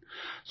solution.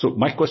 So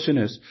my question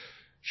is,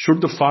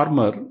 should the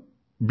farmer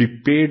be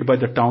paid by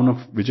the town of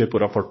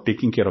Vijaypura for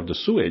taking care of the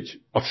sewage,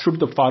 or should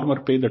the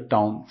farmer pay the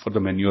town for the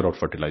manure or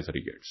fertilizer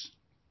he gets?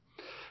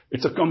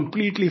 It's a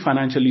completely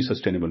financially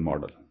sustainable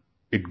model.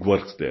 It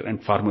works there,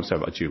 and farmers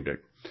have achieved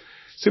it.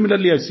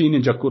 Similarly, I've seen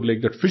in Jakkur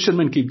Lake that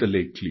fishermen keep the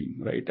lake clean,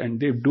 right?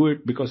 And they do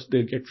it because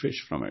they get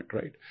fish from it,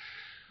 right?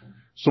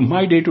 So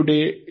my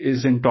day-to-day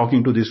is in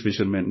talking to these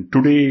fishermen.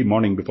 Today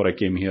morning before I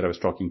came here, I was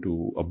talking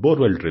to a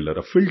borewell driller,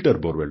 a filter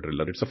borewell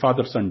driller. It's a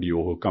father-son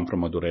duo who come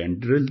from Madurai and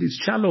drill these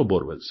shallow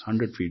borewells,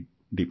 100 feet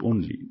deep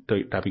only,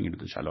 tapping into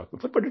the shallow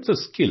aquifer. But it's a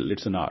skill,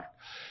 it's an art.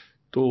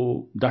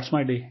 So that's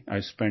my day.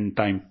 I spend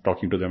time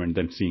talking to them and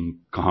then seeing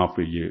kahan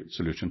pe ye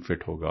solution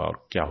fit hoga aur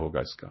kya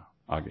hoga iska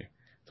aage.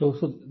 So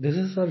this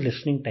is our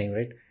listening time,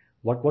 right?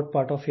 What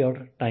part of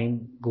your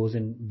time goes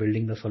in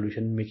building the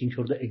solution, making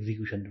sure the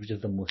execution, which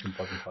is the most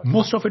important part?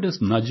 Most of it is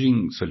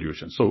nudging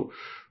solutions. So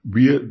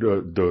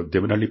the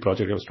Devanhalli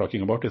project I was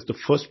talking about is the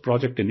first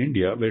project in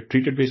India where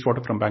treated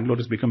wastewater from Bangalore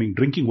is becoming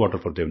drinking water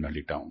for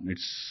Devanhalli town.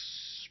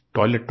 It's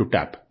toilet to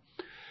tap.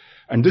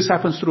 And this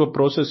happens through a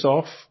process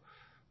of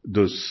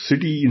the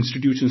city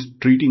institutions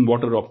treating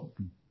water of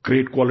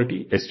great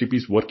quality,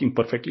 STPs working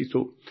perfectly.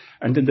 So,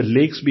 and then the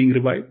lakes being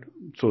revived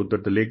so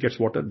that the lake gets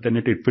water. Then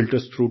it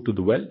filters through to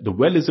the well. The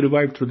well is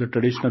revived through the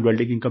traditional well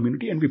digging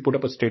community, and we put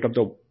up a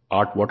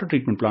state-of-the-art water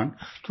treatment plant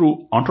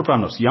through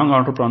entrepreneurs, young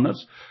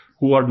entrepreneurs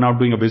who are now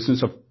doing a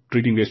business of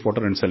treating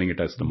wastewater and selling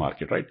it as the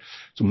market, right?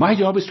 So my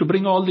job is to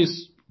bring all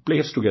these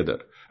players together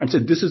and say,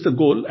 this is the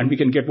goal and we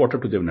can get water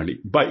to Devanhalli.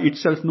 By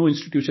itself, no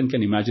institution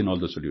can imagine all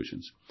the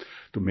solutions.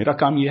 तो मेरा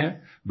काम ये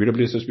है,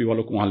 BWSSP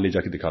वालों को वहां ले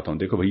जाके दिखाता हूं,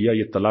 देखो भैया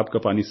ये तालाब का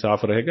पानी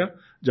साफ रहेगा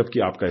जबकि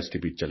आपका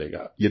STP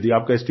चलेगा. यदि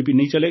आपका STP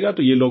नहीं चलेगा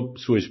तो ये लोग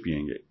सुएज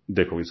पिएंगे.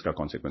 देखो इसका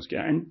consequence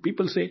क्या है. And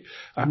people say,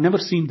 I've never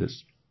seen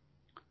this.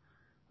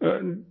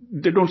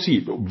 They don't see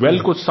it.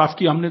 Well को साफ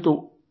किया हमने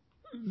तो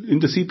in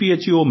the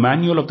CPHEO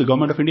manual of the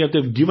government of India,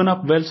 they've given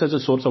up wells as a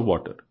source of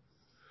water.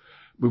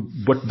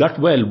 But that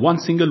well, one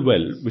single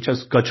well, which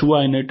has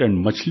kachua in it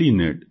and machli in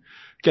it,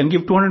 can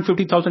give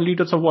 250,000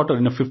 liters of water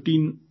in a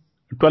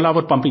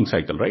 12-hour pumping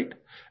cycle, right?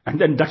 And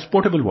then that's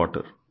potable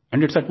water.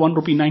 And it's at 1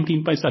 rupee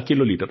 19 paisa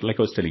kiloliter, like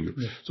I was telling you.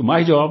 Yes. So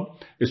my job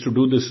is to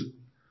do this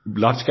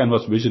large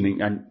canvas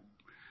visioning and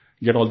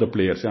Get all the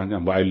players,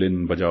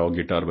 violin बजाओ,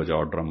 guitar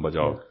बजाओ, drum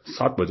बजाओ,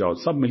 साथ बजाओ,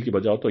 सब मिलके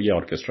बजाओ तो ये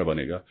orchestra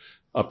बनेगा.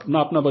 अपना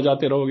अपना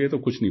बजाते रहोगे तो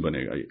कुछ नहीं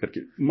बनेगा ये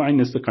करके. Mine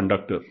is the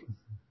conductor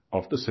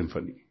of the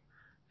symphony.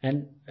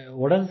 And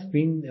what has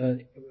been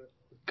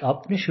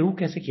आपने शुरू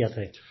कैसे किया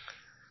था?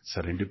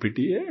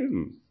 Serendipity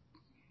and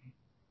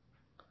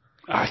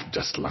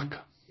just luck.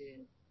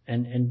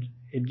 And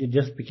it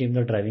just became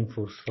the driving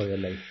force for your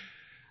life.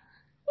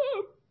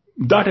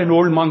 That and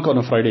old monk on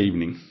a Friday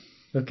evening.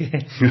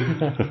 Okay.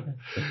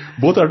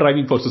 Both are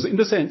driving forces. In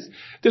the sense,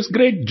 there's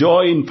great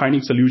joy in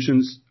finding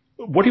solutions.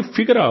 What you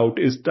figure out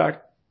is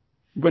that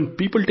when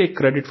people take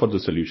credit for the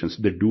solutions,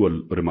 they do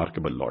a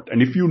remarkable lot.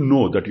 And if you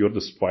know that you're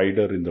the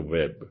spider in the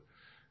web,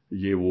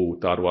 ये वो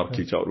तारवार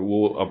खींचा और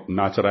वो अब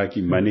नाच रहा है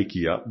कि मैंने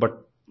किया, but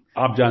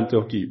आप जानते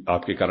हो कि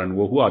आपके कारण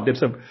वो हुआ.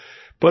 There's a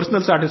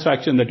personal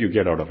satisfaction that you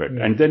get out of it.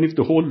 And then if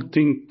the whole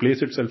thing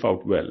plays itself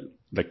out well,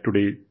 like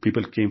today,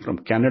 people came from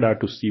Canada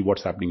to see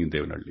what's happening in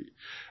Devanhalli.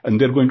 And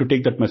they're going to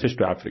take that message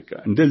to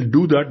Africa. And they'll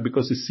do that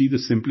because they see the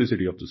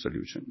simplicity of the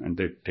solution and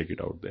they take it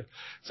out there.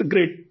 It's a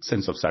great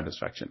sense of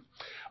satisfaction.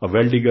 A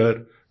well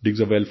digger digs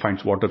a well,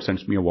 finds water,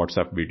 sends me a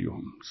WhatsApp video.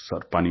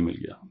 Sir, पानी मिल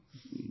गया.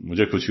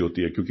 मुझे खुशी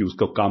होती है क्योंकि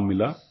उसको काम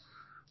मिला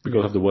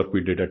because of the work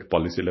we did at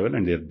policy level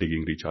and they're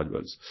digging recharge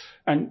wells.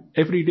 And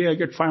every day I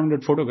get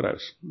 500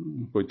 photographs.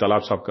 कोई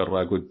तालाब साफ कर रहा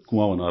है, कोई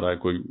कुआं बना रहा है,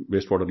 कोई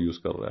वेस्ट वाटर यूज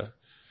कर रहा है.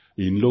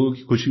 इन लोगों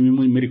की खुशी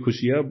में मेरी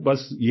खुशी है.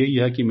 बस यही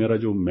है कि मेरा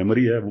जो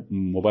मेमोरी है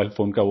मोबाइल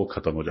फोन का वो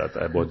खत्म हो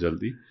जाता है बहुत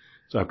जल्दी.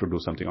 So I have to do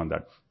something on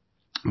that.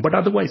 But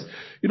otherwise,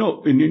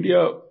 in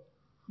India,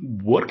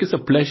 work is a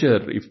pleasure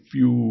if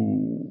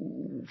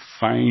you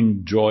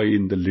find joy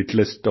in the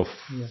littlest of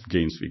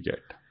gains we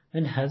get.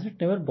 And has it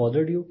never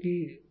bothered you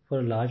कि for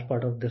a large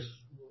part of this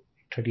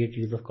 38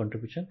 years of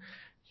contribution,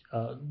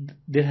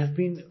 there has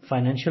been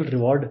financial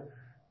reward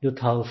जो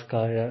था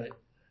उसका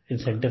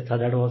incentive था,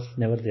 that was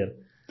never there?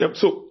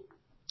 So,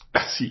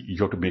 see, you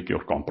have to make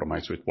your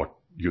compromise with what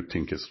you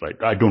think is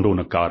right. I don't own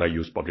a car. I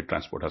use public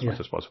transport as much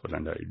as possible,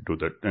 and I do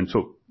that. And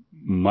so,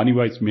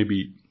 money-wise,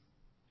 maybe,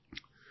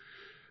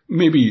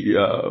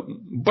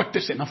 but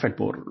there's enough and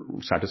more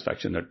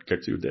satisfaction that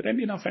gets you there,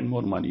 and enough and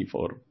more money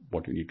for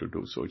what you need to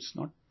do. So it's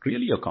not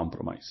really a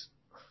compromise.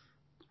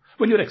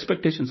 When your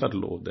expectations are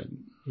low, then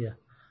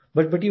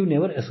but you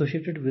never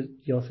associated with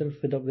yourself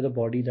with a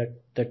body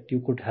that you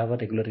could have a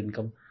regular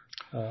income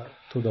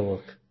through the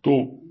work.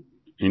 So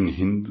in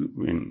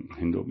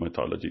Hindu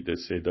mythology, they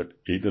say that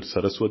either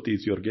Saraswati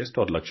is your guest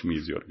or Lakshmi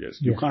is your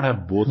guest. You can't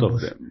have both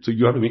of them. So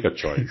you have to make a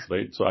choice,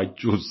 right? So I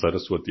choose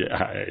Saraswati.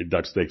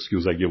 That's the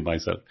excuse I give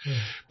myself.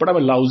 But I'm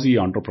a lousy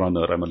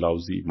entrepreneur. I'm a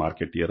lousy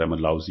marketeer. I'm a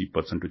lousy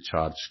person to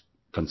charge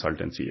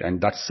consultancy. And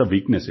that's a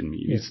weakness in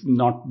me. It's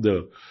not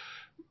the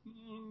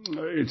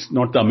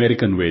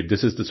American way.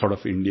 This is the sort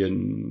of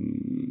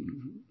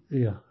Indian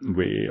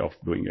way of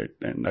doing it.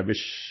 And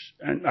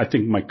I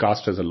think my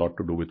caste has a lot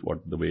to do with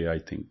the way I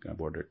think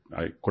about it.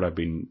 I could have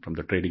been from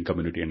the trading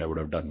community and I would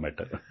have done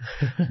better.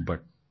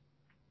 But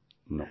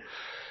no,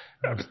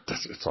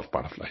 it's all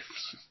part of life.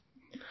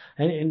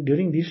 And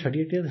during these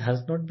 38 years,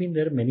 has not been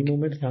there many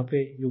moments जहाँ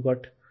पे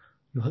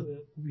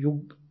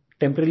you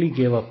temporarily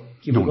gave up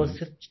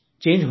because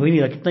change हो ही नहीं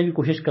रहा, कितना भी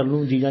कोशिश कर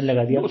लूं, जी जान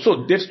लगा दिया.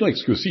 So there's no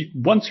excuse. See,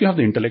 once you have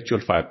the intellectual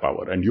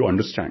firepower and you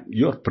understand,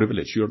 you're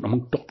privileged. You're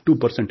among top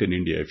 2% in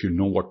India if you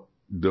know what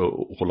the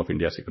whole of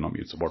India's economy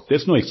is about.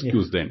 There's no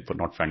excuse then for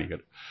not finding it.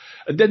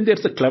 And then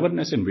there's the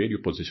cleverness in where you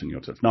position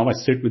yourself. Now I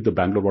sit with the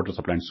Bangalore Water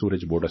Supply and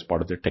Sewerage Board as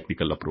part of the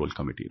technical approval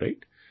committee, right?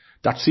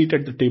 That seat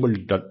at the table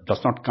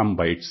does not come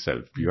by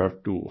itself. You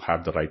have to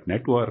have the right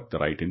network, the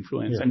right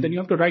influence, and then you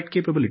have the right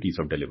capabilities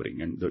of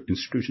delivering, and the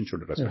institution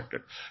should respect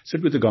it.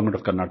 Sit with the government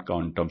of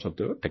Karnataka in terms of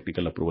the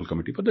technical approval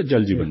committee for the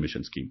Jal Jeevan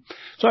Mission scheme.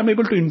 So I'm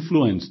able to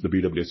influence the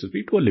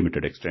BWSSB to a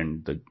limited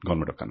extent, the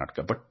government of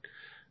Karnataka, but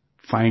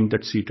find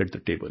that seat at the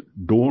table.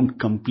 Don't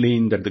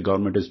complain that the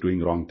government is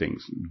doing wrong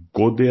things.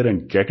 Go there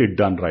and get it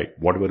done right,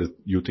 whatever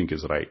you think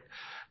is right.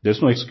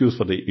 There's no excuse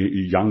for the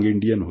young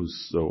Indian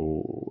who's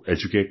so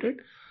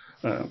educated.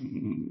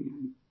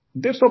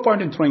 There's no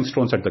point in throwing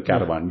stones at the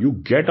caravan. You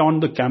get on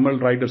the camel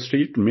rider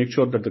street to make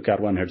sure that the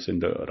caravan heads in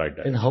the right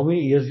direction. And how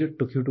many years it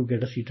took you to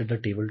get a seat at the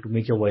table to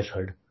make your voice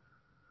heard?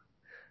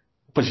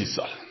 25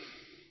 saal.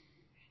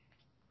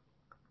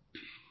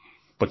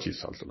 25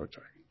 saal se lag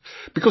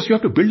jayenge. Because you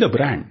have to build a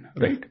brand,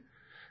 right?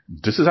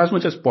 This is as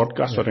much as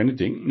podcast or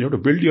anything. You have to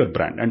build your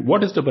brand. And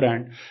what is the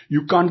brand?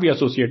 You can't be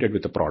associated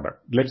with the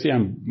product. Let's say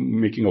I'm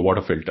making a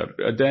water filter.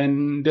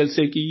 Then they'll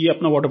say कि ये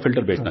अपना water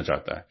filter बेचना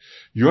चाहता है.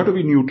 You have to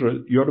be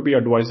neutral. You have to be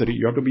advisory.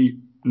 You have to be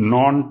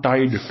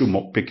non-tied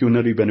to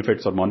pecuniary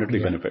benefits or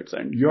monetary benefits.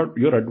 And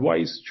your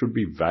advice should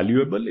be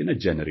valuable in a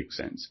generic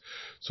sense.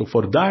 So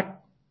for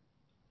that,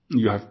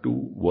 you have to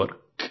work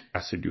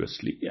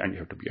assiduously and you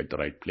have to be at the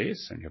right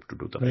place and you have to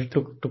do the right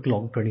thing. It took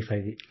long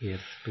 25 years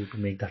to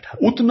make that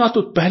happen. उतना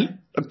तो पहले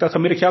लगता था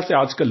मेरे ख्याल से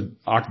आजकल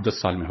 8-10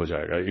 साल में हो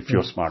जाएगा if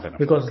you're smart enough.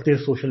 Because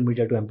there's social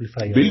media to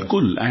amplify your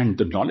बिल्कुल, and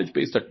the knowledge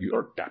base that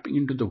you're tapping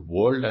into the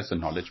world as a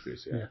knowledge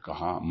base.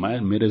 कहाँ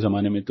मेरे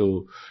जमाने में तो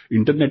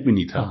इंटरनेट भी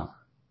नहीं था.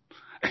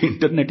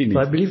 इंटरनेट ही So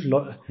नहीं I था। believe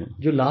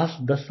जो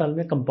लास्ट 10 साल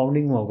में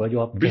कंपाउंडिंग हुआ होगा जो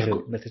आप कह रहे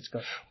हो मैसेज का।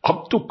 अब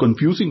तो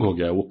कंफ्यूजिंग हो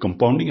गया है, वो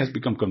compounding has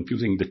become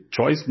confusing. The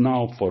choice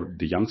now for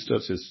the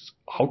youngsters is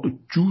how to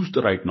choose the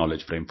right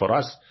knowledge frame. For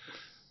us,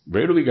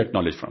 where do we get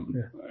knowledge from?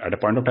 At a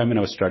point of time when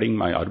I was studying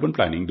my urban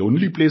planning, the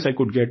only place I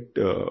could get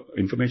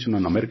information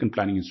on American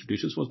planning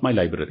institutions was my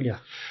library.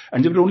 And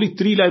there were only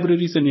 3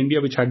 libraries in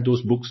India which had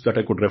those books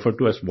that I could refer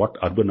to as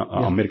what urban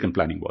American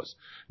planning was.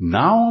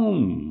 Now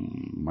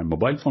my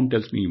mobile phone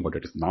tells me what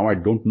it is. Now I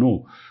don't know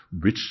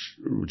which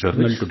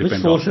journal to depend on.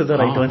 Which source is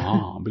the right one?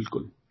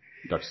 बिल्कुल.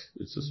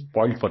 It's a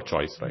spoiled for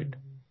choice, right?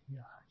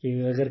 कि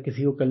अगर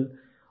किसी को कल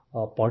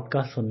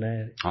podcast सुनना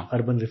है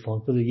urban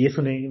reform तो ये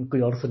सुने,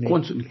 कोई और सुने,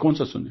 कौन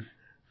सा सुने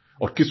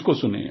और किसको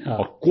सुने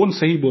और कौन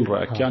सही बोल रहा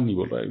है, क्या नहीं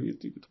बोल रहा है, ये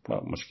तो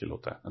थोड़ा मुश्किल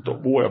होता है। तो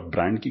वो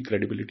ब्रांड की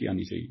क्रेडिबिलिटी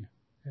आनी चाहिए।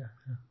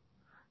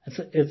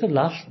 It's the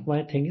last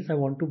my thing is I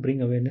want to bring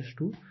awareness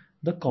to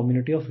the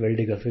community of well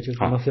diggers, which is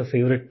one of your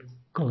favorite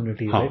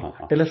communities, right?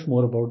 Tell us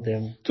more about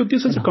them. So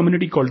this is a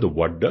community called the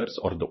Wadders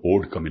or the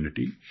Ode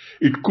community.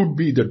 It could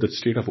be that the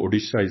state of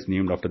Odisha is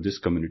named after this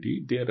community.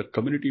 They are a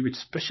community which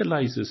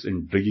specializes in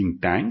digging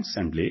tanks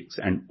and lakes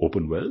and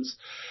open wells.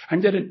 And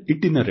they're an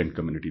itinerant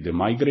community. They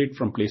migrate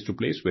from place to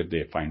place where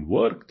they find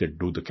work, they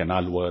do the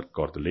canal work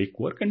or the lake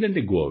work, and then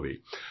they go away.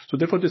 So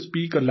therefore they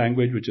speak a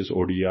language which is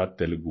Odia,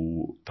 Telugu,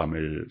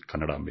 Tamil,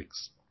 Kannada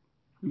mix.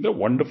 They're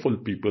wonderful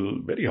people,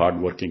 very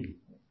hardworking,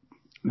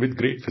 with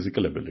great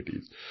physical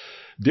abilities.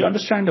 They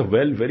understand a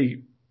well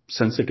very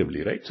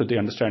sensitively, right? So they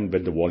understand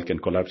when the wall can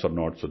collapse or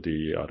not, so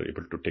they are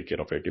able to take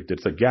care of it. If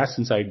there's a gas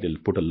inside, they'll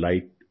put a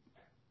light,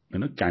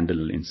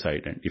 candle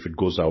inside, and if it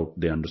goes out,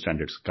 they understand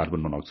it's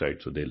carbon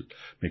monoxide, so they'll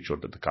make sure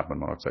that the carbon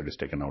monoxide is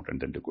taken out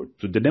and then they go.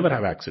 So they never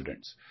have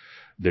accidents.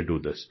 They do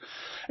this.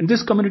 And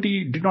this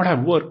community did not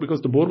have work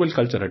because the borewell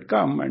culture had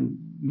come and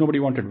nobody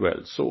wanted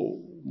wells. So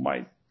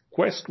my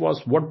quest was,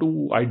 what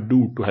do I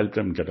do to help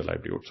them get a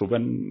livelihood? So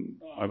when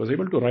I was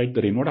able to write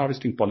the rainwater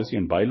harvesting policy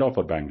and bylaw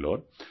for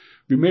Bangalore,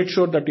 we made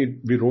sure that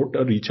we wrote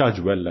a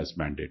recharge well as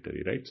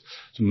mandatory, right?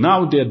 So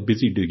now they are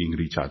busy digging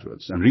recharge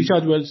wells. And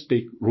recharge wells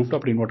take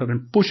rooftop rainwater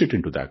and push it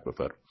into the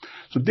aquifer.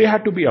 So they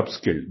had to be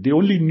upskilled. They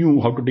only knew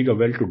how to dig a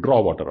well to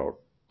draw water out.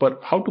 But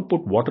how to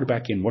put water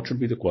back in, what should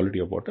be the quality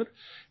of water,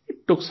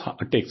 it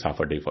takes half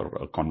a day for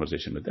a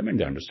conversation with them, and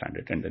they understand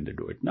it, and then they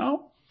do it.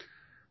 Now,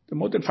 there are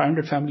more than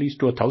 500 families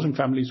to 1,000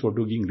 families who are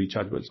doing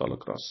recharge wells all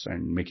across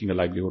and making a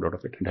livelihood out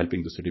of it and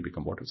helping the city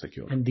become water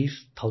secure. And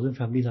these 1,000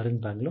 families are in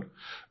Bangalore?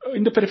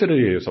 In the peripheral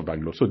areas of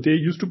Bangalore. So they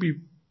used to be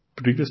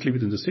previously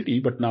within the city,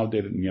 but now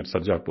they're near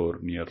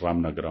Sarjapur, near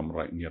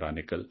Ramnagaram, near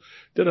Anekal.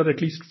 There are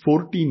at least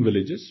 14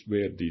 villages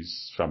where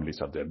these families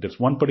are there. There's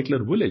one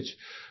particular village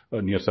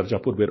near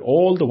Sarjapur where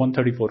all the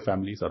 134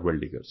 families are well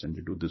diggers, and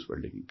they do this well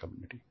digging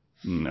community,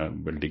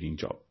 well digging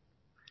job.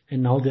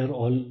 And now they're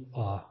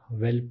all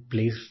well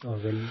placed or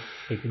well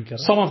taken care of?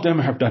 Some of them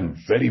have done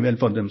very well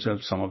for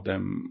themselves. Some of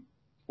them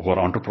who are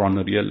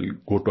entrepreneurial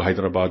go to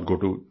Hyderabad, go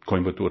to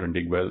Coimbatore and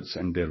dig wells,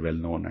 and they're well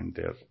known and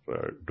they're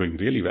doing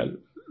really well.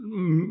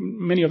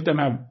 Many of them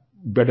have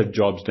better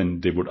jobs than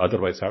they would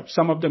otherwise have.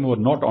 Some of them who are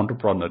not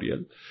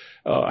entrepreneurial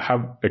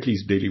have at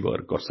least daily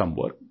work or some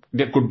work.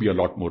 There could be a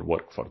lot more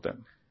work for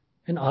them.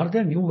 And are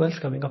there new wells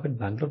coming up in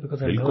Bangalore?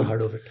 Because I've never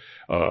heard of it.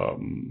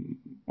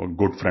 A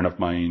good friend of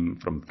mine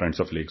from Friends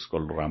of Lakes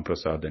called Ram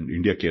Prasad and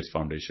India Cares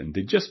Foundation,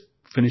 they just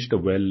finished a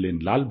well in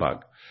Lal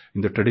Bagh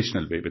in the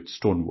traditional way with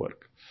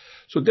stonework.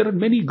 So there are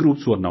many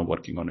groups who are now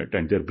working on it,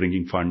 and they're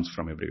bringing funds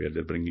from everywhere.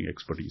 They're bringing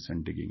expertise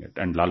and digging it.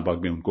 And Lal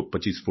Bagh mein unko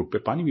 25 foot pe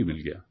pani bhi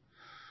mil gaya.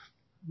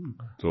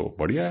 So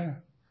badhiya hai.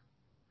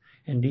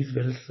 And these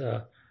wells,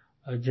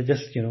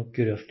 just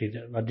curiosity,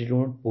 they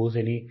don't pose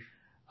any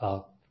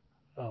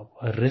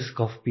a risk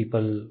of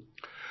people.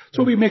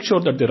 So we make sure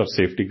that there are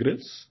safety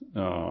grills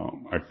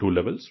at 2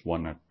 levels,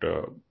 one at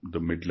the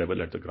mid level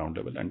at the ground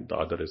level, and the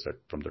other is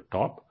from the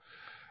top,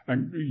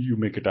 and you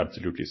make it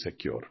absolutely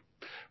secure.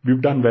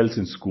 We've done wells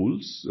in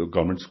schools,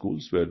 government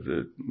schools, where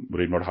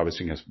rainwater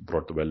harvesting has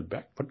brought the well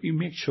back, but we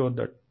make sure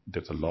that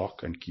there's a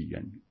lock and key,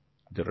 and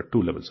there are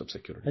 2 levels of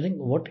security. I think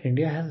what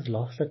India has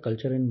lost the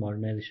culture in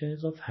modernization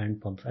is of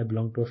hand pumps. I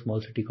belong to a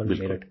small city called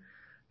Meerut.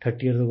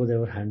 30 years ago, there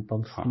were hand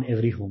pumps in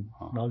every home.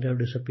 Now they have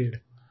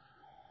disappeared.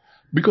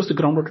 Because the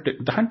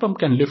hand pump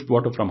can lift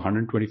water from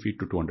 120 feet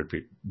to 200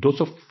 feet.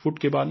 200 foot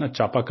के बाद ना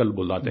चापाकल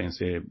बुलाते हैं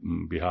इसे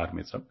बिहार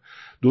में सब.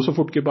 200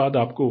 foot के बाद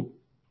आपको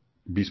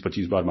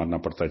 20-25 बार मारना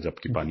पड़ता है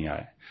जबकि पानी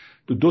आए.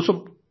 तो 200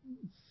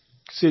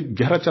 से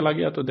गहरा चला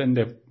गया तो then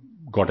they've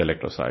got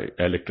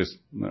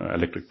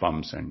electric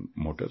pumps and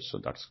motors, so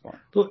that's gone.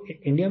 तो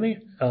इंडिया में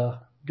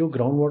जो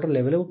ग्राउंड वाटर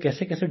लेवल है वो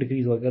कैसे कैसे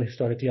डिक्रीज हुआ, अगर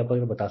हिस्टोरिकली आप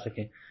अगर बता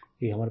सकें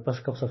कि हमारे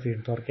पास कब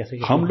सफिशिएंट था और कैसे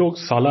हम लोग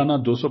सालाना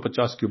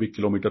 250 क्यूबिक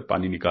किलोमीटर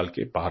पानी निकाल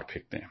के बाहर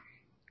फेंकते हैं,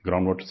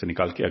 ग्राउंड वाटर से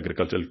निकाल के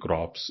agricultural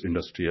crops,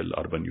 industrial,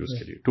 urban use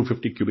के लिए.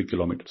 250 cubic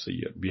kilometers a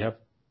year. We have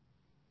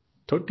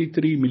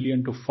 33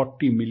 million to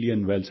 40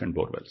 million wells and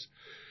bore wells.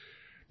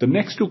 The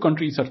next two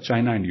countries are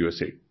China and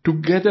USA.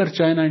 Together,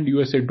 China and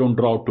USA don't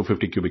draw out to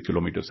 50 cubic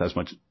kilometers as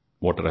much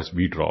water as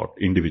we draw out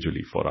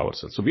individually for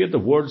ourselves. So we are the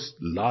world's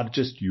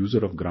largest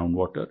user of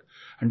groundwater,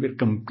 and we're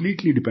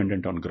completely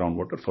dependent on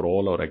groundwater for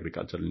all our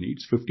agricultural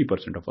needs,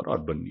 50% of our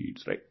urban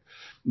needs, right?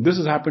 This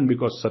has happened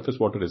because surface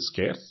water is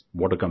scarce.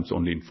 Water comes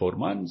only in 4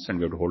 months, and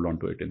we have to hold on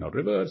to it in our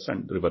rivers,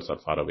 and rivers are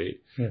far away,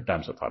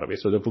 dams are far away.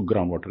 So therefore,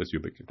 groundwater is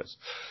ubiquitous.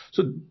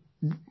 So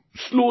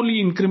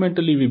slowly,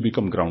 incrementally, we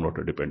become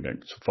groundwater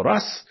dependent. So for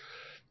us,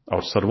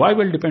 our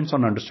survival depends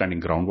on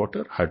understanding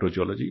groundwater,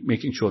 hydrogeology,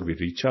 making sure we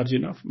recharge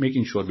enough,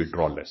 making sure we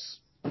draw less.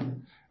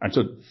 And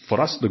so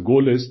for us, the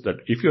goal is that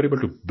if you're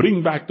able to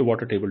bring back the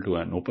water table to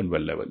an open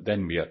well level,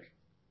 then we are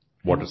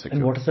water secure.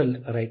 And what is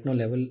the right now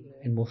level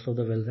in most of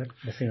the wells at?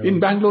 In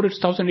Bangalore,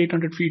 it's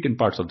 1,800 feet in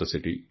parts of the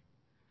city.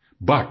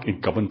 But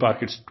in Cubbon Park,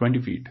 it's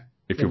 20 feet.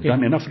 If you've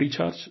done enough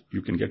recharge,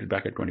 you can get it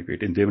back at 20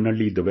 feet. In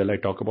Devanalli, the well I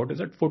talk about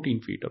is at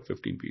 14 feet or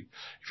 15 feet.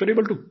 If you're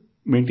able to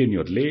maintain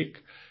your lake,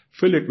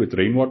 fill it with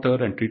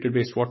rainwater and treated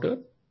wastewater,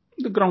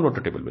 the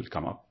groundwater table will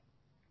come up.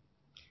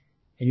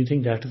 And you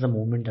think that is a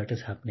movement that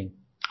is happening?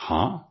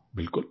 Haan,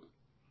 bilkul.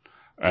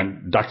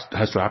 And that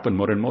has to happen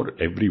more and more.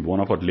 Every one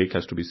of our lake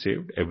has to be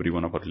saved. Every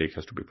one of our lake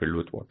has to be filled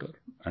with water.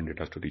 And it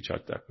has to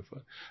recharge the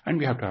aquifer. And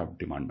we have to have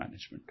demand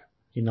management.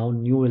 Now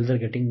new wells are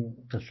getting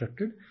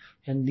constructed.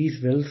 And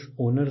these wells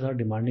owners are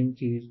demanding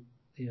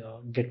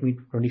get me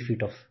 20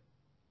 feet off.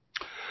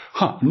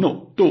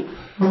 No. So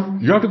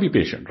you have to be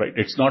patient, right?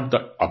 It's not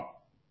that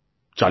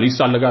 40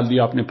 साल लगा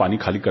दिया आपने पानी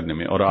खाली करने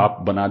में और आप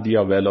बना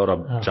दिया वेल और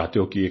अब चाहते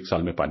हो कि 1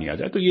 साल में पानी आ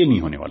जाए, तो ये नहीं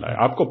होने वाला है.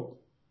 आपको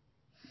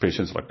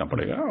पेशेंस रखना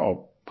पड़ेगा और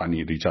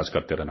पानी रिचार्ज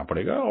करते रहना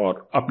पड़ेगा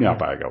और अपने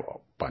आप आएगा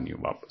पानी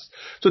वापस.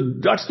 So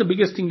that's the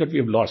biggest thing that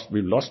we have lost.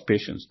 We've lost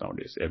patience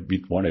nowadays.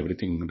 We want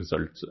everything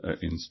results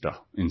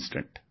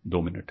instant,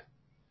 2 minutes.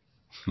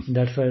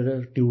 That's why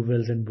the tube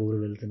wells and bore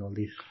wells and all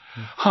these.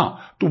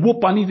 तो वो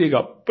पानी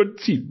देगा. But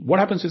see, what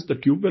happens is the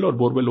tube well or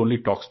bore well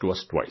only talks to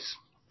us twice.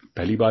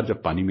 पहली बार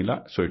जब पानी मिला,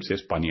 so it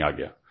says पानी आ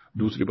गया.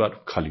 दूसरी बार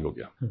खाली हो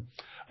गया.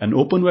 An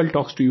open well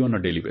talks to you on a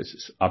daily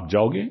basis. आप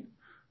जाओगे,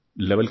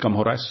 लेवल कम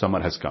हो रहा है,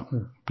 summer has come.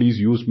 Please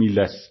use me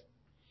less.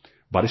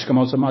 बारिश का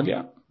मौसम आ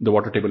गया, the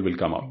water table will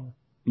come up.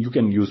 You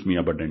can use me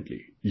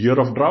abundantly. Year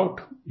of drought,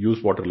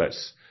 use water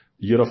less.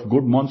 Year of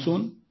good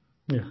monsoon,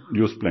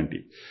 use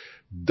plenty.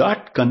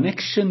 That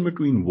connection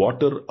between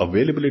water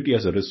availability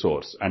as a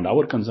resource and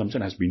our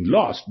consumption has been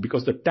lost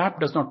because the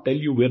tap does not tell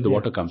you where the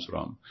water comes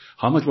from,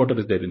 how much water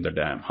is there in the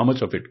dam, how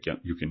much of it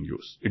you can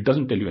use. It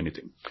doesn't tell you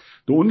anything.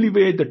 The only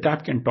way the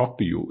tap can talk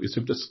to you is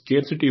if the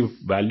scarcity of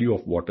value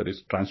of water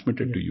is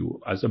transmitted to you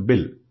as a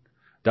bill.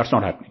 That's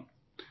not happening.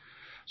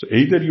 So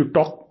either you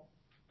talk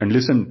and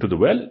listen to the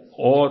well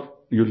or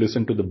you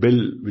listen to the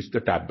bill which the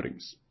tap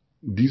brings.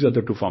 These are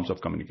the two forms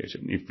of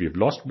communication. If we have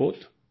lost both,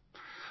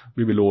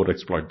 we will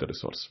overexploit the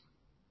resource.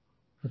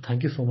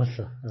 Thank you so much,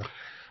 sir.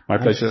 My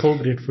pleasure. I'm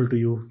so grateful to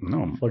you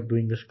for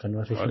doing this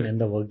conversation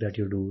and the work that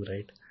you do,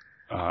 right?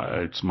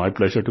 It's my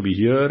pleasure to be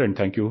here and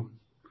thank you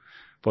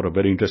for a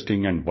very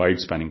interesting and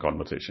wide-spanning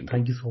conversation.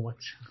 Thank you so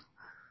much.